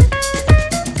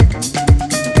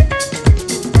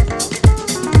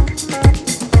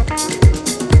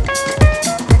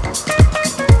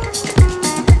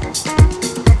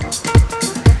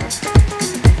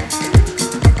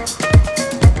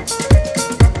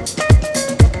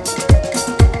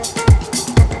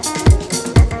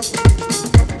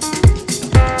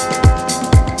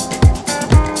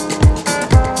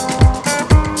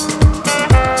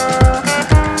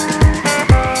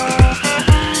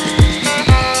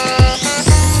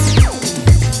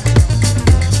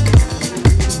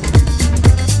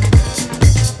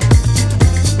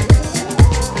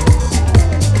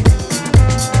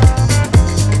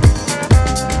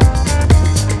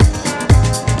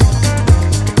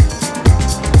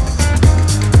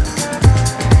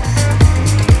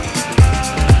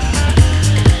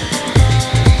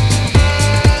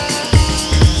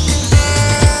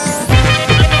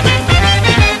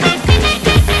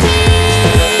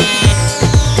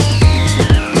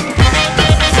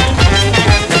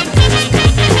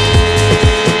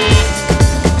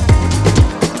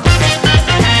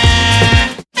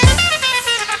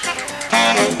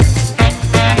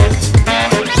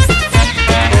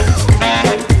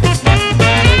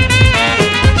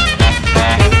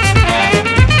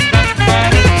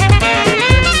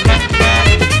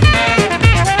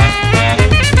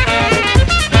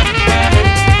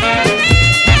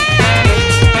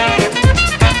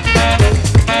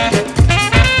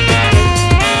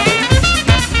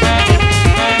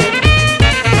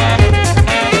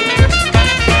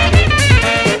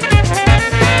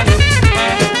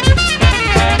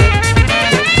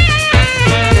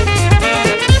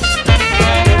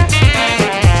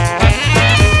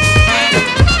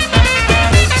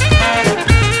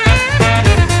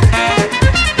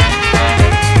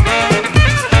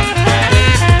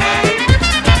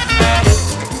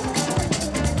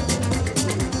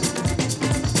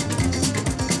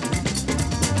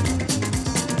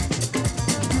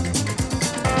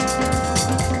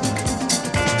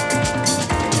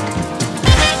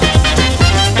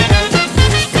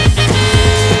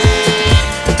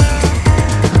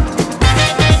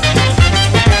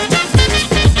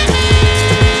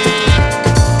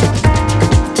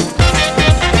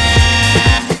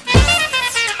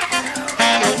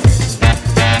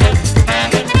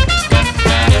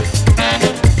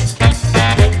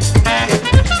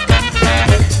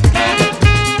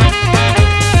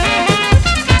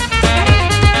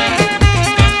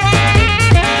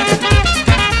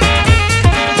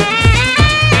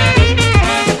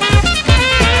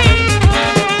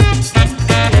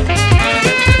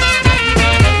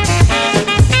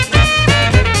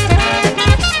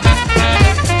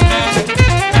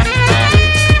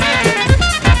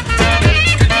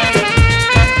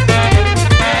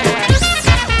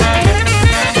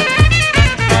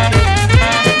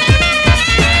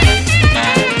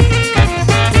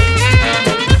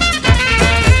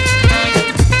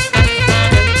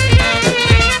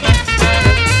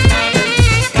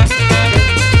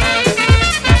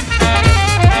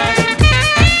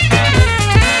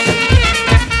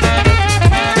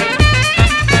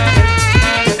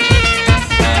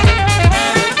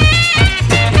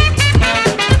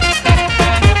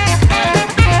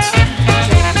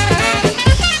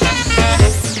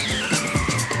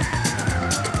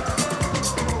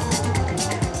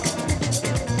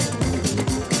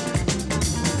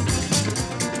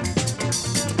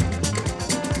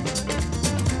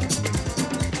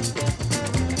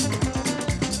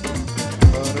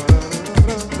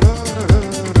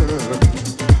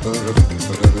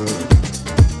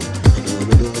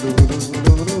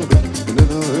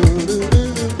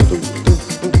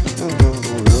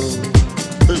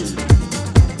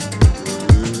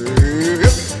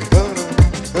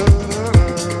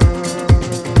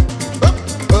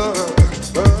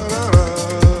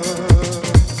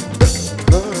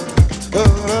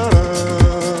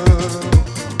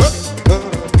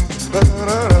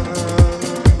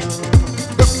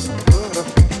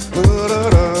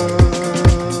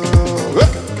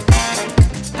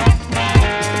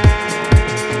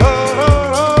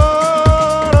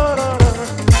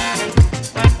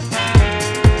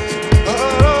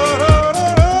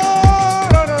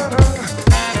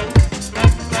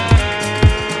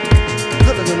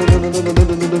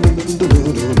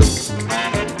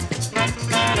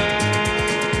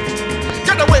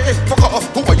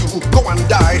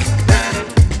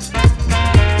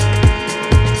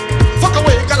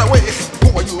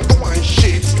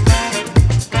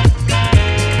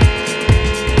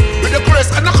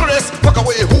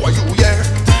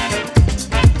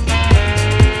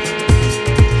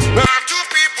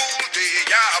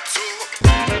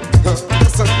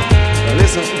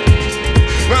 listen.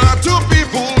 Two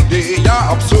people, they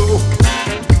are up so.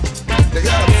 They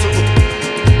are up so.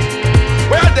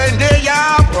 Well, then they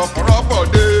are proper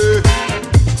day.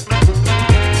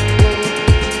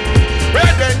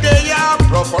 Well, then they are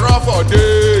proper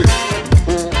day.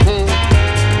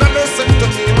 Now listen to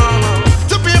me, mama.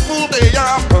 Two people, they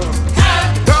are.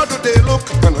 How do they look?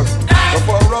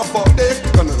 Rough day.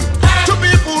 Two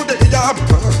people, they are.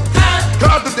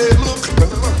 How do they look?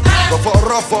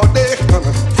 Rough day.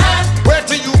 Where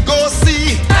till you go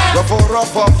see?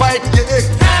 Rough fight, yeah.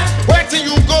 Where till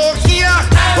you go here?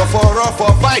 Rough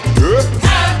fight, yeah.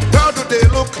 How do they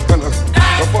look?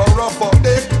 Rough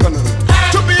day.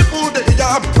 Two people, they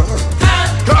are.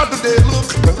 How do they look?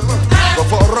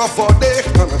 Rough day.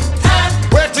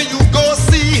 Where till you go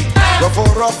see?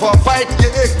 Rough fight,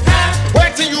 yeah.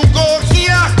 Where till you go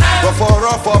here?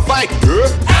 Rough fight, yeah.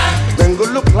 Then go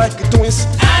look like the twins.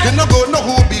 You no go know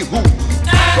who be who.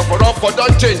 Rough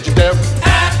don't change them.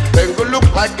 Then go look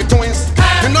like the twins.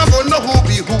 You no go know who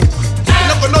be who. You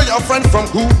no go know your friend from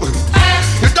who.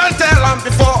 You don't tell them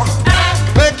before.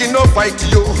 Making no fight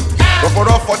you.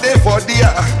 Rough day for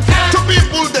dear. Two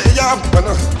people they are.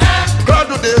 How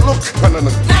do they look?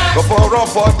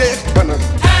 Rough day.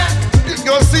 You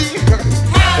go see.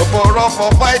 Rough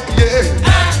fight, yeah.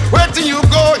 Where till you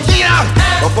go here?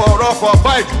 Rough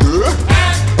fight, yeah.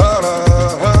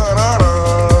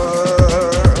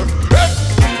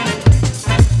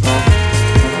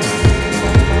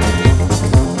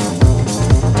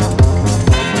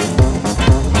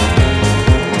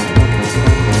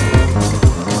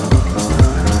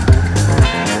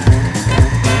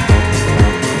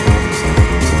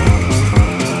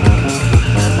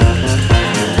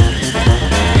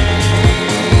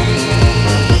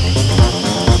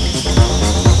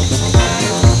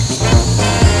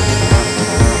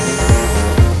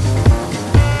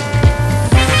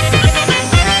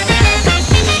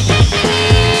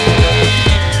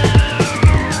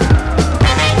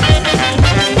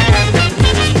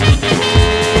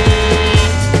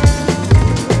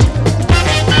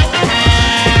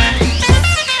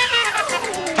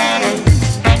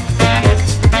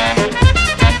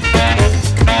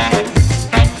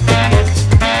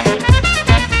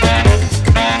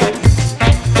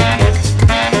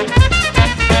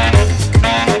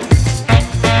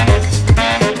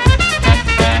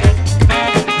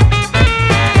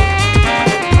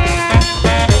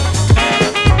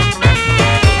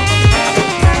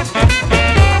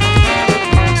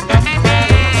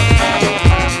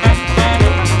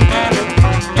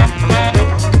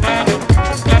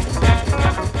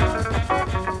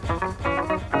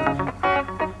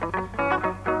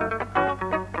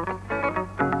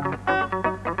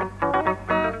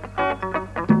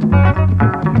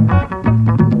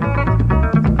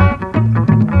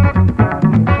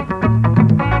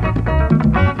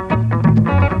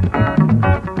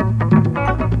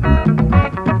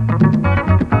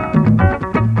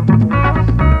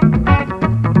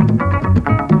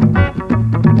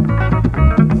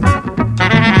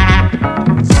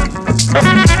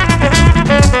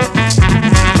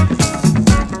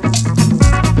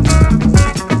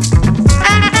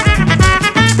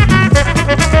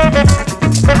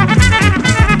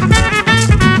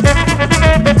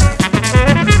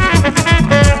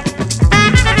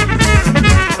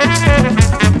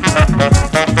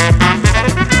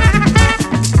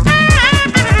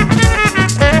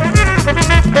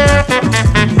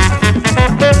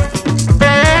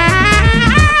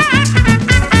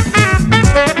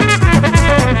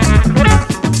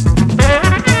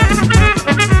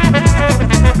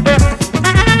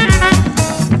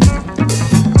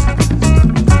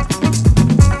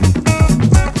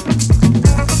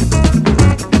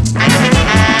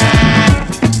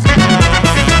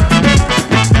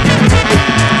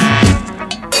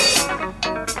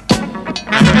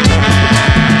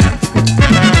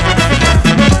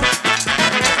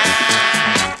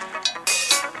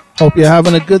 Hope you're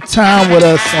having a good time with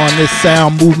us on this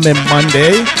Sound Movement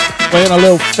Monday. Playing a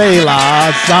little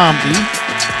Folaige Zombie.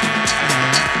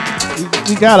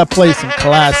 We gotta play some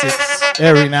classics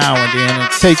every now and then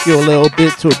and take you a little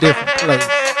bit to a different place.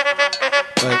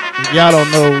 But if y'all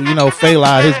don't know, you know,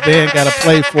 Folaige, his band gotta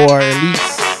play for at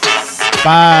least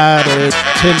 5 to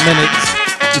 10 minutes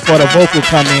before the vocal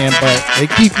come in, but they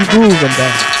keep you grooving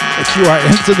though. But you are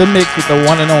into the mix with the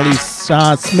one and only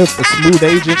Sean Smith, the Smooth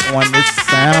Agent, on this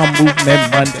Sound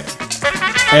Movement Monday.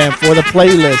 And for the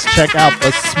playlist, check out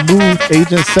the Smooth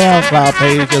Agent SoundCloud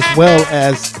page as well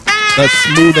as the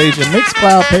Smooth Agent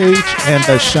Mixcloud page and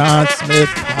the Sean Smith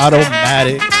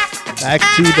Automatic. Back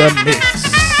to the mix.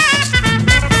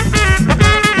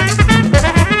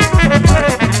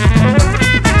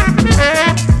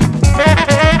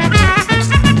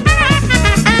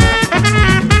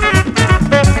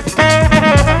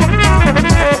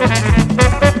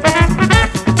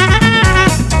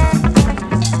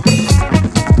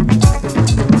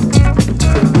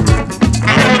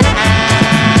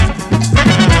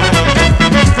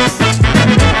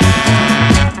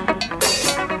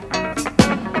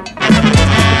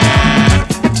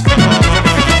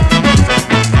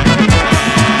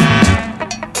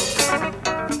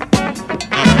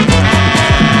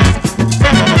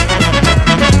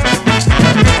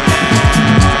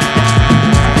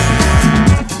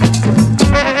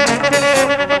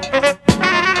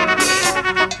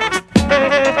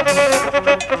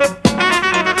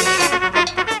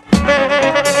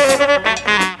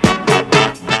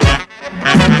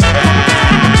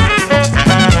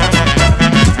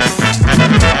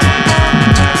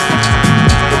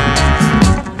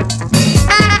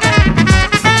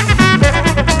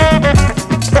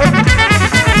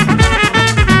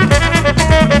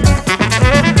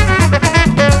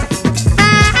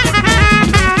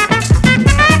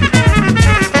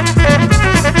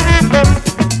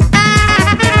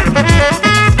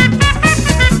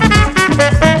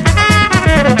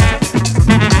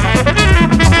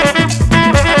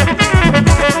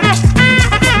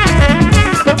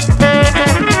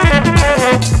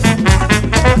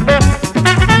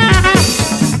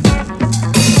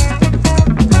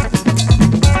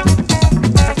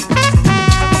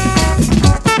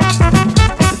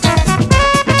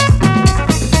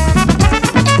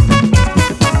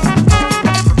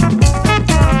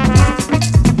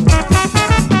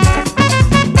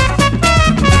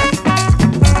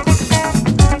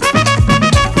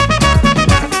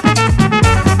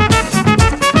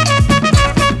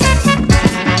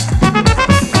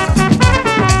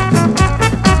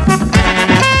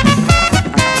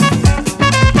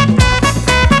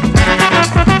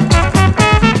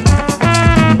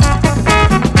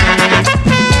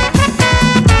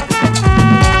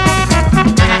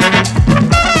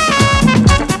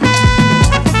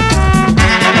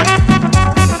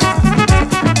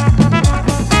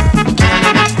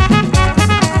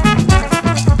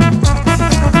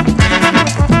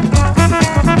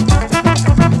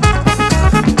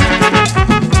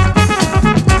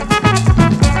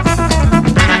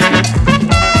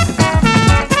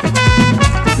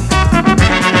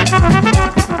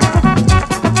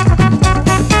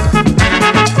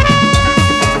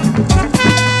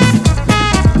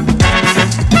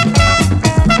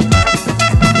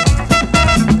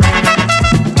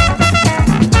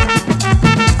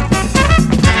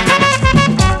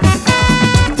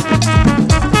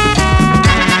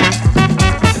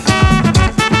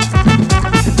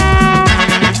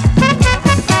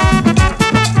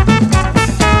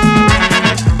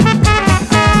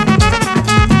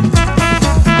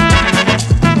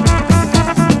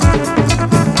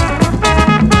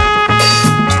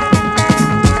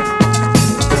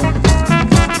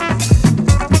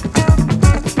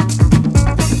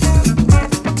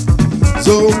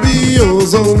 Zombie, oh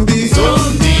zombie.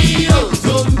 Zombie, oh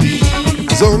zombie.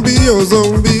 Zombie, oh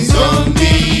zombie.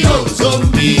 Zombie, oh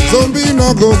zombie. Zombie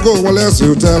no go unless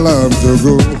you tell him to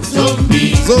go.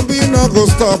 Zombie, Zombie no go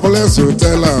stop unless you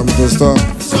tell him to stop.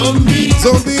 zombie,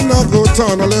 Zombie no go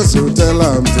turn unless you tell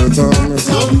him to turn.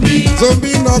 zombie,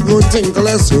 Zombie no go think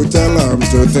unless you tell him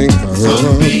to think.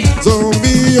 Zombie.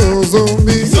 Zombie, oh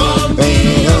zombie.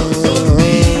 Zombie, oh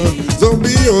zombie.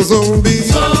 Zombie, oh zombie.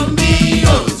 Zombie,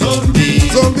 oh zombie.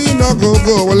 Zombie no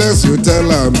go unless you tell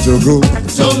him to go.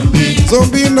 Zombie,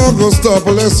 Zombie no go stop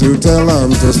unless you tell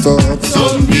him to stop.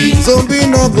 zombie, Zombie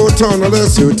no go turn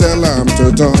unless you tell him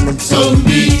to turn.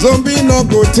 zombie, Zombie no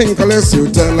go think unless you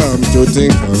tell him to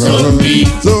think. Zombie.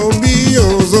 Zombie,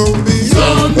 oh zombie.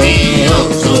 zombie,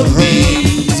 oh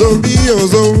zombie. Zombie, oh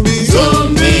zombie.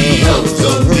 Zombie, oh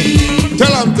zombie.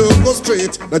 Tell him to go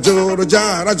straight. Na joro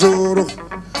jara joro.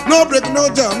 No break, no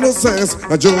jam, no sense.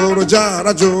 Na joro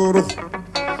jara joro.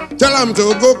 Tell him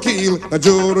to go kill. Na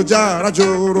joro jara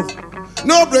joro.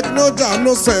 No break, no jam,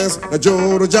 no sense. Na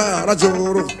joro jara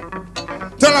joro.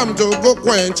 Tell him to go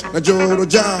quench. Na joro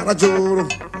jara joro.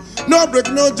 No break,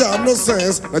 no jam, no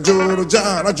sense. Na joro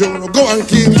jara joro. Go and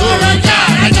kill.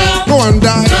 Go and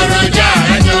die.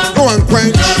 Go and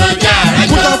quench.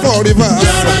 Put up for the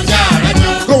verse.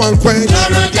 Go and quench.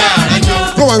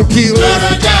 Go and kill.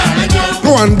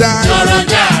 Go and die.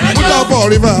 Put up for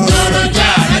the verse.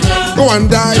 Go and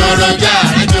die.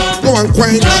 Go and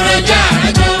quench.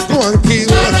 Go and kill.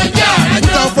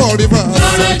 Put up for the verse.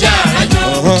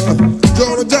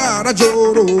 Joro jara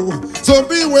joro.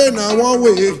 Zombie way now one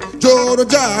way. Joro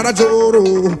jara joro.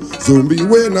 Zombie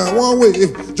way now one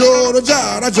way. Joro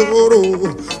jara joro.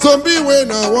 Zombie way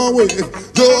now one way.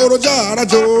 Joro jara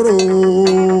joro.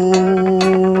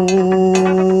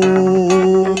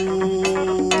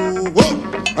 Whoa.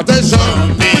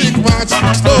 Attention, quick march,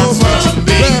 slow march,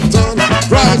 left turn,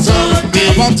 right turn,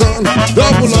 about turn,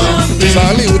 double up,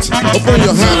 salute, open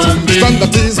your hat, stand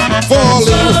that is, fall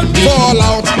in, fall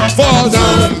out, fall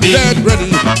down, dead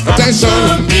ready.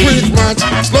 Attention, quick march,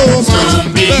 slow march,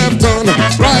 left turn,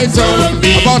 right turn,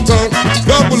 about turn,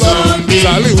 double up,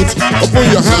 salute, open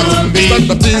your hat, stand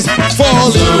that is,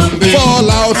 fall in, fall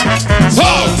out,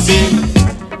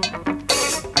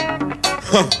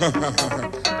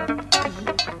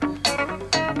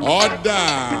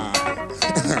 Order.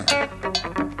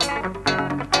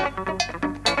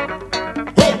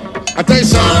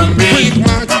 Attention, quick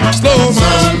march, slow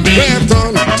march, left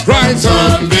turn, right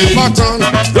turn, back turn,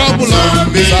 double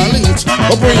up, salute,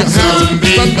 open your hands,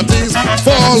 stand at ease,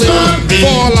 fall in,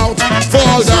 fall out,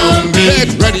 fall down,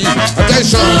 get ready.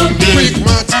 Attention, quick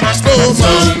march, slow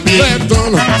march, left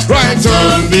turn, right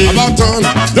turn, about turn,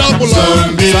 double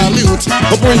up, salute,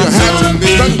 open your hands,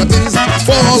 stand at ease,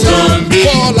 fall in,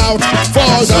 fall out,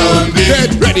 fall down,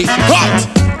 get ready. Hot!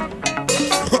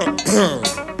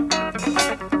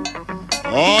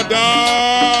 Order!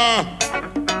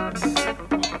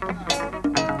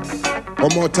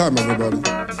 One more time, everybody.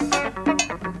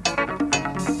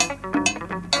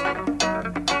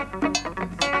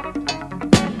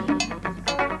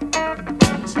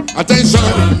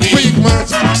 Attention, quick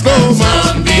march, slow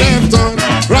march, left turn,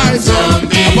 right turn,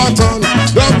 about turn,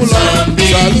 double up,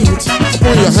 salute,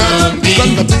 open your hands,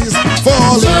 stand at ease,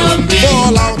 fall in,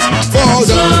 fall out, fall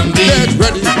down, get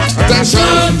ready.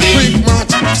 Attention, quick march,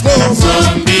 slow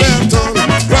march, left turn,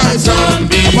 right turn,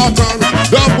 about turn,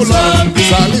 double up,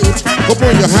 salute,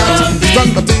 open your hands,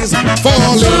 stand at ease,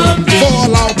 fall in,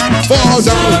 fall out, fall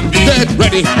down, get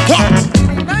ready. Hot!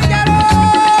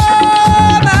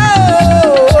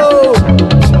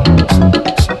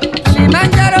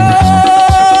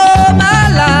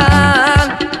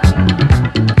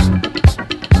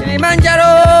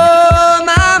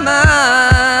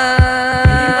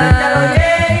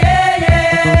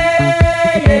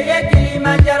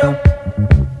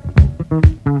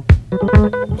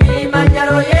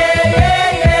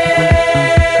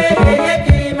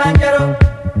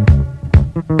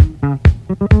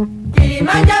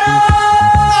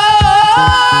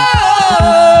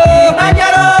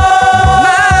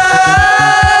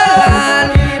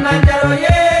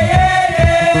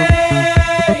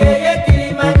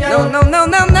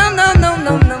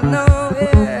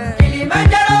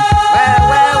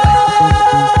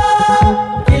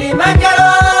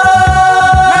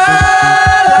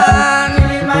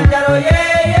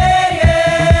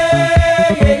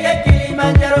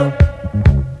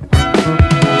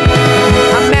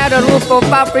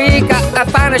 Africa, I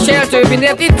find a shelter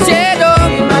beneath its shadow.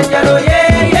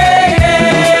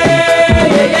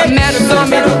 I met a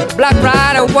zombie, black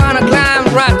rider, wanna climb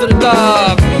right to the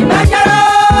top. No,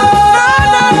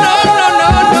 no, no, no, no,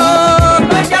 no.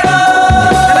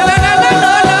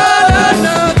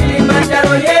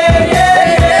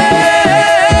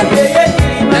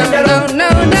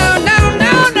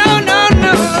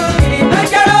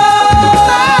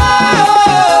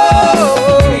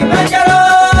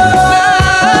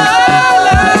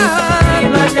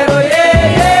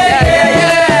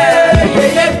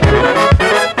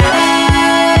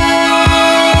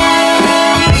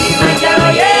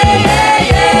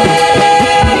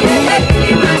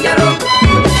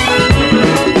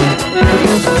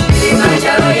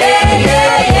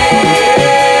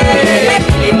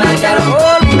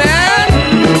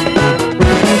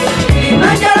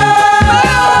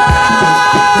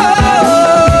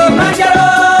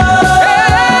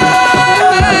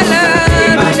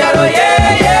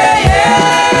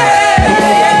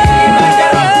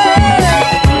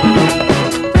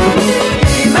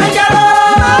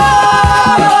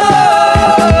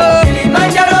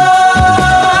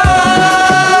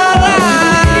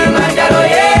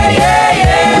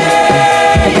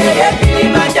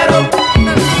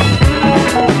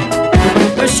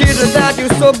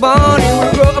 were born, you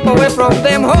will grow up away from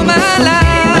them all my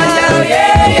life.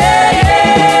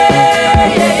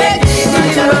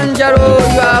 Kilimanjaro,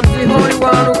 you have the only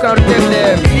one who can take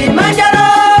them. Kilimanjaro,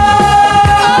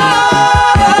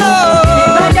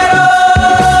 Kilimanjaro,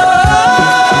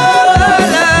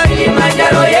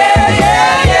 Kilimanjaro,